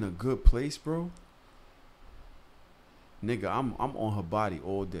when I'm in a good place, bro, nigga, I'm on her body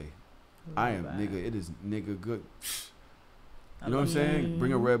all day. I am, nigga. It is nigga good. You know what I'm saying?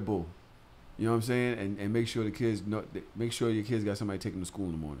 Bring a Red Bull. You know what I'm saying? And make sure the kids make sure your kids got somebody to take them to school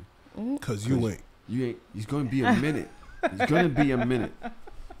in the morning. Cause you ain't. You ain't. It's gonna be a minute. It's gonna be a minute.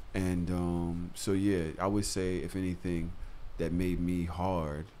 And so yeah, I would say if anything that made me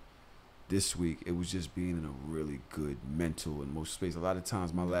hard this week, it was just being in a really good mental and emotional space. A lot of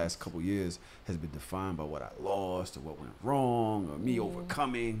times my last couple years has been defined by what I lost or what went wrong or me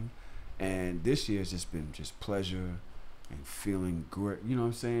overcoming. And this year has just been just pleasure and feeling great. You know what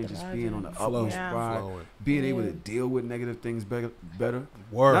I'm saying? Just being on the upward stride. Being able to deal with negative things better.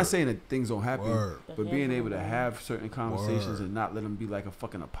 Word. Not saying that things don't happen, Word. but being able to have certain conversations and not let them be like a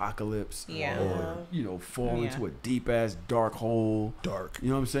fucking apocalypse. Yeah. Or, fall into a deep ass dark hole. Dark. You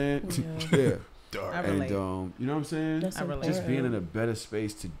know what I'm saying? Yeah. Yeah. Dark. I And relate. you know what I'm saying? That's I relate. Just being in a better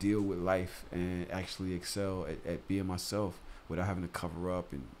space to deal with life and actually excel at being myself without having to cover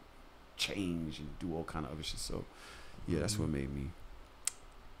up and change and do all kind of other shit. So yeah, that's what made me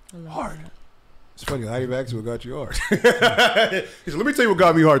hard. That. It's funny. I even asked you what got you hard. He said, "Let me tell you what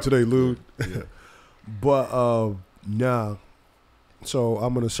got me hard today, Lude." Yeah. But nah. So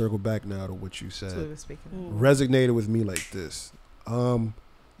I'm gonna circle back now to what you That's what we said. were speaking Mm. of. Resonated with me like this.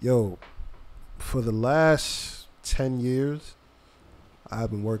 Yo, for the last 10 years, I've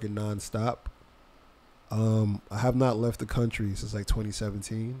been working nonstop. I have not left the country since like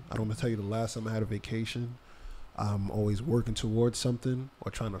 2017. I don't want to tell you the last time I had a vacation. I'm always working towards something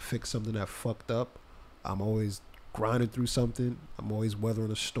or trying to fix something that fucked up. I'm always grinding through something. I'm always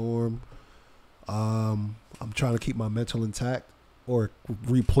weathering a storm. I'm trying to keep my mental intact, or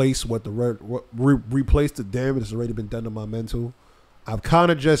replace replace the damage that's already been done to my mental. I've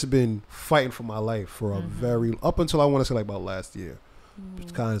kind of just been fighting for my life for a very up until I want to say like about last year.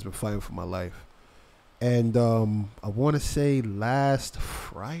 Just kind of been fighting for my life, and I want to say last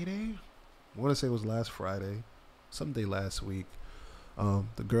Friday. I want to say it was last Friday, someday last week.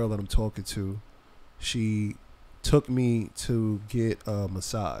 The girl that I'm talking to, she took me to get a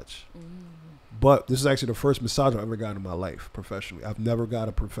massage. But this is actually the first massage I've ever gotten in my life professionally. I've never got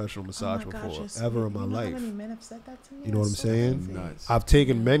a professional massage before, ever in my life. How many men have said that to me? You know what I'm saying? Nuts. I've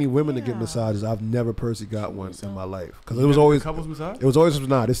taken many women to get massages. I've never personally got one in my life because it was always couples massage. It was always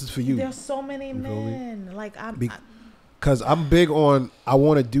nah. This is for you. There's so many men. Like Because I'm big on, I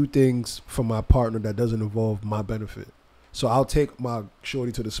want to do things for my partner that doesn't involve my benefit. So I'll take my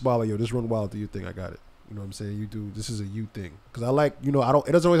shorty to the spa, like, yo, just run wild, do your thing, I got it. You know what I'm saying? You do, this is a you thing. Because I like, it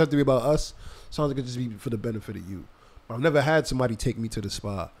doesn't always have to be about us. Sometimes it could just be for the benefit of you. But I've never had somebody take me to the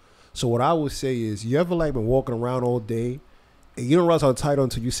spa. So what I would say is, you ever like been walking around all day and you don't realize how tight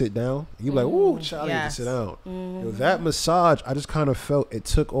until you sit down? And you're like, ooh, child, I need to sit down. Yo, that massage, I just kind of felt it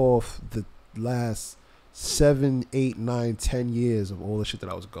took off the last 7, 8, 9, 10 years of all the shit that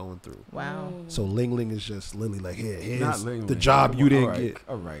I was going through. Wow. So Ling Ling is just literally like, here's Ling the Ling. job you didn't get.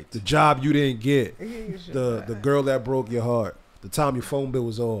 All right. The job you didn't get. The girl that broke your heart. The time your phone bill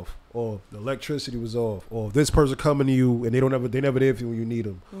was off, or the electricity was off, or this person coming to you and they never there for you when you need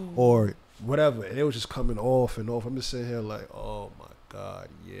them, or whatever. And it was just coming off and off. I'm just sitting here like, oh my God,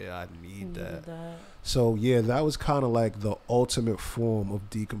 yeah, I need that. So yeah, that was kind of like the ultimate form of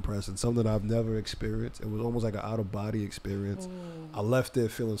decompressing, something I've never experienced. It was almost like an out of body experience. I left there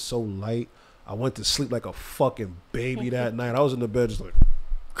feeling so light. I went to sleep like a fucking baby that night. I was in the bed just like,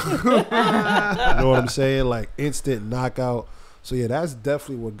 you know what I'm saying? Like instant knockout. So yeah, that's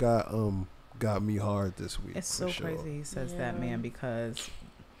definitely what got me hard this week. It's so crazy he says that, man, because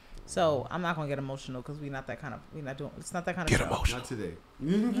so I'm not gonna get emotional because we're not that kind of it's not that kind of get emotional. Not today.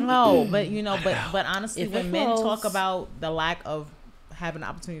 No, but but honestly, when men talk about the lack of having the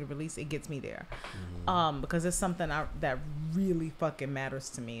opportunity to release, it gets me there. Because it's something that really fucking matters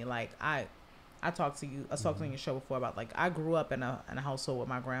to me. Like I talked to you on your show before about, like, I grew up in a household with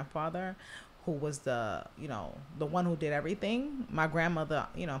my grandfather, who was the one who did everything. My grandmother,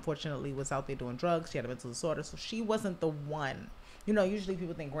 unfortunately was out there doing drugs. She had a mental disorder, so she wasn't the one. Usually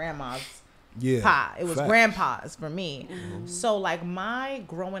people think grandma's pa. It was grandpa's for me. So like my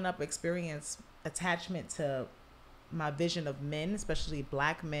growing up experience, attachment to my vision of men, especially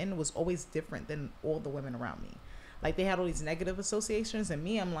black men, was always different than all the women around me. Like they had all these negative associations, and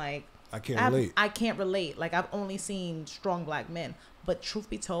me, I'm like, I can't relate. Like I've only seen strong black men. But truth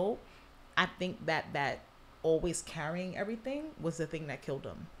be told, I think that always carrying everything was the thing that killed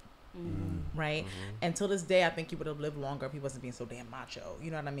him. Right? And till this day, I think he would have lived longer if he wasn't being so damn macho.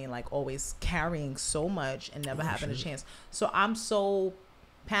 You know what I mean? Like always carrying so much and never having a chance. So I'm so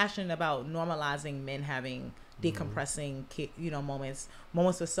passionate about normalizing men having decompressing,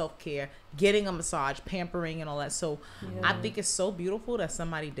 moments of self-care, getting a massage, pampering and all that. So I think it's so beautiful that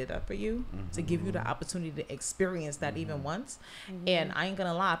somebody did that for you, to give you the opportunity to experience that even once. And I ain't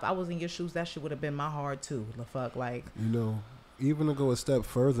gonna lie, if I was in your shoes, that shit would have been my hard too. The fuck, like, even to go a step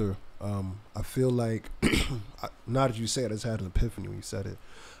further, I feel like now that you say it, I just had an epiphany when you said it.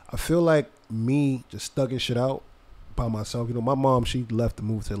 I feel like me just thugging shit out by myself. My mom, she left to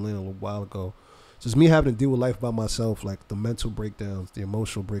move to Atlanta a little while ago. Just me having to deal with life by myself, like the mental breakdowns, the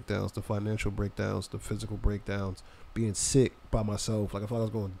emotional breakdowns, the financial breakdowns, the physical breakdowns, being sick by myself. Like I felt like I was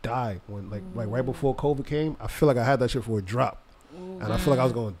going to die when, like right before COVID came. I feel like I had that shit for a drop, and I feel like I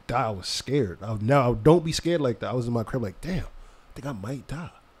was going to die. I was scared. Now don't be scared like that. I was in my crib like, damn, I think I might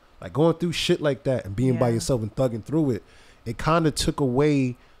die. Like going through shit like that and being by yourself and thugging through it, it kind of took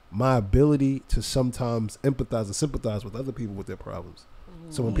away my ability to sometimes empathize and sympathize with other people with their problems.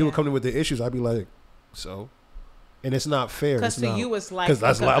 So when people come in with their issues, I'd be like, so, and it's not fair. Because to you, it's like,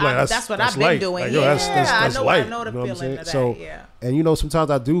 that's what I've been doing. Like, that's I know the feeling of that. So, and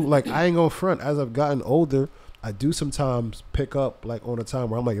sometimes I do, like, I ain't gonna front. As I've gotten older, I do sometimes pick up, like, on a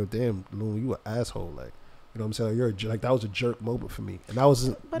time where I'm like, yo, damn, Loon, you an asshole. Like, you know what I'm saying? Like, you're a jerk. Like, that was a jerk moment for me, and that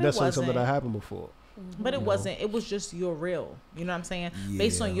wasn't necessarily something that happened before. But it wasn't. It was just your real. You know what I'm saying?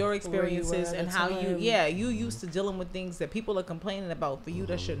 Based on your experiences and how you used to dealing with things that people are complaining about. For you,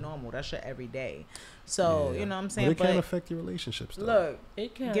 that's your normal. That's your everyday. So you know what I'm saying? But it can affect your relationships, though. Look,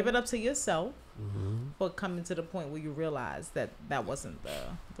 it can. Give it up to yourself for coming to the point where you realize that wasn't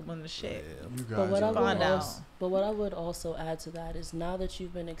the one of the shit. Yeah, you guys but what I would also add to that is, now that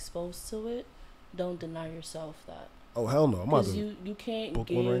you've been exposed to it, don't deny yourself that. Oh hell no! I'm about to you can't book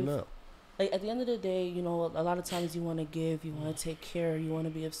give one right now. like at the end of the day, you know, a lot of times you want to give, you want to take care, you want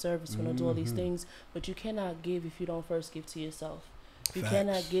to be of service, you want to do all these things, but you cannot give if you don't first give to yourself. You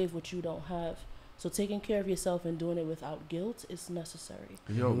cannot give what you don't have. So taking care of yourself and doing it without guilt is necessary.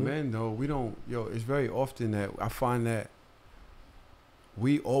 Yo, men, though, we don't, it's very often that I find that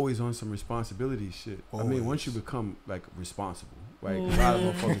we always on some responsibility shit. Always. I mean, once you become, like, responsible, right? 'Cause a lot of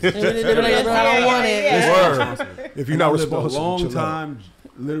motherfuckers I don't want it. If you're not I lived responsible, a long chill out. time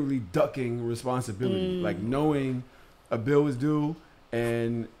literally ducking responsibility, like knowing a bill was due,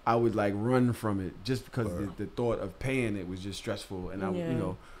 and I would like run from it just because the thought of paying it was just stressful, and I, you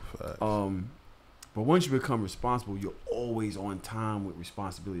know, but once you become responsible, you're always on time with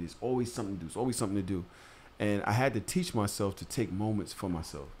responsibility. It's always something to do. It's always something to do, and I had to teach myself to take moments for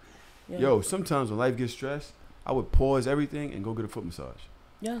myself. Yeah. Yo, sometimes when life gets stressed, I would pause everything and go get a foot massage.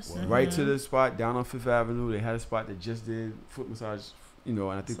 Yes. Right to the spot down on Fifth Avenue. They had a spot that just did foot massage, you know,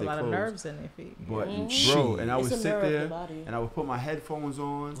 and I think they closed. a lot of nerves in their feet. But bro, and I would sit there and I would put my headphones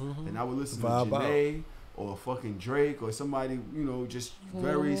on and I would listen to Janae or fucking Drake or somebody, you know, just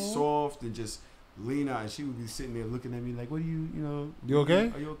very soft and just lean out, and she would be sitting there looking at me like, "What do you know? You okay?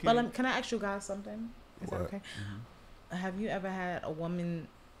 Are you okay?" But can I ask you guys something? Is that okay? Have you ever had a woman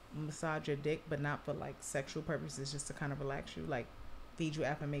massage your dick, but not for like sexual purposes, just to kind of relax you, like feed you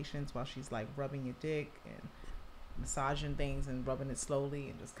affirmations while she's like rubbing your dick and massaging things and rubbing it slowly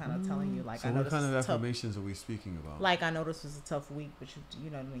and just kind of telling you, like, so I know what this kind of is tough. affirmations are we speaking about? Like, I know this was a tough week, but you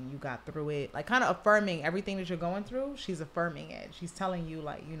know, when you got through it, like, kind of affirming everything that you're going through. She's affirming it. She's telling you,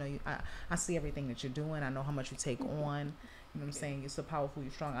 like, you know, I see everything that you're doing. I know how much you take on. You know what I'm saying? You're so powerful.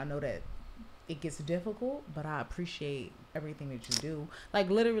 You're strong. I know that it gets difficult, but I appreciate everything that you do. Like,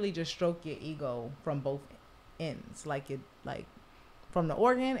 literally, just stroke your ego from both ends, like from the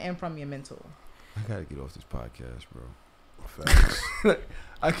organ and from your mental. I gotta get off this podcast, bro. Facts.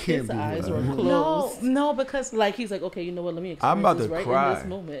 I can't His be eyes here. were closed. No, because Like he's like, okay, you know what? Let me experience I'm about this to right cry. in this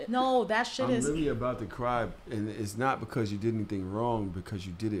moment. no, that shit I'm is. really about to cry, and it's not because you did anything wrong, because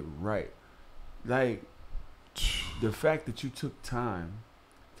you did it right. Like, the fact that you took time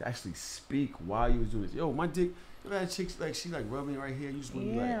to actually speak while you was doing this. Yo, my dick, you know that chick's like, she like rubbing right here. You just want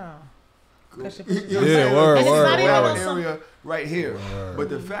to be like, Yeah. go. Cause she- You know what I'm Yeah, saying? word, Like, word, it's not word. even area right here. Word. But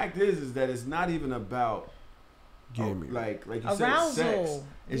the fact is that it's not even about Give me. like you Arousal. said, sex.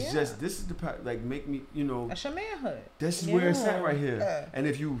 It's Yeah. just, this is the like, make me, you know, That's your manhood. this is where it's at Yeah. right here. Yeah. And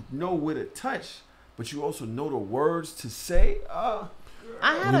if you know where to touch, but you also know the words to say, I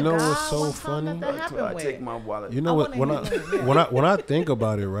had You a know guy what's so one time funny? that happened I with. take my wallet. You know what? wanna hear you. When I think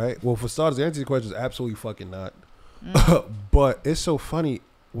about it, right? Well, for starters, the answer to your question is absolutely fucking not. But it's so funny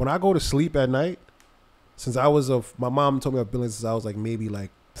when I go to sleep at night. Since my mom told me I've been since I was like maybe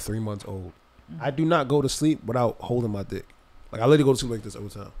like 3 months old. I do not go to sleep without holding my dick. Like I literally go to sleep like this all the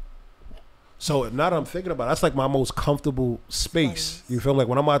time. So now that I'm thinking about it, that's like my most comfortable space. You feel like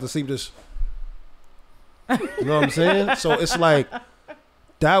when I'm out to sleep, just you know what I'm saying? So it's like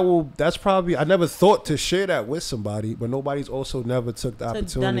that's probably, I never thought to share that with somebody, but nobody's also never took the Done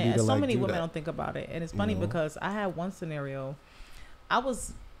opportunity it. to So like many do women that. don't think about it, and it's funny know? because I had one scenario. I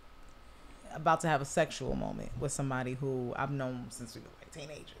was about to have a sexual moment with somebody who I've known since we were like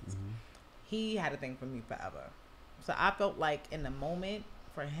teenagers. He had a thing for me forever, so I felt like in the moment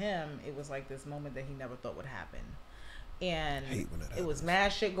for him, it was like this moment that he never thought would happen. And Hate when that it was happens.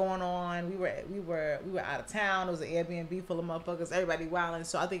 mad shit going on. We were out of town. It was an Airbnb full of motherfuckers. Everybody wilding.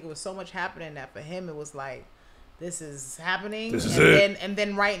 So I think it was so much happening that for him it was like, this is happening. This is and it. then and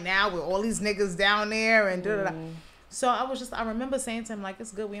then right now with all these niggas down there and da-da-da. So I remember saying to him like,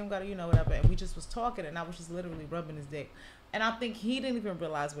 it's good, we don't gotta, you know, whatever. And we just was talking and I was just literally rubbing his dick. And I think he didn't even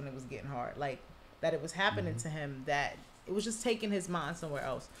realize when it was getting hard, like that it was happening to him, that it was just taking his mind somewhere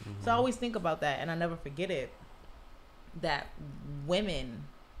else. So I always think about that and I never forget it. That women,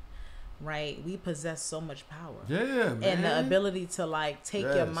 right, we possess so much power. Yeah, man. And the ability to like take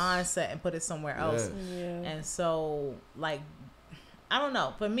your Yes. mindset and put it somewhere else. Yes. Yeah. And so like, I don't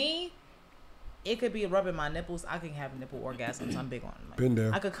know. For me, it could be rubbing my nipples. I can have nipple orgasms. I'm big on like, Been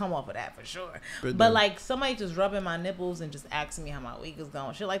there. I could come off of that for sure. Been But there. like somebody just rubbing my nipples and just asking me how my week is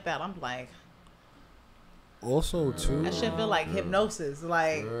going, shit like that. I'm like, Also too, that shit feel like hypnosis.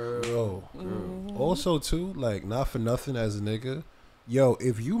 Like, yo. Also too, like not for nothing as a nigga. Yo,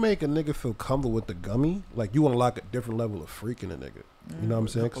 if you make a nigga feel comfortable with the gummy, like you unlock a different level of freaking a nigga. You know what I'm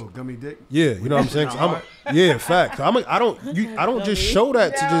saying? 'Cause- Oh, gummy dick. Yeah, you know what I'm saying? 'Cause yeah, fact. I don't just show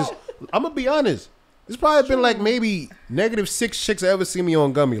that to just. I'm gonna be honest. There's probably been like maybe -6 chicks that ever see me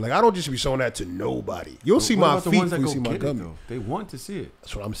on gummy. Like I don't just be showing that to nobody. You'll see What my about the feet ones that before you go see my get it, gummy. though? They want to see it.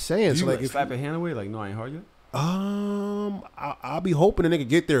 That's what I'm saying. Do So you like like if slap your hand away? Like, no, I ain't hard yet. I'll be hoping a nigga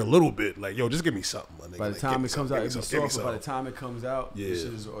get there a little bit. Like, yo, just give me something, my nigga. By the Like, time give me it comes something, out, give me it's something, give me soft. By the something. time it comes out, Yeah. this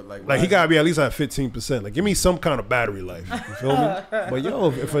shit is Like he gotta be at least at 15%. Like, give me some kind of battery life. You feel me? But yo,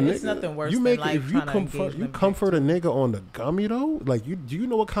 if a nigga, It's nothing worse you than make life if you trying to engage them comfort a nigga on the gummy though, like do you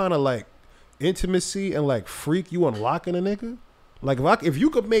know what kind of like intimacy and like freak you unlocking a nigga? Like if you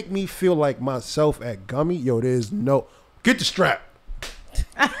could make me feel like myself at gummy, yo, there's no get the strap.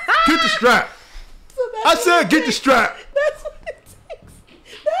 Get the strap. I said get the strap. That's what it takes.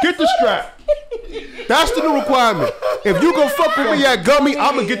 Get the strap. That's the new requirement. If you gonna fuck with me at gummy,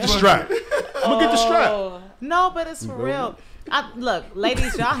 I'm gonna get the strap. I'm gonna get the strap. No, but it's for real. Look,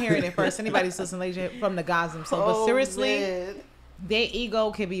 ladies, y'all hearing it first. Anybody who's listening, ladies, from the guys themselves. But seriously, their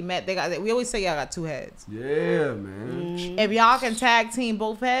ego can be met. We always say y'all got two heads. Yeah, man. If y'all can tag team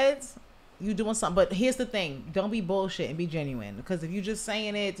both heads, you doing something. But here's the thing: don't be bullshit and be genuine. Because if you just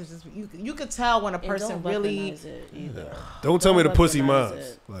saying it, you could tell when a person really. Don't tell me the pussy weaponize mines.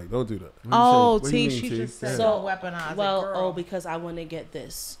 it. Like, don't do that. Oh, What do you T, mean, she T? just said So, don't weaponize. Well, it, girl. because I want to get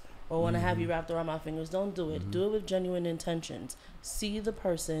this, or want to have you wrapped around my fingers. Don't do it. Do it with genuine intentions. See the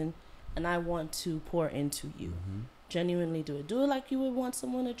person, and I want to pour into you. Genuinely do it. Do it like you would want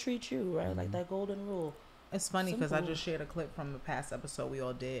someone to treat you, right? Like that golden rule. It's funny because I Simple. just shared a clip from the past episode we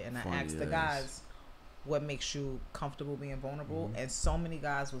all did, and I Funny asked the ass. guys what makes you comfortable being vulnerable, and so many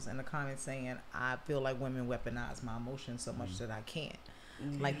guys was in the comments saying, I feel like women weaponize my emotions so much that I can't.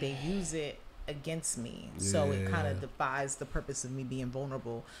 Like they use it against me, so it kind of defies the purpose of me being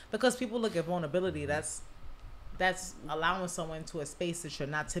vulnerable, because people look at vulnerability, that's allowing someone to a space that you're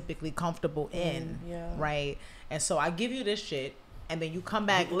not typically comfortable in, right? And so I give you this shit, and then you come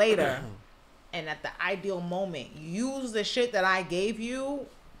back later, and at the ideal moment, you use the shit that I gave you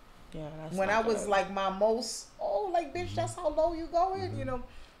when I was like my most, like, bitch, that's how low you going, you know?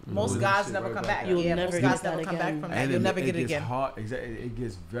 Most guys never come back. You'll never most guys get that never come back again. from that. And You'll never get it gets again. hard. Exactly. It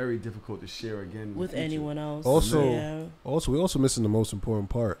gets very difficult to share again With anyone else. Also, we also missing the most important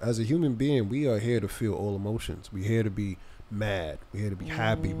part. As a human being, we are here to feel all emotions. We're here to be mad. We're here to be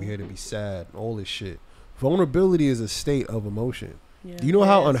happy. We're here to be sad. All this shit. Vulnerability is a state of emotion. Do you know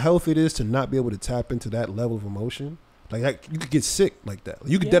how unhealthy it is to not be able to tap into that level of emotion? Like that, you could get sick like that.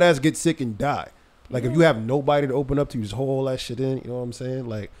 You could dead ass get sick and die. Like if you have nobody to open up to, you just hold all that shit in. You know what I'm saying?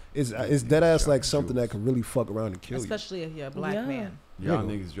 Like it's dead ass like something that can really fuck around and kill Especially if you're a black man. Y'all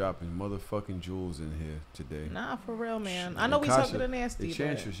niggas dropping motherfucking jewels in here today. Nah, for real, man. I know we talking to nasty.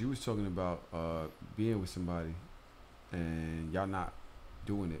 Enchantress, you was talking about being with somebody and y'all not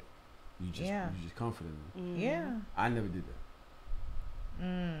doing it. You just comforting them. Yeah. I never did that.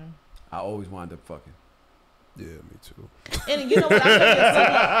 I always wound up fucking. Yeah, me too. And you know what?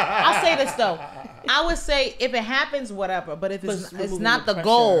 I'll say this though. I would say if it happens, whatever. But if it's not the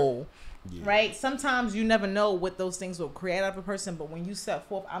goal, right? Sometimes you never know what those things will create out of a person. But when you set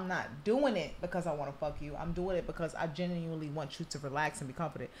forth, I'm not doing it because I want to fuck you. I'm doing it because I genuinely want you to relax and be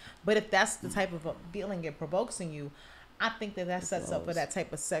comforted. But if that's the type of feeling it provokes in you, I think that sets up for that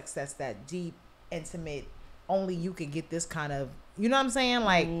type of sex that's that deep, intimate. Only you can get this kind of, you know what I'm saying?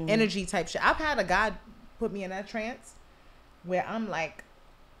 Like energy type shit. I've had a guy put me in that trance where I'm like,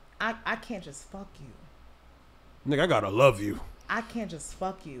 I can't just fuck you. Nigga, I gotta love you. I can't just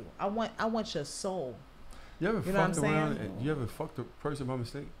fuck you. I want your soul. You ever You know what I'm fucked around saying? and you ever fucked a person by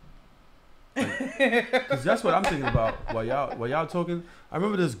mistake? Because that's what I'm thinking about while y'all talking. I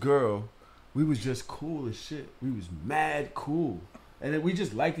remember this girl. We was just cool as shit. We was mad cool, and then we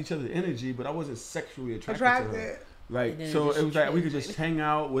just liked each other's energy. But I wasn't sexually attracted to her. Like, so it was like we could just hang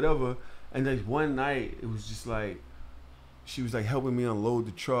out, whatever. And then one night, it was just like she was like helping me unload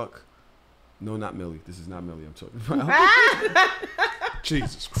the truck. No, not Millie. This is not Millie I'm talking about.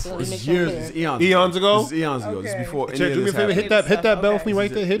 Jesus Christ. So This is years. This is eons. Eons ago? This is eons ago. This is before. any Check, of do me a this favor. happened. Hit that bell Okay. for me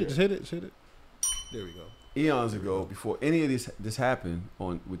right there. Hit it. Just hit it. There we go. Eons ago, before any of this happened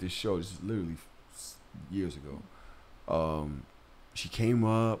with this show, this is literally years ago. She came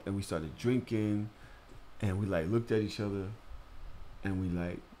up and we started drinking, and we like looked at each other, and we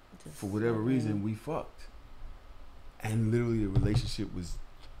like, for whatever reason, we fucked, and literally the relationship was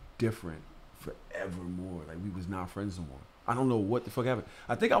different forevermore. Like we was not friends no more. I don't know what the fuck happened.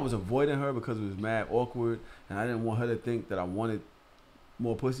 I think I was avoiding her because it was mad awkward, and I didn't want her to think that I wanted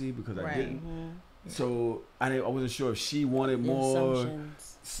more pussy because I didn't. So I wasn't sure if she wanted more.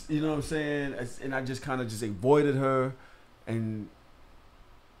 Assumptions. You know what I'm saying? And I just kind of just avoided her and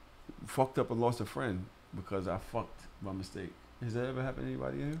fucked up and lost a friend because I fucked by mistake. Has that ever happened to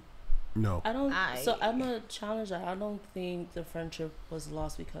anybody in here? No. So I'm gonna challenge that. I don't think the friendship was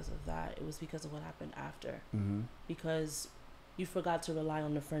lost because of that. It was because of what happened after. Because you forgot to rely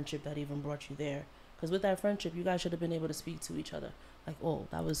on the friendship that even brought you there. Because with that friendship, you guys should have been able to speak to each other. Like, oh,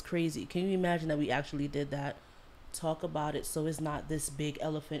 that was crazy. Can you imagine that we actually did that? Talk about it so it's not this big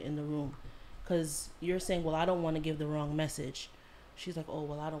elephant in the room. Because you're saying, well, I don't want to give the wrong message. She's like, oh,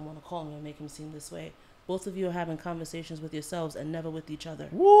 well, I don't want to call him and make him seem this way. Both of you are having conversations with yourselves and never with each other.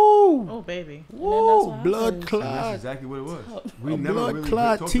 Woo! Oh, baby. Woo! Blood That's clot. exactly what it was. A blood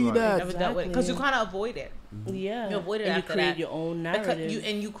clot T that. Because you kind of avoid it. Yeah. You avoid it and after you create that. your own narrative.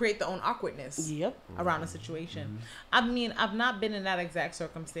 You create the own awkwardness. Yep. Around the situation. I mean, I've not been in that exact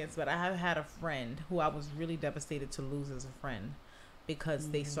circumstance, but I have had a friend who I was really devastated to lose as a friend because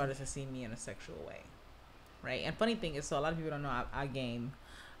they started to see me in a sexual way. Right? And funny thing is, so a lot of people don't know I game.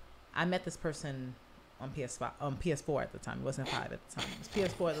 I met this person on PS4 at the time. It wasn't 5 at the time. It was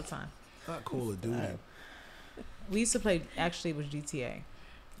PS4 at the time. Not Call of Duty. We used to play, actually it was GTA.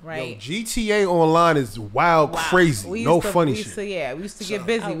 Right? Yo, GTA Online is wild, crazy. No funny shit. We used to get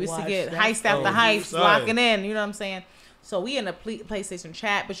busy. We used to get heist after Oh, heist, sorry. locking in. You know what I'm saying? So we in a PlayStation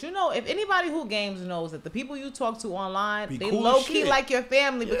chat. But you know, if anybody who games knows that the people you talk to online, Be they cool low as key shit. like your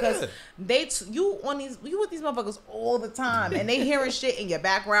family because Yeah. you with these motherfuckers all the time, and they hearing shit in your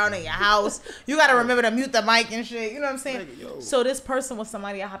background in your house. You got to remember to mute the mic and shit. You know what I'm saying? So this person was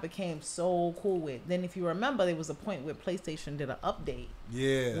somebody I became so cool with. Then if you remember, there was a point where PlayStation did an update.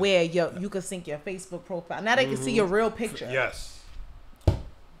 Yeah. Where you could sync your Facebook profile. Now they can see your real picture. Yes.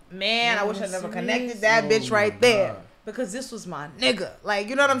 Man, I wish I never connected that bitch right there. Because this was my nigga. Like,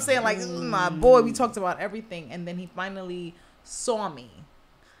 you know what I'm saying? Like, this was my boy. We talked about everything. And then he finally saw me.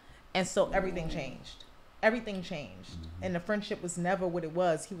 And so everything changed. Everything changed. And the friendship was never what it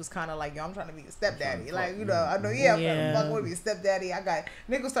was. He was kind of like, yo, I'm trying to be a stepdaddy. Like, you know, I know, I'm trying to fuck with me, a stepdaddy.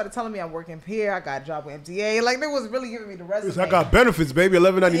 Niggas started telling me I'm working here. I got a job with MTA. Like, they was really giving me the resume. I got benefits, baby,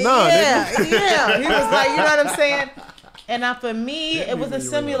 $11.99. Yeah. He was like, you know what I'm saying? And for me, it was a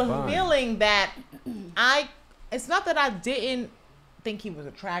similar feeling that it's not that I didn't think he was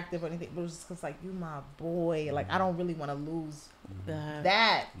attractive or anything, but it was just because, like, you my boy. Like, I don't really want to lose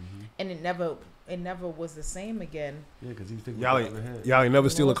that. And it never was the same again. Yeah, because he was thinking y'all ain't never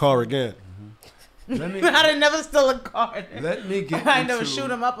steal a car again. I didn't never steal a car. Let me get I never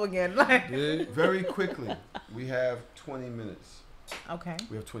shoot him up again. Like, very quickly. We have 20 minutes. Okay.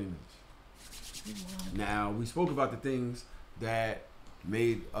 We have 20 minutes. Now, we spoke about the things that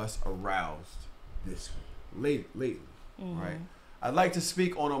made us aroused this week. Lately, right? I'd like to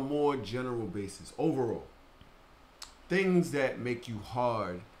speak on a more general basis, overall. Things that make you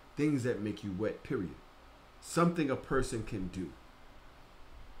hard, things that make you wet, period. Something a person can do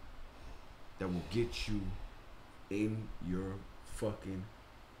that will get you in your fucking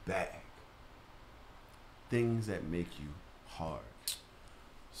bag. Things that make you hard.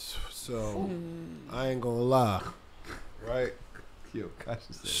 So, I ain't gonna lie, right? Yo, gosh,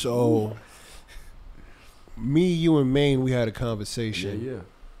 so, me, you, and Maine, we had a conversation. Yeah.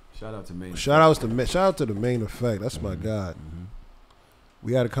 Shout out to Maine. Shout out to the Main Effect. That's my God.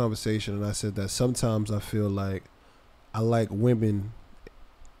 We had a conversation, and I said that sometimes I feel like I like women.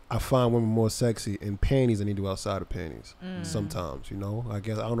 I find women more sexy in panties than they do outside of panties. Sometimes, you know. I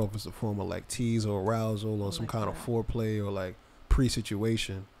guess I don't know if it's a form of like tease or arousal or some kind of foreplay or like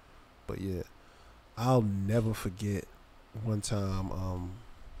pre-situation, but yeah, I'll never forget one time.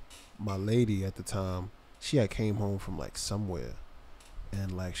 My lady at the time, she had came home from like somewhere,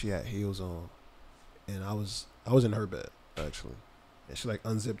 and like she had heels on, and I was in her bed actually, and she like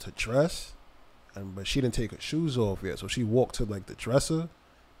unzipped her dress, but she didn't take her shoes off yet, so she walked to like the dresser,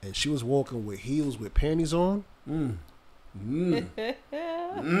 and she was walking with heels with panties on. Now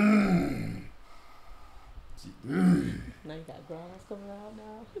you got growls coming out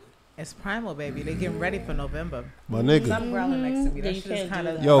now. it's primal, baby. They getting ready for November. My nigga. Stop growling next to me. That You shit is can't kind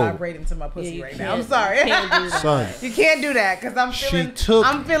do of that. vibrating to my pussy you right now. I'm can't- sorry. you can't do that. Son, You can't do that because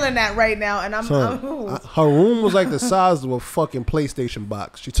I'm feeling that right now, and I'm her room was like the size of a fucking PlayStation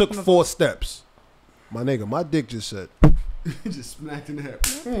box. She took 4 steps. My nigga, my dick just said. Just smacked in the head.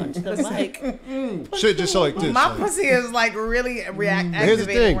 Punch the mic. Shit just like this. my like. pussy is like really Here's the activating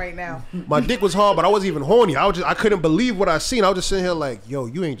thing. right now. My dick was hard, but I wasn't even horny. I couldn't believe what I seen. I was just sitting here like, yo,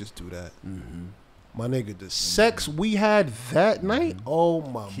 you ain't just do that. My nigga, the sex we had that night, oh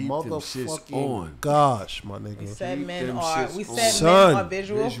my Keep them shits motherfucking on. gosh, my nigga. We said men them are shits on. men Son. are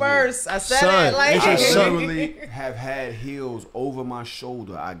visual Visual. first. I said Son, it like it's I just son. literally have had heels over my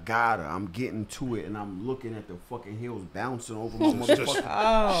shoulder. I got her. I'm getting to it, and I'm looking at the fucking heels bouncing over my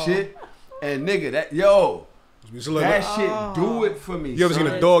motherfucking shit. And nigga, that shit do it for me. You ever son.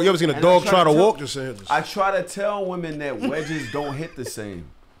 seen a dog? You ever seen a And dog I try to tell- walk? Just saying. I try to tell women that wedges don't hit the same.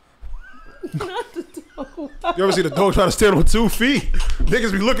 You ever seen a dog try to stand on 2 feet?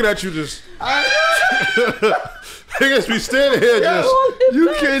 Niggas be looking at you just. Niggas be standing here just.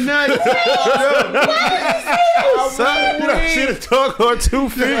 You cannot. Son, you don't see the dog on 2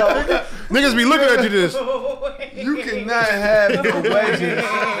 feet. Niggas be looking at you this. You cannot have the wedges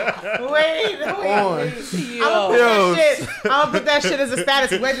Wait. on. I'm gonna put that shit as a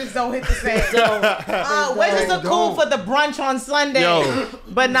status. Wedges don't hit the same. Wedges are cool for the brunch on Sunday,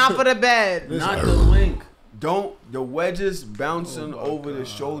 but not for the bed. Not the link. Don't the wedges bouncing over the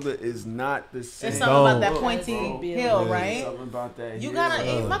shoulder is not the same. It's something about that pointy heel, right? Something about that. You heel.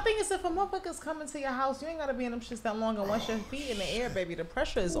 gotta. My thing is, if a motherfucker's coming to your house, you ain't gotta be in them shits that long. And once your feet in the air, baby, the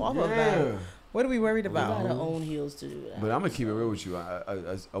pressure is off of that. What are we worried You about? gotta own heels to do that. But I'm gonna keep it real with you.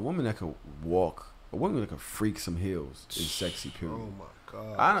 A woman that could walk, a woman that could freak some heels is sexy. Period. Oh my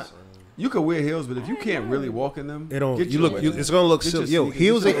god. You could wear heels, but if you can't really walk in them, It don't. get You your look. wedges. It's gonna look Get silly. your Yo, sneakers.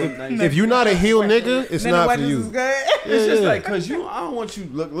 heels. Get your nice- If you're not a heel nigga, it's Then not the for wedges you. is good. It's just Yeah. like, cause I don't want you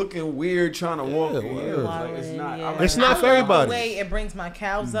looking weird trying to walk in word. heels. Like, it's not. Yeah. I like It's not for I love everybody. The way it brings my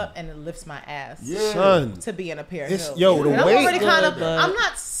calves up and it lifts my ass. Yeah. Son, To be in a pair of It's- heels. yo, the And I'm weight- already kind of. But- I'm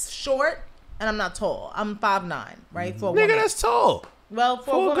not short and I'm not tall. I'm 5'9", right? For a nigga, woman. that's tall. Well, for a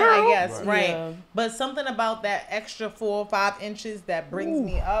For a woman, girl. I guess, right? Yeah. But something about that extra 4 or 5 inches that brings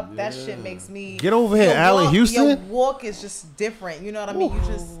me up, that shit makes me Get over here, your Allen walk- Houston. Your walk is just different. You know what I mean? You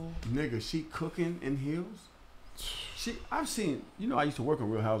just Nigga, she cooking in heels. I've seen. You know, I used to work on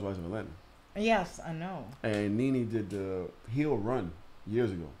Real Housewives of Atlanta, yes, I know, and Nene did the heel run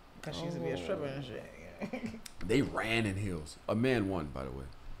years ago. because she used to be a stripper and shit. They ran in heels. A man won, by the way.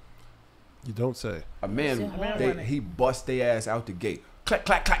 You don't say. A man, running. he bust their ass out the gate. Clack,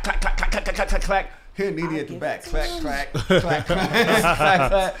 clack, clack, clack, clack, clack, clack, clack, clack, clack. Here, Nene at the back. Clack, clack, clack, clack, clack,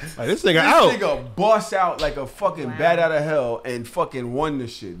 clack. Like, this nigga out. This nigga bust out like a fucking bat out of hell and fucking won the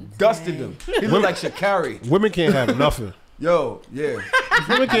shit. Dusted them. He looked like Sha'Carri. Women can't have nothing. Yo, yeah.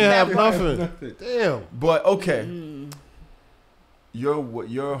 Women can't have nothing. Damn. But okay.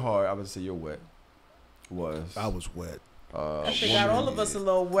 Your hard, I would say your wet was. I was wet. I think got all of us a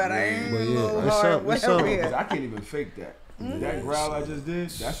little wet. I ain't Well, a yeah, little it's hard something- wet it's over something. here. I can't even fake that. That growl I just did,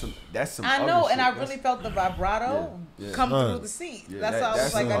 that's some I other know, shit. and I That's- really felt the vibrato Yeah. come Huh. through the seat. Yeah, that's why I was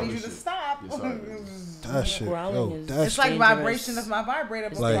that's like, some I need other you to shit. stop. Yes, I That shit. Growling Yo, is- that's It's like dangerous. vibration of my vibrator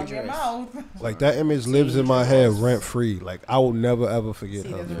Like- from your mouth. like that image lives in my head rent free. Like I will never ever forget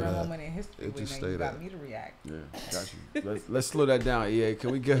See, her there's a for real that. moment in history It where just you stay got there. me to react. Yeah, got you. Let's slow that down, EA.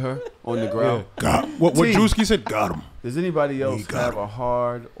 Can we get her on the ground? Got what T. Drewski said. Got him. Does anybody else got have him. a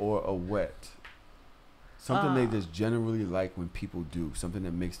hard or a wet? Something they just generally like when people do. Something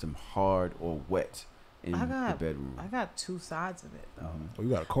that makes them hard or wet in the bedroom. I got two sides of it though. Oh, you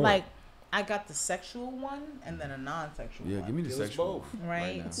got a corn. Like I got the sexual one and then a non-sexual Yeah, one. give me the sexual.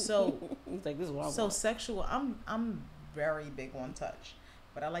 right. now. So He's like, this is what I so want. sexual. I'm very big on touch,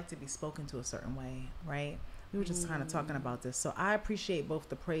 but I like to be spoken to a certain way, right? We were just kind of talking about this. So I appreciate both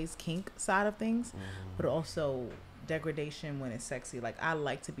the praise kink side of things, but also degradation when it's sexy. Like I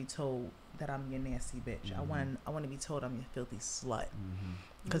like to be told that I'm your nasty bitch. I want to be told I'm your filthy slut.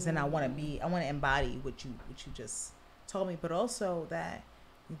 Because then I want to embody what you just told me, but also that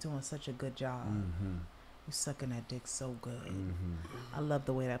you're doing such a good job. You sucking that dick so good. I love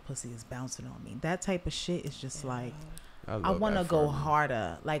the way that pussy is bouncing on me. That type of shit is just like I want to go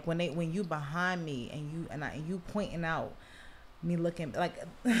harder. Like when you behind me and you pointing out, me looking like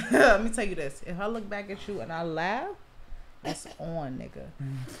let me tell you this. If I look back at you and I laugh, it's on, nigga.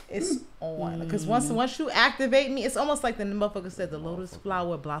 It's on. Because once you activate me, it's almost like the motherfucker said, the lotus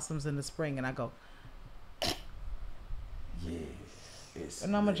flower blossoms in the spring, and I go, Yeah.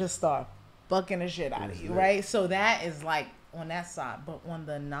 and I'm gonna just start fucking the shit out of you, right? So that is like on that side, but on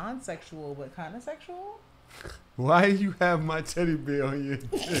the non-sexual but kind of sexual. Why you have my teddy bear on you?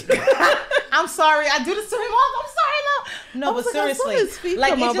 I'm sorry, I do this to him all. I'm sorry, no, but was like, I saw his seriously, feet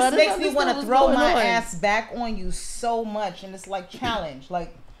like come it up, I just didn't makes me understand want to what's throw going my on. ass back on you so much, and it's like challenge.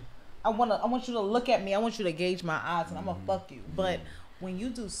 Like I want you to look at me. I want you to gauge my eyes, and I'm gonna fuck you. But when you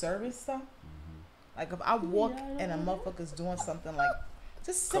do service stuff, like if I walk and a motherfucker's doing something like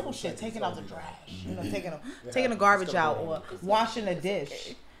just simple shit, taking out the trash, you know, taking the garbage out, or washing a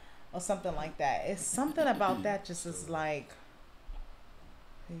dish, or something like that. It's something about that just is like,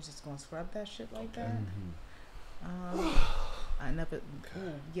 you just gonna scrub that shit like that. I never.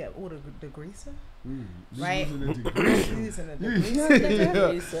 The degreaser, right? Using the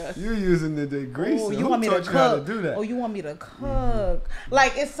degreaser. You using the degreaser. Oh, you Who want me to taught you how cook? do that? Oh, you want me to cook?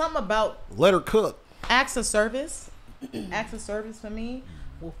 Like it's something about Let her cook. acts of service. Acts of service for me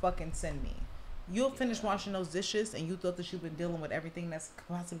will fucking send me. You'll finish washing those dishes and you thought that you've been dealing with everything that's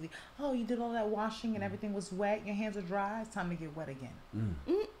possibly. Oh, you did all that washing and everything was wet. Your hands are dry. It's time to get wet again.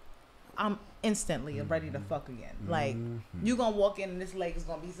 I'm instantly ready to fuck again. Like you gonna walk in and this leg is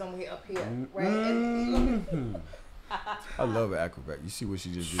gonna be somewhere up here, right? And I love an acrobat. You see what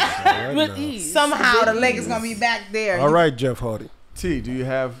she just did? With ease. somehow the leg is gonna be back there. All right, Jeff Hardy. T, do you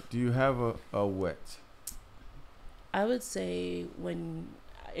have a wet? I would say when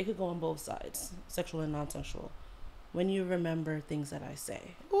it could go on both sides, sexual and non-sexual. When you remember things that I say.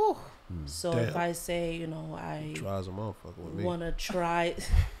 Ooh. So Damn. if I say, you know, I Tries a motherfucker with me. want to try,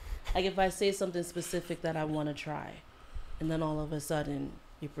 like if I say something specific that I want to try, and then all of a sudden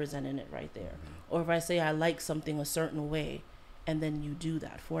you're presenting it right there. Or if I say I like something a certain way, and then you do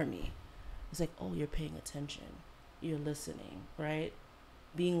that for me, it's like, oh, you're paying attention, you're listening, right?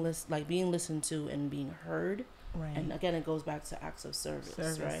 Being listened to and being heard. Right. And again, it goes back to acts of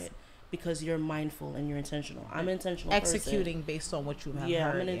service, right? Because you're mindful and you're intentional. I'm an intentional Executing person. based on what you have Yeah,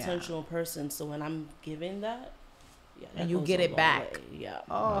 heard. I'm an intentional person. So when I'm giving that, that and you goes get a it long back. way. Yeah.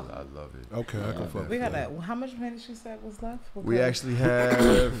 Oh, I love it. Okay, I can fuck we with got that. how much minutes she said was left? We actually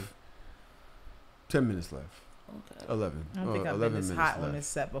have 10 minutes left. Okay. 11. I don't think I've 11 been this minutes hot on left. this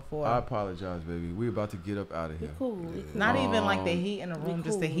set before. I apologize, baby. We're about to get up out of Be here. cool. Be cool. Not even like the heat in the Be room,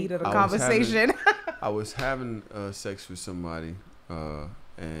 just the cool. heat of the I was conversation. I was having sex with somebody,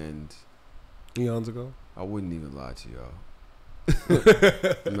 and Eons ago. I wouldn't even lie to y'all.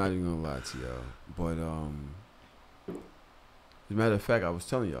 I'm not even gonna lie to y'all. But as a matter of fact, I was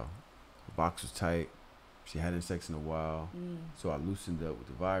telling y'all, the box was tight. She hadn't sex in a while, so I loosened up with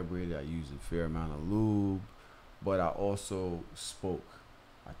the vibrator. I used a fair amount of lube, but I also spoke.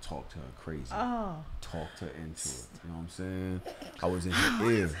 I talked to her crazy. Oh. Talked her into it. You know what I'm saying? I was in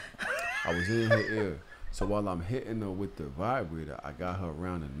her ear. I was in her ear. So while I'm hitting her with the vibrator, I got her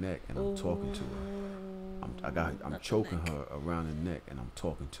around the neck and I'm talking to her. I'm choking her around the neck and I'm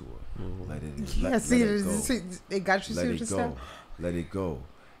talking to her. Let it got you. Let Let it go. Let it go.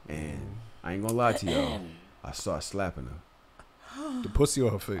 And I ain't gonna lie to y'all. I start slapping her. The pussy on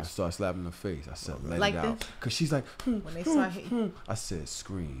her I face. start slapping her face. I said, let Like it out. this? Because she's like, When they start hitting. I said,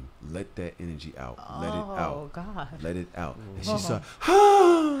 scream. Let that energy out. Let it Oh out. God. Let it out. And she started,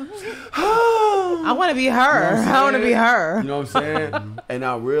 I want to be her. You know what I'm I want to be saying? her. You know what I'm saying? And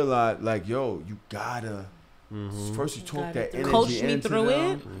I realized, like, yo, you gotta. First, you talk that energy Coach me into through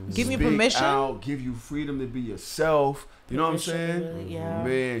them, it. Give me speak permission. out, give you freedom to be yourself. You know what I'm Permission to saying? really- yeah.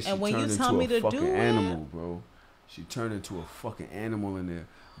 Man, she And when you turned tell into me a to fucking do it- animal, bro. She turned into a fucking animal in there.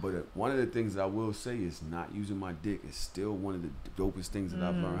 But one of the things that I will say is not using my dick is still one of the dopest things that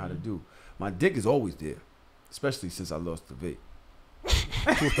I've learned how to do. My dick is always there, especially since I lost the vape.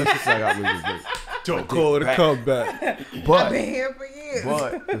 Especially since I got rid of the vape. Don't call it a comeback. I've But been here for years.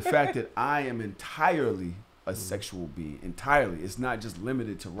 But the fact that I am entirely a sexual being, entirely, it's not just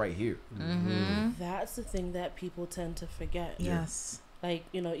limited to right here. That's the thing that people tend to forget. Yes. Like,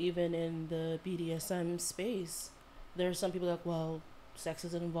 you know, even in the BDSM space, there are some people like, well, sex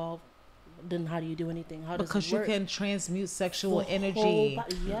isn't involved. Then how do you do anything? How does Because it you work? can transmute sexual The whole energy.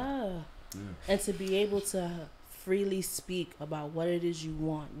 yeah. And to be able to freely speak about what it is you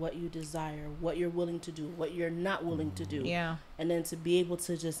want, what you desire, what you're willing to do, what you're not willing to do. Yeah. And then to be able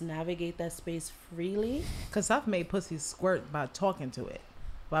to just navigate that space freely. Because I've made pussy squirt by talking to it,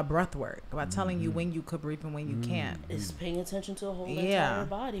 by breath work, by telling you when you could breathe and when you can't. Is paying attention to a whole Yeah, entire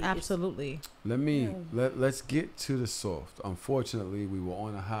body. absolutely. Let's get to the soft. Unfortunately, we were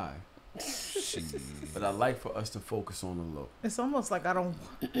on a high. But I like for us to focus on the low. It's almost like I don't.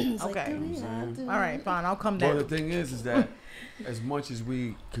 It's like, Okay. do we have to? All right, fine. I'll come Well, the down. thing is that as much as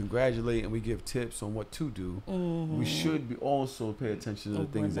we congratulate and we give tips on what to do, we should be also pay attention to the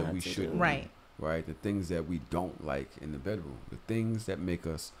Of things what that we not to shouldn't do. do. Right. Right? The things that we don't like in the bedroom. The things that make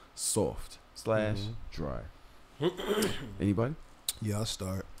us soft / dry. Anybody? Yeah, I'll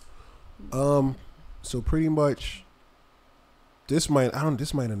start. So pretty much, this might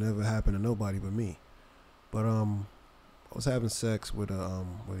have never happened to nobody but me, but I was having sex with a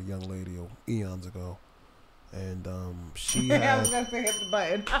young lady eons ago, and she I had was gonna say hit the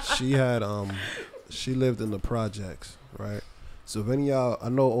button. she lived in the projects, right? So if any of y'all, I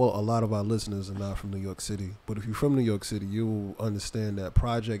know a lot of our listeners are not from New York City, but if you're from New York City, you will understand that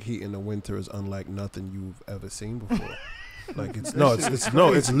project heat in the winter is unlike nothing you've ever seen before. Like it's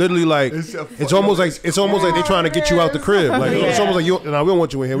literally like it's almost like they're trying to get you out the crib. Like it's almost like we don't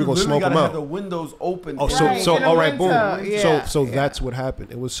want you in here. We're gonna smoke them Have out. the windows open. Oh, Right, so in the all right, boom. winter, yeah, So that's what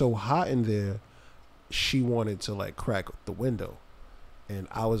happened. It was so hot in there. She wanted to like crack the window, and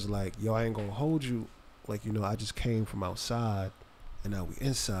I was like, "Yo, I ain't gonna hold you. Like, you know, I just came from outside, and now we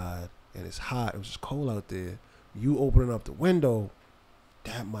inside, and it's hot. It was just cold out there. You opening up the window,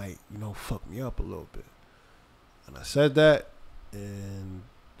 that might, fuck me up a little bit." And I said that, and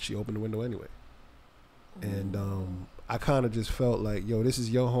she opened the window anyway. And I kind of just felt like, yo, this is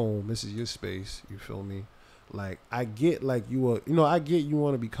your home, this is your space. You feel me? Like, I get like I get you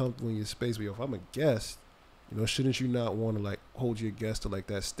want to be comfortable in your space, but yo, if I'm a guest, shouldn't you not want to like hold your guest to like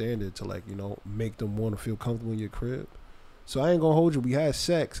that standard to like, make them want to feel comfortable in your crib? So I ain't gonna hold you. We had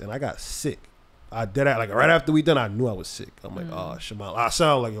sex and I got sick. I did that like right after we done. I knew I was sick. I'm like, oh, Shamal. I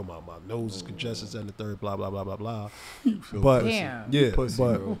sound like, yo, my nose is congested and the third, blah blah blah blah blah. But damn. yeah,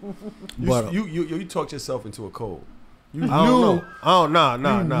 pussy, but you talked yourself into a cold. You I don't know. Oh, nah.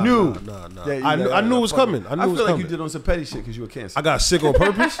 Yeah, I knew it was coming. I knew it was feel like coming. you did on some petty shit because you were cancer. I got sick on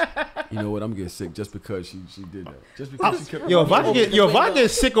purpose. You know what? I'm getting sick just because she did that. Just because she kept. If I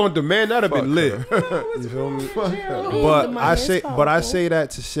get sick on demand, that'd have been lit. You feel me? But I say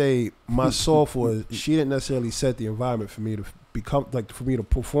that to say my soft was she didn't necessarily set the environment for me to become like for me to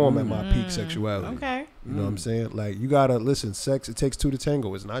perform at my peak sexuality. Okay. You know what I'm saying? Like you gotta listen. Sex, it takes two to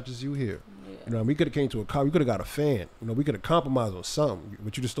tango. It's not just you here. You know, we could have came to a car. We could have got a fan. We could have compromised on something.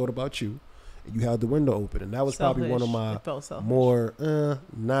 But you just thought about you. And you had the window open, and that was probably one of my more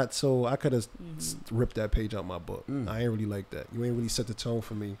not so. I could have ripped that page out my book. I ain't really like that. You ain't really set the tone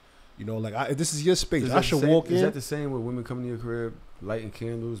for me. This is your space. I should walk in. Is that the same with women coming to your crib, lighting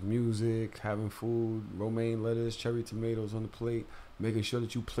candles, music, having food, romaine lettuce, cherry tomatoes on the plate, making sure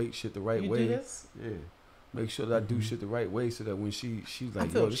that you plate shit the right way? Do this? Yeah. Make sure that I do shit the right way so that when she's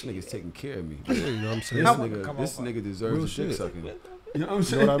like, yo, this nigga's taking care of me. Yeah, you know what I'm saying? This nigga deserves a dick sucking. You know what I'm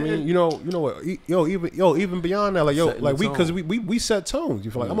saying? You know what I mean? You know what? Even beyond that, like we set tones.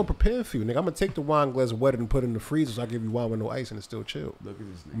 You feel like I'm gonna prepare for you, nigga. I'm gonna take the wine glass, wet it, and put it in the freezer. So I give you wine with no ice, and it's still chill. Look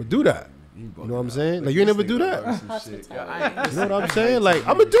at this nigga. I'm gonna do that. You know what I'm saying? Like you ain't never do that. You know what I'm saying? Like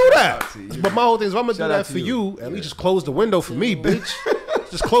I'm gonna do that. But my whole thing is, if I'm gonna do that for you, at least just close the window for me, bitch.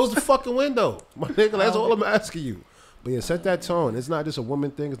 Just close the fucking window, my nigga. That's all I'm asking you. But yeah, set that tone. It's not just a woman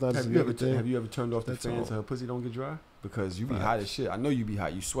thing. It's not just a nigga thing. Have you ever turned off the fan so her pussy don't get dry? Because you be hot as shit. I know you be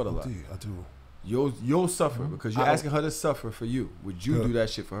hot. You sweat a lot. I do. You'll suffer because you're asking her to suffer for you. Would you do that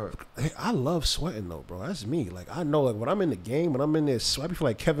shit for her? Hey, I love sweating though, bro. That's me. Like I know, like when I'm in the game, when I'm in there, I be feel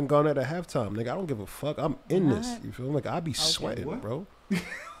like Kevin Garnett at halftime. Nigga, I don't give a fuck. I'm in this. You feel me? Like I be sweating, bro.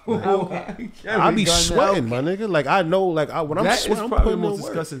 I be sweating, my nigga. Like I know, like when I'm sweating, I'm probably the most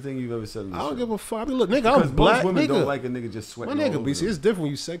disgusting thing you've ever said. In this I don't show. give a fuck. I mean, look, nigga, I'm black. Most women nigga don't like a nigga just sweating. My nigga, BC, it's different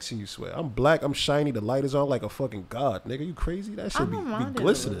when you sexy and you sweat. I'm black. I'm shiny. The light is on like a fucking god, nigga. You crazy? That shit be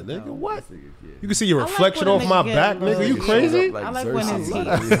glistening, nigga. What? You can see your reflection off my back, nigga. You crazy? I like when it's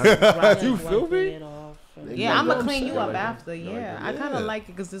heat. You feel me? Yeah, I'm gonna clean you up after. Yeah, I kind of like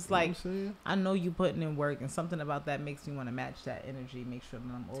it because it's like I know you putting in work, and something about that makes me want to match that energy. Make sure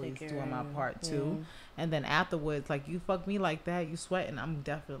that I'm always doing my part too. And then afterwards, like you fuck me like that, you sweating, I'm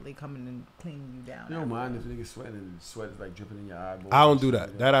definitely coming and cleaning you down. You don't mind if niggas sweating and sweat is like dripping in your eyeball. I don't do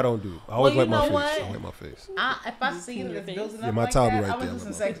that. That I don't do. I always like my face. I like my face. If I see that it's building up my like towel that, be right I'm gonna there. do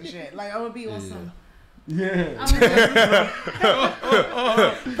some sexy shit. Like I'm gonna be on some. Yeah. You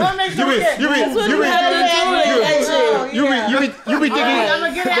be thinking.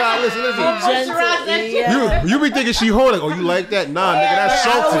 You be thinking she holding. Oh, you like that? Nah, nigga, that's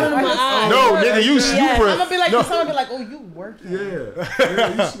salty. No, nigga, you. I'm gonna be like, someone be like, oh, you working? Yeah.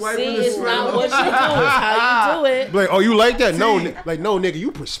 You swiping. See, it's not what you do. It's how you do it. Like, oh, you like that? No, like, no, nigga,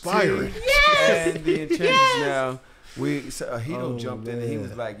 you perspiring. Yes. And the Enchantress now. Hito jumped in and he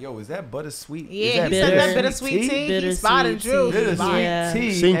was like, "Yo, is that bittersweet? Yeah, he said that bittersweet tea. He spotted you. Bittersweet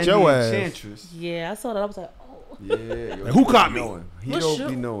tea. Seen your ass. Enchantress. Yeah, I saw that. I was like, oh. Yeah. Who caught me? He don't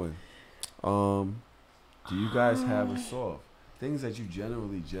be knowing. Do you guys have a soft things that you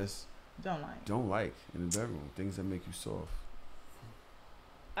generally just don't like in the bedroom? Things that make you soft.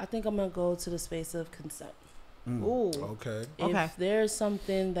 I think I'm gonna go to the space of consent. Ooh. Okay. If there's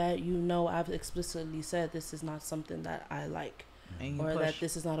something that I've explicitly said this is not something that I like, or that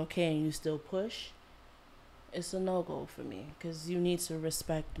this is not okay, and you still push, it's a no-go for me because you need to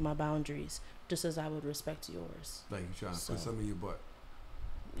respect my boundaries just as I would respect yours. Like you trying to put some in your butt.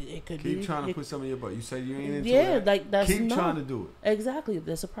 It could be. Keep trying to put some in your butt. You say you ain't into that. Like that's keep trying to do it. Exactly.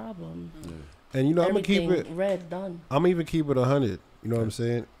 There's a problem. Yeah. And I'm gonna keep it red done. I'm even keep it 100. You know what I'm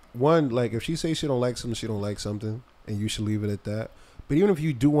saying? One, like if she says she don't like something, and you should leave it at that. But even if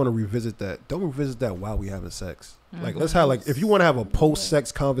you do want to revisit that, don't revisit that while we having sex. Like let's have if you want to have a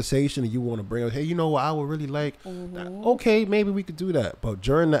post-sex conversation and you want to bring up, hey, you know what I would really like? Okay, maybe we could do that. But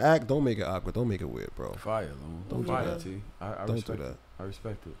during the act, don't make it awkward. Don't make it weird, bro. Fire, Lone. Don't fire, do that. T. I don't respect do that. it. I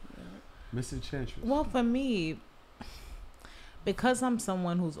respect it. Miss Enchantress. Well, for me, because I'm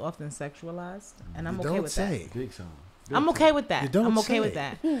someone who's often sexualized, and I'm okay with that. Big song. I'm okay with that. You don't I'm okay say. with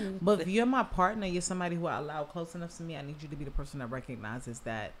that. But if you're my partner, you're somebody who I allow close enough to me, I need you to be the person that recognizes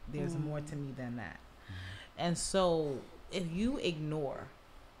that there's more to me than that. And so if you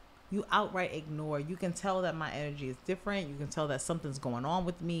outright ignore, you can tell that my energy is different. You can tell that something's going on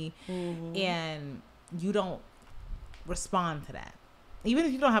with me, and you don't respond to that. Even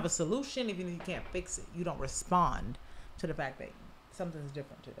if you don't have a solution, even if you can't fix it, you don't respond to the fact that something's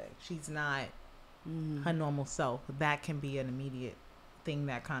different today. She's not her normal self. That can be an immediate thing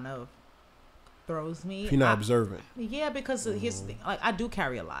that kind of throws me. If you're not observant. Yeah, because here's the thing. Like, I do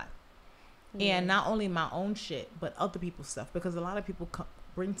carry a lot. And not only my own shit, but other people's stuff. Because a lot of people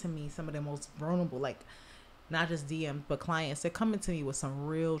bring to me some of their most vulnerable, like, not just DMs, but clients. They're coming to me with some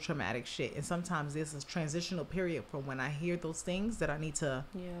real traumatic shit. And sometimes there's a transitional period from when I hear those things that I need to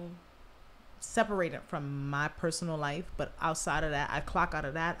separate it from my personal life. But outside of that, I clock out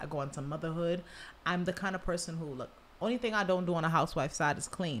of that. I go into motherhood. I'm the kind of person who, look, only thing I don't do on a housewife side is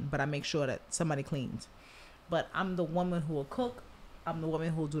clean, but I make sure that somebody cleans. But I'm the woman who will cook. I'm the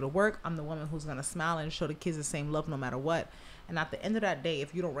woman who will do the work. I'm the woman who's going to smile and show the kids the same love no matter what. And at the end of that day,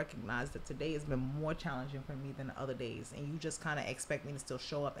 if you don't recognize that today has been more challenging for me than the other days, and you just kind of expect me to still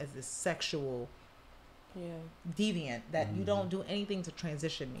show up as this sexual deviant, that you don't do anything to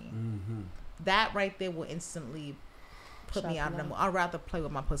transition me, that right there will instantly put me out of the mood. I'd rather play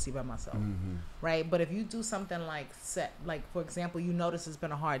with my pussy by myself, right? But if you do something like for example, you notice it's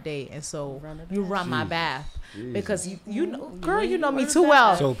been a hard day, and so you run my bath because you know, girl, you know me too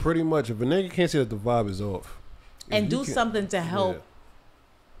well. So pretty much, if a nigga can't see that the vibe is off, and do something to help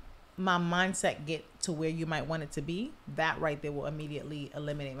my mindset get to where you might want it to be, that right there will immediately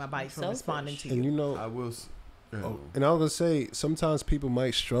eliminate my body from responding to you. And you know, I will. And I was gonna say, sometimes people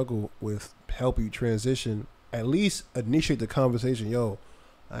might struggle with helping you transition. At least initiate the conversation. Yo,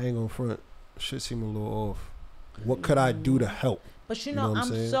 I ain't gonna front. Shit seem a little off. What could I do to help? But you know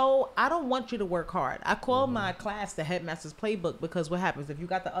I don't want you to work hard. I call my class the Headmaster's Playbook, because what happens if you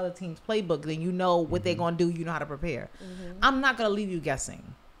got the other team's playbook, then you know what they're gonna do. You know how to prepare. I'm not gonna leave you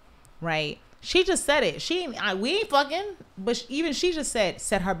guessing, right? She just said it. We ain't fucking, but even she just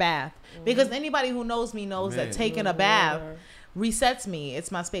set her bath, because anybody who knows me knows that taking a bath resets me. It's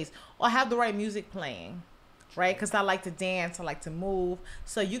my space. Or have the right music playing. Right, because I like to dance, I like to move.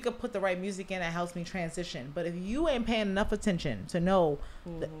 So you could put the right music in that helps me transition. But if you ain't paying enough attention to know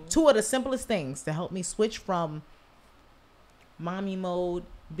two of the simplest things to help me switch from mommy mode,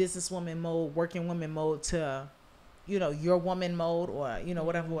 businesswoman mode, working woman mode to, you know, your woman mode, or, you know,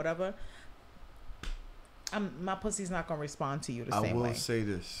 whatever. My pussy's not gonna respond to you the same way. I will say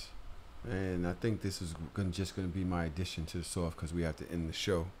this, and I think this is just gonna be my addition to the soft, because we have to end the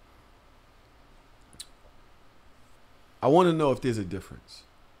show. I want to know if there's a difference.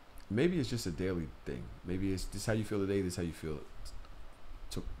 Maybe it's just a daily thing. Maybe it's this how you feel today, this how you feel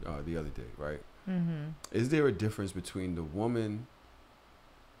the other day, right? Is there a difference between the woman,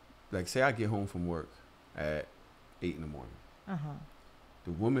 like say I get home from work at 8 in the morning.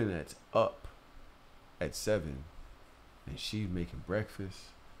 The woman that's up at 7 and she's making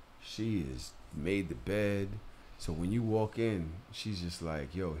breakfast, she has made the bed. So when you walk in, she's just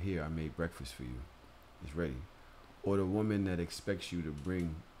like, yo, here, I made breakfast for you. It's ready. Or the woman that expects you to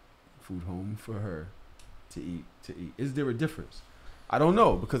bring food home for her to eat. Is there a difference? I don't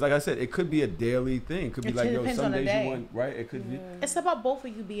know, because like I said, it could be a daily thing. It could be like, yo, some days you want, right? It could be. It's about both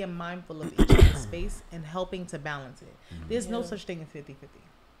of you being mindful of each other's space and helping to balance it. There's no such thing as 50-50.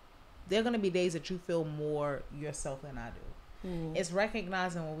 There are going to be days that you feel more yourself than I do. It's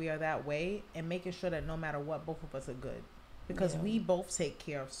recognizing when we are that way and making sure that no matter what, both of us are good. Because we both take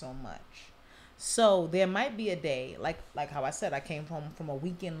care of so much. So there might be a day, like how I said, I came home from a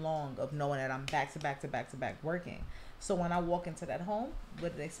weekend long of knowing that I'm back to back working. So when I walk into that home,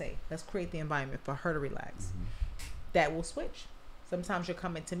 what do they say? Let's create the environment for her to relax. That will switch. Sometimes you're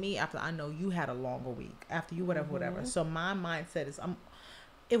coming to me after I know you had a longer week, after you whatever. So my mindset is,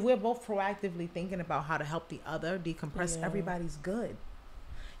 if we're both proactively thinking about how to help the other decompress, everybody's good.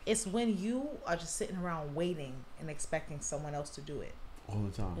 It's when you are just sitting around waiting and expecting someone else to do it. All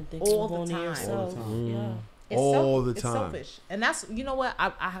the time. All the time. All the time. Yeah. All the time. It's selfish. And that's, you know what?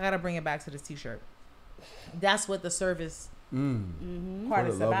 I got to bring it back to this t-shirt. That's what the service part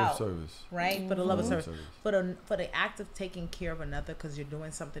is about. Service. Right? For the love of service. For the act of taking care of another, because you're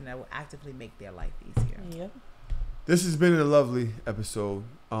doing something that will actively make their life easier. Yep. This has been a lovely episode.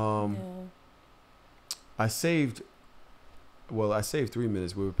 I saved 3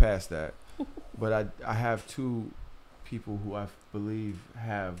 minutes. We were past that. But I have two people who I believe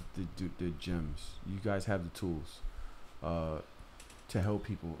have the gems. You guys have the tools to help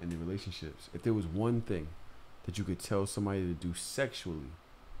people in their relationships. If there was one thing that you could tell somebody to do sexually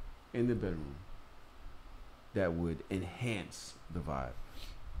in the bedroom that would enhance the vibe?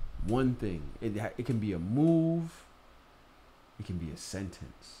 One thing. It can be a move. It can be a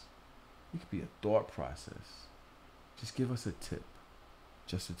sentence. It could be a thought process. Just give us a tip.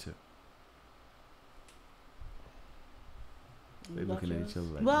 Just a tip. They're looking at each other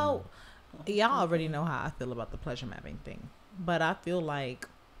like, well, y'all already know how I feel about the pleasure mapping thing. But I feel like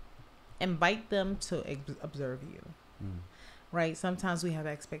invite them to observe you. Right? Sometimes we have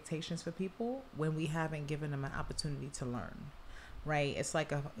expectations for people when we haven't given them an opportunity to learn. Right? It's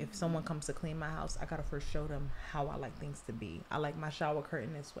like if someone comes to clean my house, I gotta first show them how I like things to be. I like my shower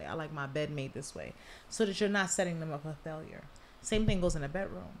curtain this way. I like my bed made this way, so that you're not setting them up for failure. Same thing goes in a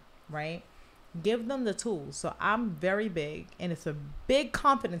bedroom, right? Give them the tools. So I'm very big, and it's a big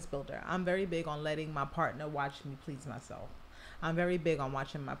confidence builder. I'm very big on letting my partner watch me please myself. I'm very big on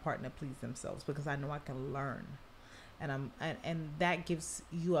watching my partner please themselves, because I know I can learn. And that gives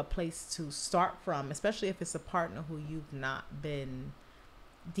you a place to start from, especially if it's a partner who you've not been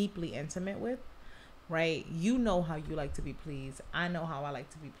deeply intimate with, right? You know how you like to be pleased. I know how I like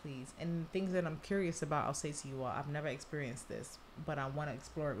to be pleased. And things that I'm curious about, I'll say to you all, I've never experienced this, but I want to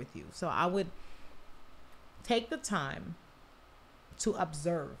explore it with you. So I would take the time to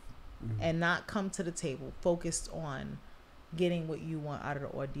observe and not come to the table focused on getting what you want out of the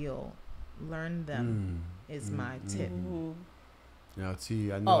ordeal. Learn them is my tip. Now,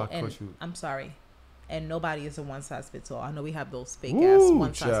 T, I know I caught you. I'm sorry. And nobody is a one size fits all. I know we have those fake ass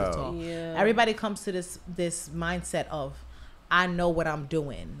one size fits all. Yeah. Everybody comes to this mindset of, I know what I'm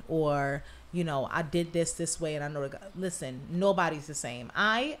doing, or you know, I did this way, and I know. Listen, nobody's the same.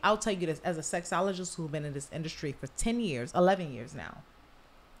 I'll tell you this as a sexologist who's been in this industry for 10 years, 11 years now.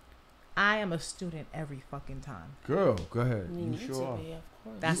 I am a student every fucking time. Girl, go ahead. You You need sure to are. be, of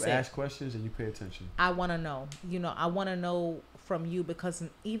course. That's You it. ask questions and you pay attention. I want to know. You know, I want to know from you, because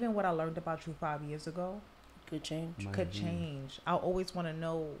even what I learned about you 5 years ago Could change. could change. I always want to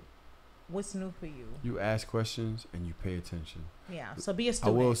know what's new for you. You ask questions and you pay attention. Yeah. So be a I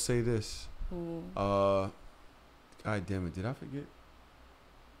student. will say this. Mm. God damn it. Did I forget?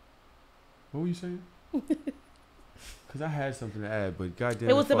 What were you saying? Because I had something to add, but goddamn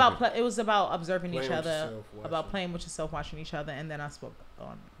It was fuck about it was about observing Playing each with other, yourself, about watching. playing with yourself, watching each other, and then I spoke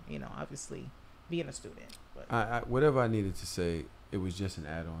on, you know, obviously being a student. But I whatever I needed to say, it was just an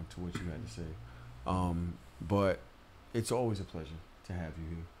add-on to what you had to say. But it's always a pleasure to have you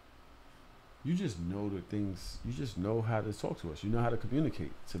here. You just know the things. You just know how to talk to us. You know how to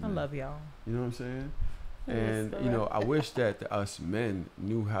communicate to me. I love y'all. You know what I'm saying? Yes, And all you know, right. I wish that us men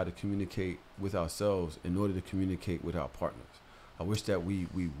knew how to communicate with ourselves in order to communicate with our partners. I wish that we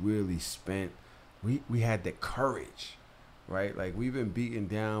really spent, we had the courage, right? Like, we've been beaten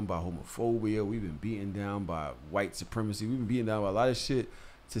down by homophobia, we've been beaten down by white supremacy, we've been beaten down by a lot of shit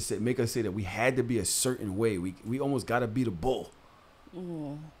to say, make us say that we had to be a certain way. We almost got to be the bull,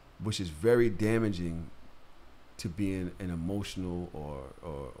 which is very damaging to being an emotional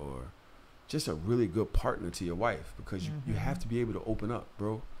or just a really good partner to your wife, because you have to be able to open up,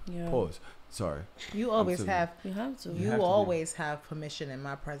 bro. Yeah. Pause. Sorry. You always telling have. You have to. You have to be. always have permission in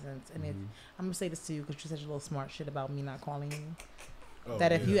my presence, and if Mhm. I'm gonna say this to you because you said your little smart shit about me not calling you. Oh,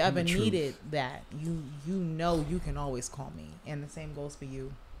 That if yeah, you ever the truth. needed that, you know you can always call me, and the same goes for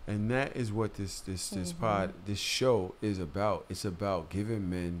you. And that is what this show is about. It's about giving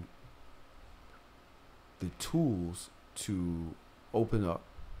men the tools to open up,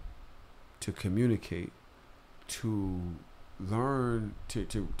 to communicate, to learn to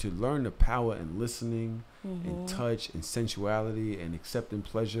learn the power in listening and touch and sensuality and accepting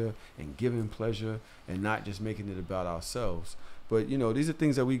pleasure and giving pleasure and not just making it about ourselves. But you know, these are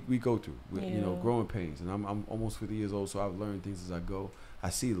things that we go through. You know, Yeah. growing pains. And I'm almost 50 years old, so I've learned things as I go. I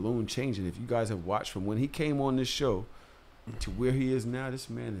see Loon changing. If you guys have watched from when he came on this show to where he is now, this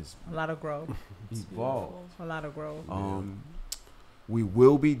man is A lot of growth. evolved. A lot of growth. We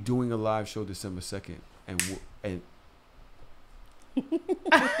will be doing a live show December 2nd, and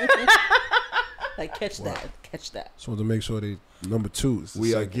Like, catch that. Just wanted to make sure they number 2 is the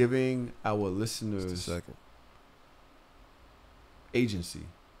we are second. giving our It's the listeners second. agency.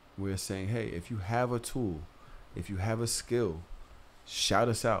 We're saying, hey, if you have a tool, if you have a skill, shout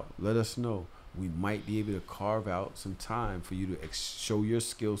us out. Let us know. We might be able to carve out some time for you to show your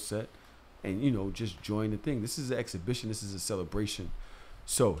skill set and, you know, just join the thing. This is an exhibition. This is a celebration.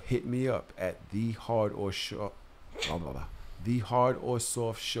 So hit me up at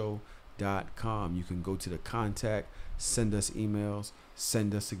thehardorsoftshow.com. You can go to the contact, send us emails,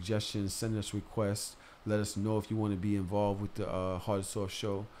 send us suggestions, send us requests. Let us know if you want to be involved with the Hard or Soft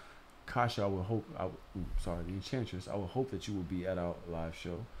Show. Kasha, I would hope. The Enchantress. I would hope that you will be at our live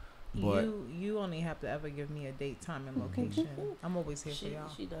show. But you only have to ever give me a date, time, and location. I'm always here for y'all.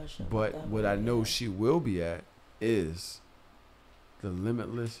 She does show. But what I know she will be at is the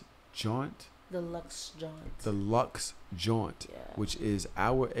Limitless Jaunt. The Luxe Jaunt. The Luxe Jaunt, which is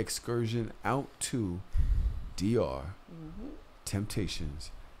our excursion out to DR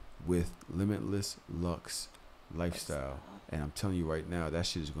Temptations with Limitless Luxe lifestyle. And I'm telling you right now, that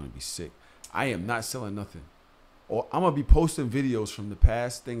shit is going to be sick. I am not selling nothing. Or I'm going to be posting videos from the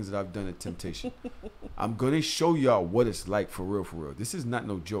past things that I've done at Temptation. I'm going to show y'all what it's like for real, for real. This is not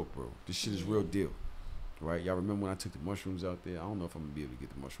no joke, bro. This shit is real deal. Right? Y'all remember when I took the mushrooms out there? I don't know if I'm going to be able to get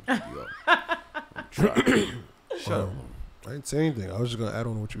the mushrooms to be out. Shut up. I didn't say anything. I was just going to add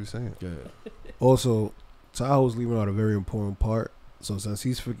on to what you were saying. Go ahead. Also, Tahoe's leaving out a very important part. So since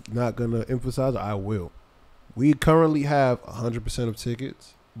he's not going to emphasize it, I will. We currently have 100% of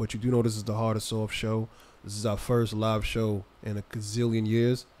tickets, but you do know this is the Hardorsoft show. This is our first live show in a gazillion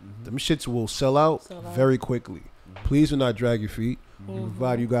years. Them shits will sell out very quickly. Please do not drag your feet. We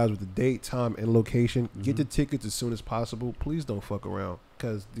provide you guys with the date, time, and location. Get the tickets as soon as possible. Please don't fuck around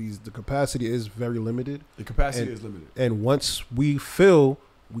because the capacity is very limited. The capacity is limited. And once we fill,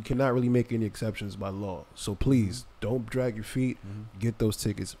 we cannot really make any exceptions by law. So please don't drag your feet. Get those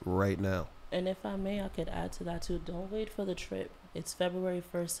tickets right now. And if I may, I could add to that too. Don't wait for the trip. It's February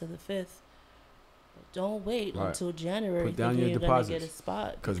 1st to the 5th. Don't wait until January. Put down your deposits. Get a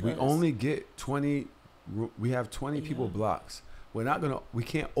spot because we only get 20. We have 20 people blocks. We're not gonna. We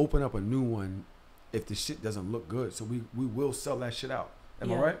can't open up a new one if the shit doesn't look good. So we will sell that shit out.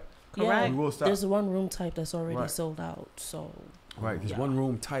 Am I right? Correct. We will stop. There's one room type that's already sold out. So there's one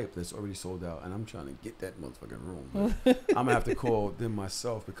room type that's already sold out, and I'm trying to get that motherfucking room. I'm gonna have to call them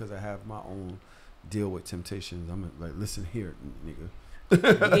myself because I have my own deal with Temptations. I'm gonna, like, listen here, nigga.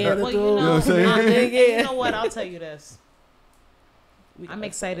 Well, you know what I'm saying? You know what? I'll tell you this. I'm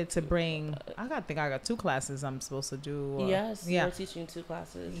excited to bring. I got 2 classes I'm supposed to do. You're teaching 2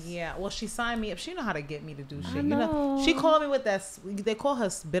 classes. Yeah. Well, she signed me up. She know how to get me to do shit. You know, she called me with that. They call her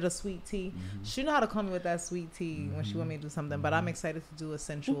bittersweet tea. She know how to call me with that sweet tea when she want me to do something. But I'm excited to do a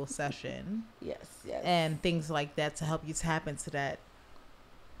sensual session. Yes. And things like that to help you tap into that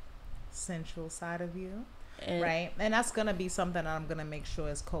sensual side of you. Right, and that's gonna be something that I'm gonna make sure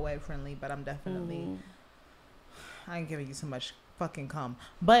is co-ed friendly. But I'm definitely, I ain't giving you so much fucking cum.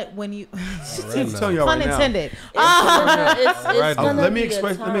 But when you, pun intended. Let me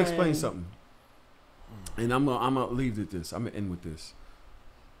explain something. And I'm gonna leave with this. I'm gonna end with this.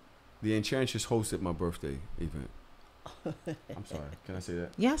 The Enchantress hosted my birthday event. I'm sorry. Can I say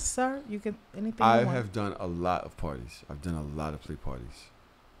that? Yes, sir. You can anything. I have done a lot of parties. I've done a lot of play parties.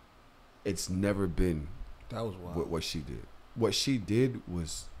 It's never been. That was wild. What she did. What she did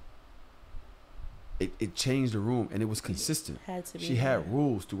was it changed the room, and it was consistent. She had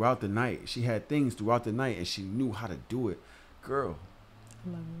rules throughout the night. She had things throughout the night, and she knew how to do it. Girl.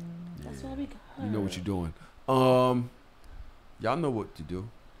 That's what we got. You know what you're doing. Y'all know what to do,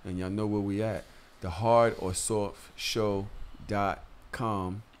 and y'all know where we at.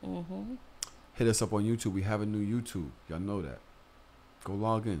 thehardorsoftshow.com. Hit us up on YouTube. We have a new YouTube. Y'all know that. Go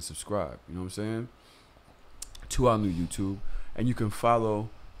log in, subscribe. You know what I'm saying? To our new YouTube. And you can follow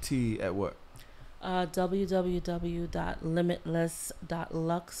T at what?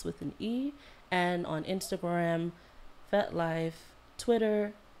 www.limitless.luxe with an E. And on Instagram, FetLife,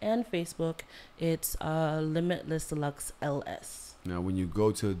 Twitter, and Facebook, it's Limitless Luxe LS. Now, when you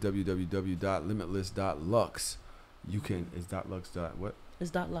go to www.limitless.luxe, you can, it's .lux. What?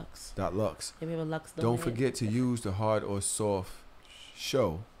 It's .lux. .lux. If you have a Lux, don't forget to use the Hard or Soft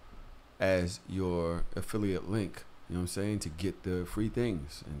Show as your affiliate link, you know what I'm saying, to get the free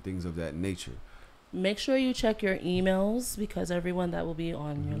things and things of that nature. Make sure you check your emails because everyone that will be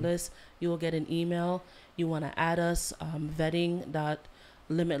on your list, you will get an email. You want to add us,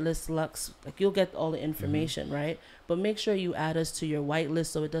 vetting.limitlesslux. Like, you'll get all the information, right? But make sure you add us to your white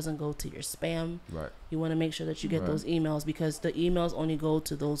list so it doesn't go to your spam. Right. You want to make sure that you get those emails because the emails only go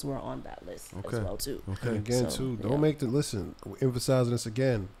to those who are on that list as well too. Okay. And again, don't make the listen. We're emphasizing this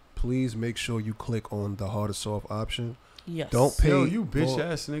again. Please make sure you click on the hard or soft option. Yes. Don't pay. Yo, you bitch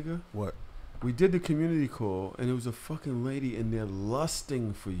ass nigga. What? We did the community call and there was a fucking lady in there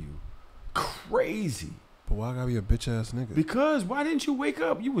lusting for you. Crazy. But why gotta be a bitch ass nigga? Because why didn't you wake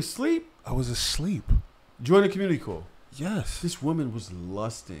up? You was asleep. I was asleep. Join the community call. Yes. This woman was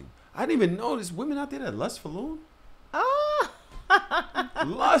lusting. I didn't even know there's women out there that lust for loon.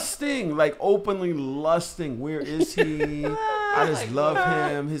 Lusting, like openly lusting. Where is he? I just love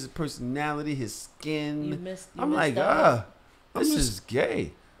him, his personality, his skin. You missed I'm like, this is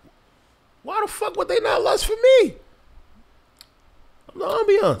gay. Why the fuck would they not lust for me? I'm the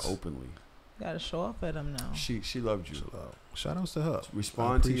ambiance. Openly. You gotta show off at them now. She loved you. Shout outs to her.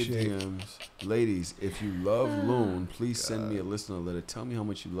 Respond to your DMs. Ladies, if you love Loon, please send me a listener letter. Tell me how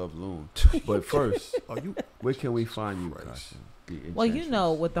much you love Loon. But first, where can we find you, Kasha? Well, you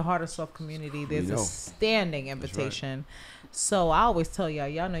know, with the Hardorsoft community, there's a standing invitation. So I always tell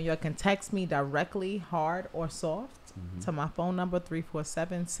y'all know y'all can text me directly, hard or soft, to my phone number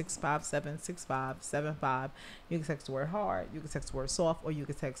 347-657-6575. You can text the word hard, you can text the word soft, or you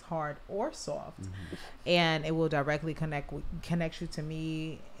can text hard or soft, and it will directly connect you to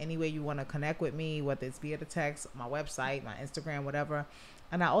me any way you want to connect with me, whether it's via the text, my website, my Instagram, whatever.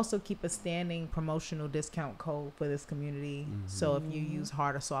 And I also keep a standing promotional discount code for this community. So if you use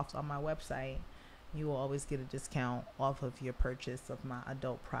hard or soft on my website, you will always get a discount off of your purchase of my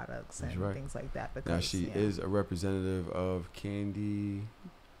adult products and things like that. Because, now she is a representative of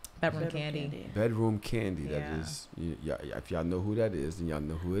Bedroom Candy. Bedroom Candy. That is, if y'all know who that is, then y'all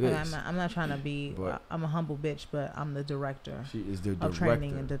know who it is. I'm not trying to be. I'm a humble bitch, but I'm the director. She is the director of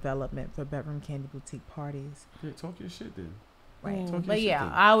training and development for Bedroom Candy boutique parties. Yeah, talk your shit then. Right. But yeah,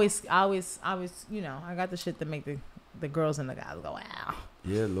 I always, you know, I got the shit to make the girls and the guys go, wow.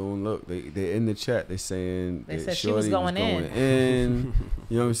 Yeah, Loon, look, they're in the chat. They saying they said Shorty she was going in.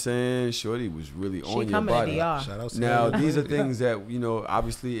 You know what I'm saying? Shorty was really on your body. Shout out to now, these are things that, you know,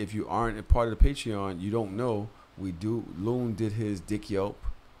 obviously, if you aren't a part of the Patreon, you don't know. We do. Loon did his dick yelp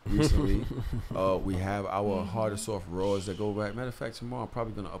recently. We have our hard or soft raws that go back. Matter of fact, tomorrow I'm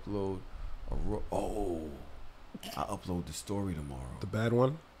probably gonna upload a raw. Oh. I upload the story tomorrow. The bad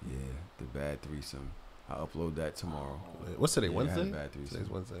one? Yeah, the bad threesome. I upload that tomorrow. What's today? Wednesday? Bad threesome.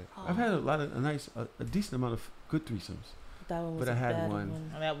 Today's Wednesday. I've had a decent amount of good threesomes. That one was but I had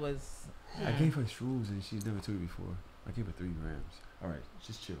one. That was. I gave her shrooms and she's never took it before. I gave her 3 grams. All right,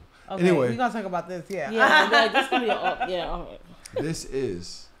 just chill. Okay, anyway, we're gonna talk about this. Yeah. This gonna be all right. This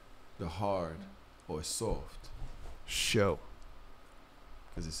is the hard or soft show.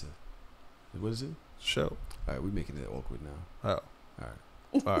 Because it's what is it? Show. All right, we're making it awkward now. Oh.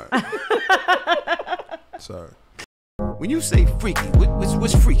 All right. Sorry. When you say freaky,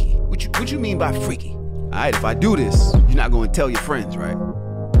 what's freaky? What you mean by freaky? All right, if I do this, you're not going to tell your friends, right?